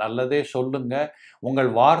பேசுங்க, நல்லதே சொல்லுங்க. உங்கள்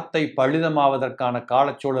வார்த்தை பலிதமாவதற்கான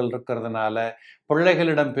காலச்சூழல் இருக்கிறதுனால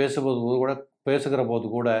பிள்ளைகளிடம் பேசுகிற போது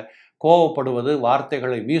கூட கோவப்படுவது,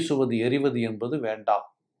 வார்த்தைகளை வீசுவது, எரிவது என்பது வேண்டாம்.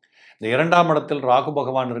 இந்த 2ஆம் இடத்தில் ராகு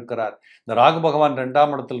பகவான் இருக்கிறார். இந்த ராகு பகவான்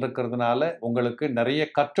 2ஆம் இடத்தில் இருக்கிறதுனால உங்களுக்கு நிறைய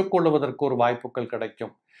கற்றுக்கொள்வதற்கு ஒரு வாய்ப்புகள்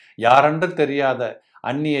கிடைக்கும். யாரென்று தெரியாத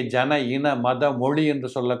அந்நிய ஜன, இன, மத, மொழி என்று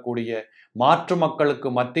சொல்லக்கூடிய மாற்று மக்களுக்கு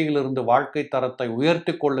மத்தியிலிருந்து வாழ்க்கை தரத்தை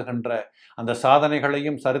உயர்த்தி கொள்ளுகின்ற அந்த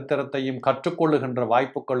சாதனைகளையும் சரித்திரத்தையும் கற்றுக்கொள்ளுகின்ற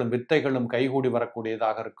வாய்ப்புகளும் வித்தைகளும் கைகூடி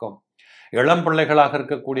வரக்கூடியதாக இருக்கும். இளம் பிள்ளைகளாக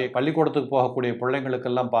இருக்கக்கூடிய பள்ளிக்கூடத்துக்கு போகக்கூடிய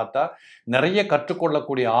பிள்ளைங்களுக்கெல்லாம் பார்த்தா நிறைய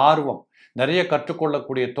கற்றுக்கொள்ளக்கூடிய ஆர்வம், நிறைய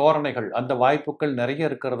கற்றுக்கொள்ளக்கூடிய தோரணைகள், அந்த வாய்ப்புகள் நிறைய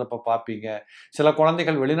இருக்கிறதப்ப பார்ப்பீங்க. சில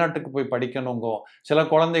குழந்தைகள் வெளிநாட்டுக்கு போய் படிக்கணுங்கோ, சில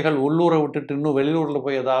குழந்தைகள் உள்ளூரை விட்டுட்டு இன்னும் வெளியூரில்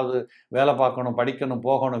போய் ஏதாவது வேலை பார்க்கணும், படிக்கணும்,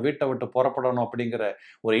 போகணும், வீட்டை விட்டு புறப்படணும் அப்படிங்கிற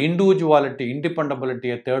ஒரு இண்டிவிஜுவாலிட்டி,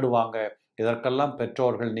 இண்டிபெண்டபிலிட்டியை தேடுவாங்க. இதற்கெல்லாம்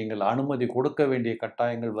பெற்றோர்கள் நீங்கள் அனுமதி கொடுக்க வேண்டிய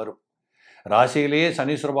கட்டாயங்கள் வரும். ராசியிலேயே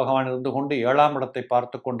சனீஸ்வர பகவான் இருந்து கொண்டு 7ஆம் இடத்தை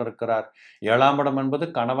பார்த்து கொண்டிருக்கிறார். 7ஆம் இடம் என்பது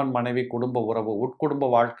கணவன் மனைவி குடும்ப உறவு, உட்குடும்ப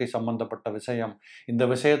வாழ்க்கை சம்பந்தப்பட்ட விஷயம். இந்த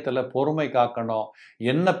விஷயத்தில் பொறுமை காக்கணும்.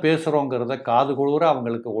 என்ன பேசுகிறோங்கிறத காது குளிர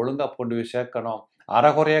அவங்களுக்கு ஒழுங்காக கொண்டு போய் சேர்க்கணும்.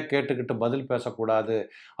 அறகுறையாக கேட்டுக்கிட்டு பதில் பேசக்கூடாது.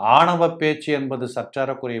 ஆணவ பேச்சு என்பது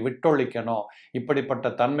சற்றறக்குறைய விட்டொழிக்கணும். இப்படிப்பட்ட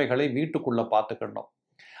தன்மைகளை வீட்டுக்குள்ளே பார்த்துக்கணும்.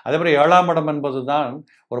 அதே மாதிரி 7ஆம் இடம் என்பது தான்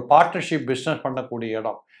ஒரு பார்ட்னர்ஷிப் பிஸ்னஸ் பண்ணக்கூடிய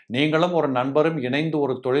இடம். நீங்களும் ஒரு நண்பரும் இணைந்து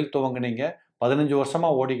ஒரு தொழில் துவங்குனீங்க. 15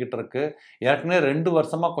 வருஷமாக ஓடிக்கிட்டு இருக்கு. ஏற்கனவே 2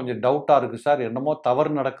 வருஷமாக கொஞ்சம் டவுட்டாக இருக்குது சார், என்னமோ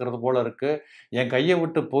தவறு நடக்கிறது போல் இருக்குது, என் கையை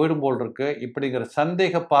விட்டு போயிடும் போல் இருக்குது, இப்படிங்கிற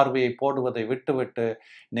சந்தேக பார்வையை போடுவதை விட்டுவிட்டு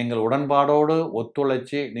நீங்கள் உடன்பாடோடு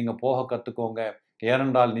ஒத்துழைச்சி நீங்கள் போக கற்றுக்கோங்க.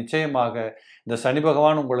 ஏனென்றால் நிச்சயமாக இந்த சனி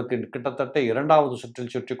பகவான் உங்களுக்கு கிட்டத்தட்ட 2வது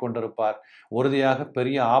சுற்றில் சுற்றி கொண்டிருப்பார். உறுதியாக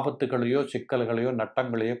பெரிய ஆபத்துகளையோ சிக்கல்களையோ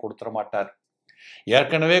நட்டங்களையோ கொடுத்துட மாட்டார்.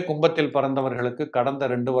 ஏற்கனவே கும்பத்தில் பிறந்தவர்களுக்கு கடந்த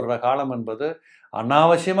 2 வருட காலம் என்பது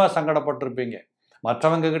அனாவசியமாக சங்கடப்பட்டிருப்பீங்க.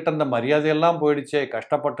 மற்றவங்க கிட்ட இந்த மரியாதையெல்லாம் போயிடுச்சே,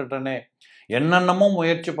 கஷ்டப்பட்டுட்டனே, என்னென்னமோ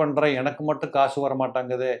முயற்சி பண்ணுறேன், எனக்கு மட்டும் காசு வர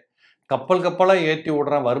மாட்டாங்குதே, கப்பலாக ஏற்றி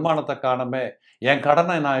விடுறேன், வருமானத்தை காணமே, என்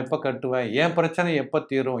கடனை நான் எப்போ கட்டுவேன், என் பிரச்சனை எப்போ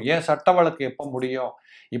தீரும், என் சட்ட வழக்கு எப்போ முடியும்,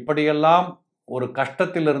 இப்படியெல்லாம் ஒரு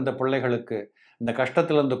கஷ்டத்தில் இருந்த பிள்ளைகளுக்கு, இந்த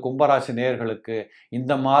கஷ்டத்தில் இருந்த கும்பராசி நேயர்களுக்கு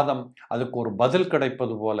இந்த மாதம் அதுக்கு ஒரு பதில்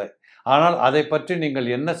கிடைப்பது போல, ஆனால் அதை பற்றி நீங்கள்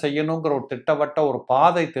என்ன செய்யணுங்கிற ஒரு திட்டவட்ட ஒரு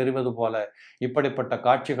பாதை தெரிவது போல இப்படிப்பட்ட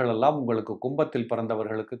காட்சிகள் எல்லாம் உங்களுக்கு கும்பத்தில்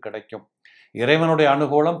பிறந்தவர்களுக்கு கிடைக்கும். இறைவனுடைய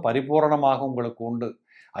அனுகூலம் பரிபூரணமாக உங்களுக்கு உண்டு.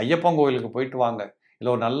 ஐயப்பன் கோயிலுக்கு போயிட்டு வாங்க,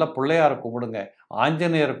 இல்லை ஒரு நல்ல பிள்ளையாரை கும்பிடுங்க,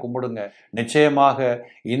 ஆஞ்சநேயரை கும்பிடுங்க. நிச்சயமாக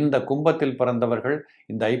இந்த கும்பத்தில் பிறந்தவர்கள்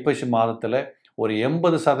இந்த ஐப்பசி மாதத்தில் ஒரு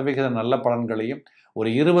 80% நல்ல பலன்களையும் ஒரு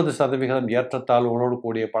 20% ஏற்றத்தாழ்வுகளோடு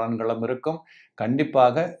கூடிய பலன்களும் இருக்கும்.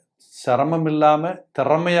 கண்டிப்பாக சிரமம் இல்லாமல்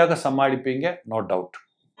திறமையாக சமாளிப்பீங்க, நோ டவுட்.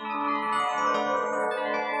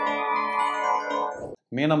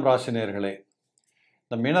 மீனம் ராசினியர்களே,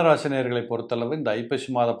 இந்த மீனராசினியர்களை பொறுத்தளவு இந்த ஐப்பசி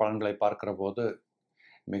மாத பலன்களை பார்க்கிற போது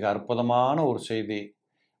மிக அற்புதமான ஒரு செய்தி.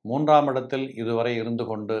 3ஆம் இடத்தில் இதுவரை இருந்து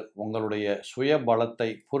கொண்டு உங்களுடைய சுய பலத்தை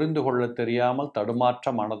புரிந்து கொள்ள தெரியாமல்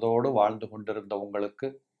தடுமாற்ற மனதோடு வாழ்ந்து கொண்டிருந்த உங்களுக்கு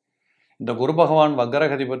இந்த குரு பகவான்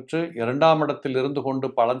வக்ரகதி பெற்று 2ஆம் இடத்தில் இருந்து கொண்டு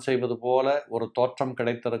பலன் செய்வது போல ஒரு தோற்றம்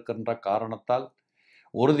கிடைத்திருக்கின்ற காரணத்தால்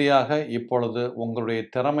உறுதியாக இப்பொழுது உங்களுடைய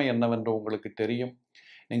திறமை என்னவென்று உங்களுக்கு தெரியும்.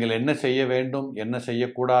 நீங்கள் என்ன செய்ய வேண்டும், என்ன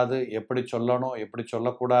செய்யக்கூடாது, எப்படி சொல்லணும், எப்படி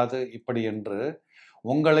சொல்லக்கூடாது, இப்படி என்று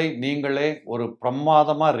உங்களை நீங்களே ஒரு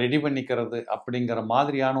பிரமாதமாக ரெடி பண்ணிக்கிறது அப்படிங்கிற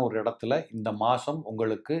மாதிரியான ஒரு இடத்துல இந்த மாதம்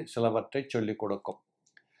உங்களுக்கு சிலவற்றை சொல்லிக் கொடுக்கும்.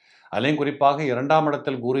 அதிலையும் குறிப்பாக 2ஆம்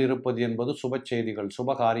இடத்தில் குரு இருப்பது என்பது சுப செய்திகள்,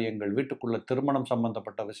 சுப காரியங்கள், வீட்டுக்குள்ள திருமணம்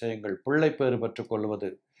சம்பந்தப்பட்ட விஷயங்கள், பிள்ளை பேறு பெற்றுக்கொள்வது,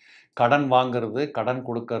 கடன் வாங்கிறது, கடன்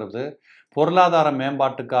கொடுக்கறது, பொருளாதார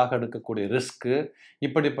மேம்பாட்டுக்காக எடுக்கக்கூடிய ரிஸ்க்கு,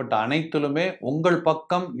 இப்படிப்பட்ட அனைத்திலுமே உங்கள்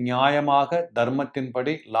பக்கம் நியாயமாக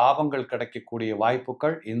தர்மத்தின்படி லாபங்கள் கிடைக்கக்கூடிய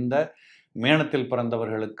வாய்ப்புகள் இந்த மீனத்தில்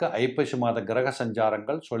பிறந்தவர்களுக்கு ஐப்பசி மாத கிரக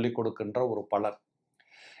சஞ்சாரங்கள் சொல்லிக் கொடுக்கின்ற ஒரு பலன்.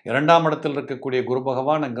 2ஆம் இடத்தில் இருக்கக்கூடிய குரு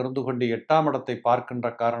பகவான் அங்கிருந்து கொண்டு 8ஆம் இடத்தை பார்க்கின்ற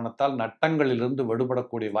காரணத்தால் நட்டங்களிலிருந்து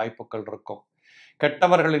விடுபடக்கூடிய வாய்ப்புகள் இருக்கும்.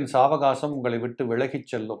 கெட்டவர்களின் சாவகாசம் உங்களை விட்டு விலகிச்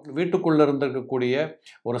செல்லும். வீட்டுக்குள்ள இருந்திருக்கக்கூடிய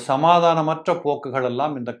ஒரு சமாதானமற்ற போக்குகள்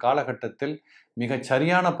எல்லாம் இந்த காலகட்டத்தில் மிக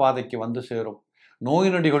சரியான பாதைக்கு வந்து சேரும்.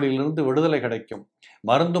 நோய் நொடிகளிலிருந்து விடுதலை கிடைக்கும்.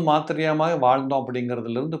 மருந்து மாத்திரையாக வாழ்ந்தோம்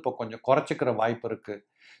அப்படிங்கிறதுலேருந்து இப்போ கொஞ்சம் குறைச்சிக்கிற வாய்ப்பு இருக்குது.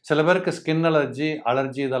 சில பேருக்கு ஸ்கின்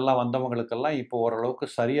அலர்ஜி இதெல்லாம் வந்தவங்களுக்கெல்லாம் இப்போ ஓரளவுக்கு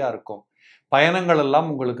சரியாக இருக்கும். பயணங்கள் எல்லாம்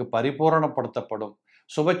உங்களுக்கு பரிபூரணப்படுத்தப்படும்.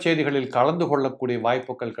 சுப செய்திகளில் கலந்து கொள்ளக்கூடிய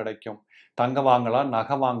வாய்ப்புகள் கிடைக்கும். தங்க வாங்கலாம்,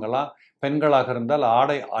 நகை வாங்கலாம். பெண்களாக இருந்தால்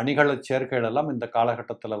ஆடை அணிகள சேர்க்கைகள் எல்லாம் இந்த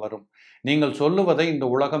காலகட்டத்தில் வரும். நீங்கள் சொல்லுவதை இந்த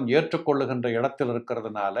உலகம் ஏற்றுக்கொள்ளுகின்ற இடத்தில்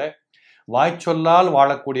இருக்கிறதுனால வாய்ச்சொல்லால்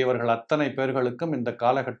வாழக்கூடியவர்கள் அத்தனை பேர்களுக்கும் இந்த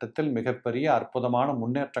காலகட்டத்தில் மிகப்பெரிய அற்புதமான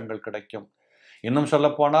முன்னேற்றங்கள் கிடைக்கும். இன்னும்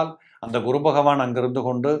சொல்லப்போனால் அந்த குரு பகவான் அங்கிருந்து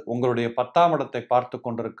கொண்டு உங்களுடைய 10ஆம் இடத்தை பார்த்து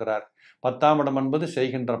கொண்டிருக்கிறார். 10ஆம் இடம் என்பது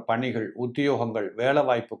செய்கின்ற பணிகள், உத்தியோகங்கள், வேலை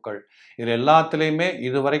வாய்ப்புகள், இது எல்லாத்திலையுமே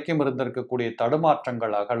இதுவரைக்கும் இருந்திருக்கக்கூடிய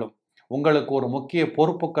தடுமாற்றங்கள் அகலும். உங்களுக்கு ஒரு முக்கிய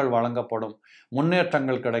பொறுப்புகள் வழங்கப்படும்,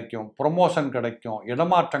 முன்னேற்றங்கள் கிடைக்கும், ப்ரொமோஷன் கிடைக்கும்,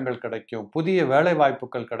 இடமாற்றங்கள் கிடைக்கும், புதிய வேலை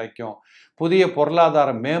வாய்ப்புகள் கிடைக்கும், புதிய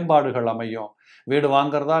பொருளாதார மேம்பாடுகள் அமையும். வீடு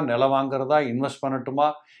வாங்கிறதா, நிலம் வாங்கிறதா, இன்வெஸ்ட் பண்ணட்டுமா,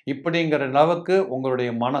 இப்படிங்கிற அளவுக்கு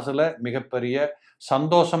உங்களுடைய மனசில் மிகப்பெரிய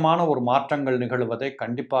சந்தோஷமான ஒரு மாற்றங்கள் நிகழ்வதை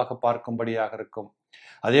கண்டிப்பாக பார்க்கும்படியாக இருக்கும்.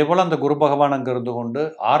 அதே போல் அந்த குரு பகவான் அங்கிருந்து கொண்டு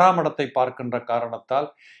 6ஆம் இடத்தை பார்க்கின்ற காரணத்தால்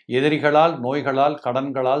எதிரிகளால், நோய்களால்,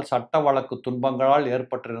 கடன்களால், சட்ட வழக்கு துன்பங்களால்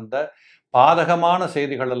ஏற்பட்டிருந்த பாதகமான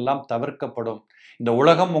செய்திகள் எல்லாம் தவிர்க்கப்படும். இந்த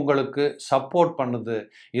உலகம் உங்களுக்கு சப்போர்ட் பண்ணுது.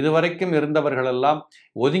 இதுவரைக்கும் இருந்தவர்கள் எல்லாம்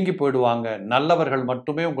ஒதுங்கி போயிடுவாங்க, நல்லவர்கள்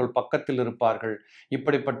மட்டுமே உங்கள் பக்கத்தில் இருப்பார்கள்.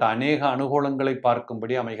 இப்படிப்பட்ட அநேக அனுகூலங்களை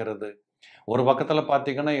பார்க்கும்படி அமைகிறது. ஒரு பக்கத்தில்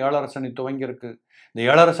பார்த்தீங்கன்னா 7.5 சனி துவங்கியிருக்கு. இந்த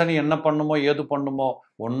 7.5 சனி என்ன பண்ணுமோ ஏது பண்ணுமோ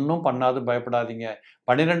ஒன்றும் பண்ணாது, பயப்படாதீங்க.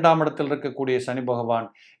 12ஆம் இடத்தில் இருக்கக்கூடிய சனி பகவான்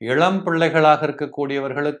இளம் பிள்ளைகளாக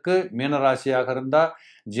இருக்கக்கூடியவர்களுக்கு மீனராசியாக இருந்தால்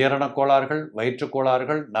ஜீரண கோளாறுகள், வயிற்று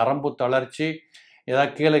கோளாறுகள், நரம்பு தளர்ச்சி,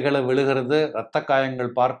 ஏதாவது கீழே கீழே விழுகிறது, இரத்த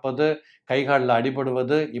காயங்கள் பார்ப்பது, கைகாலில்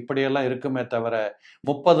அடிபடுவது இப்படியெல்லாம் இருக்குமே தவிர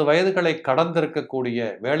 30 வயதுகளை கடந்திருக்கக்கூடிய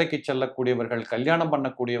வேலைக்கு செல்லக்கூடியவர்கள், கல்யாணம்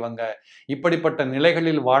பண்ணக்கூடியவங்க, இப்படிப்பட்ட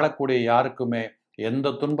நிலைகளில் வாழக்கூடிய யாருக்குமே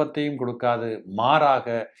எந்த துன்பத்தையும் கொடுக்காது. மாறாக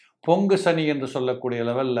பொங்கு சனி என்று சொல்லக்கூடிய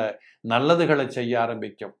லெவலில் நல்லதுகளை செய்ய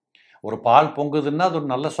ஆரம்பிக்கும். ஒரு பால் பொங்குதுன்னா அது ஒரு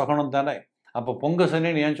நல்ல சகுனம் தானே. அப்போ பொங்கு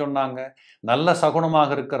சனின்னு ஏன் சொன்னாங்க? நல்ல சகுனமாக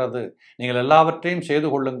இருக்கிறது, நீங்கள் எல்லாவற்றையும் செய்து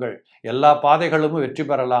கொள்ளுங்கள், எல்லா பாதைகளும் வெற்றி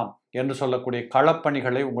பெறலாம் என்று சொல்லக்கூடிய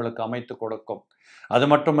களப்பணிகளை உங்களுக்கு அமைத்து கொடுக்கும். அது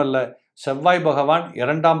மட்டுமல்ல, செவ்வாய் பகவான்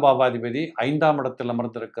 2ஆம் பாவாதிபதி 5ஆம் இடத்தில்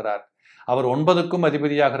அமர்ந்திருக்கிறார். அவர் 9க்கும்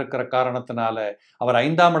அதிபதியாக இருக்கிற காரணத்தினால அவர்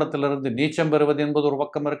 5ஆம் இடத்திலிருந்து நீச்சம் பெறுவது என்பது ஒரு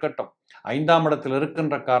பக்கம் இருக்கட்டும், 5ஆம் இடத்தில்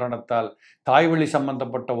இருக்கின்ற காரணத்தால் தாய் வழி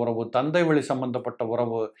சம்பந்தப்பட்ட உறவு, தந்தை வழி சம்பந்தப்பட்ட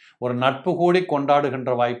உறவு, ஒரு நட்பு கூடி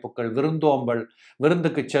கொண்டாடுகின்ற வாய்ப்புகள், விருந்தோம்பல்,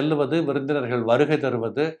 விருந்துக்கு செல்லுவது, விருந்தினர்கள் வருகை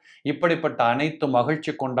தருவது, இப்படிப்பட்ட அனைத்து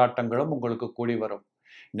மகிழ்ச்சி கொண்டாட்டங்களும் உங்களுக்கு கூடி வரும்.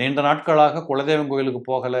 நீண்ட நாட்களாக குலதெய்வம் கோயிலுக்கு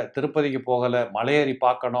போகலை, திருப்பதிக்கு போகலை, மலையேறி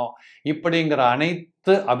பார்க்கணும், இப்படிங்கிற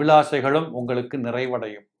அனைத்து அபிலாசைகளும் உங்களுக்கு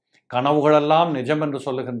நிறைவடையும். கனவுகளெல்லாம் நிஜம் என்று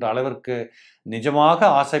சொல்லுகின்ற அளவிற்கு நிஜமாக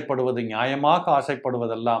ஆசைப்படுவது, நியாயமாக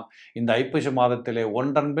ஆசைப்படுவதெல்லாம் இந்த ஐப்பசி மாதத்திலே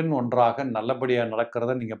ஒன்றன் பின் ஒன்றாக நல்லபடியாக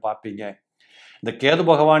நடக்கிறத நீங்கள் பார்ப்பீங்க. இந்த கேது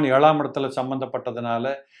பகவான் 7ஆம் இடத்துல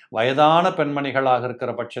சம்பந்தப்பட்டதுனால வயதான பெண்மணிகளாக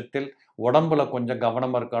இருக்கிற பட்சத்தில் உடம்புல கொஞ்சம்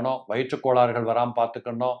கவனம் இருக்கணும், வயிற்றுக்கோளாறுகள் வராமல்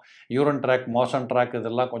பார்த்துக்கணும், யூரின் ட்ராக், மோஷன் ட்ராக்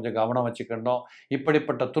இதெல்லாம் கொஞ்சம் கவனம் வச்சுக்கணும்.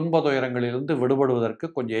 இப்படிப்பட்ட துன்ப துயரங்களிலிருந்து விடுபடுவதற்கு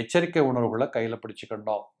கொஞ்சம் எச்சரிக்கை உணர்வுகளை கையில்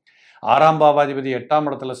பிடிச்சிக்கணும். 6ஆம் பாவாதிபதி 8ஆம்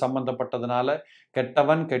இடத்துல சம்பந்தப்பட்டதுனால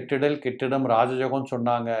கெட்டவன் கெட்டிடல் கெட்டிடம் ராஜயோகம்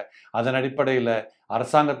சொன்னாங்க. அதன் அடிப்படையில்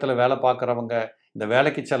அரசாங்கத்தில் வேலை பார்க்குறவங்க, இந்த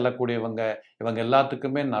வேலைக்கு செல்லக்கூடியவங்க, இவங்க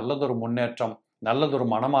எல்லாத்துக்குமே நல்லதொரு முன்னேற்றம், நல்லதொரு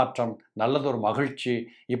மனமாற்றம், நல்லதொரு மகிழ்ச்சி,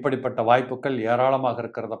 இப்படிப்பட்ட வாய்ப்புகள் ஏராளமாக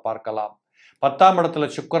இருக்கிறத பார்க்கலாம். 10ஆம் இடத்துல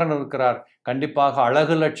சுக்கிரன் இருக்கிறார். கண்டிப்பாக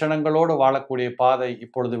அழகு லட்சணங்களோடு வாழக்கூடிய பாதை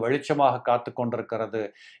இப்பொழுது வெளிச்சமாக காத்து கொண்டிருக்கிறது.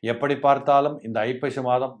 எப்படி பார்த்தாலும் இந்த ஐப்பசி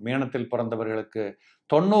மாதம் மீனத்தில் பிறந்தவர்களுக்கு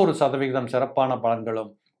 90% சிறப்பான பலன்களும்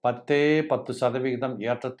 10%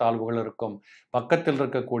 ஏற்றத்தாழ்வுகள் இருக்கும். பக்கத்தில்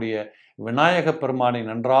இருக்கக்கூடிய விநாயக பெருமானை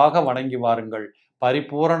நன்றாக வணங்கி வாருங்கள்.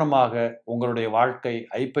 பரிபூரணமாக உங்களுடைய வாழ்க்கை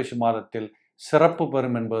ஐப்பசி மாதத்தில் சிறப்பு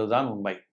பெறும் என்பதுதான் உண்மை.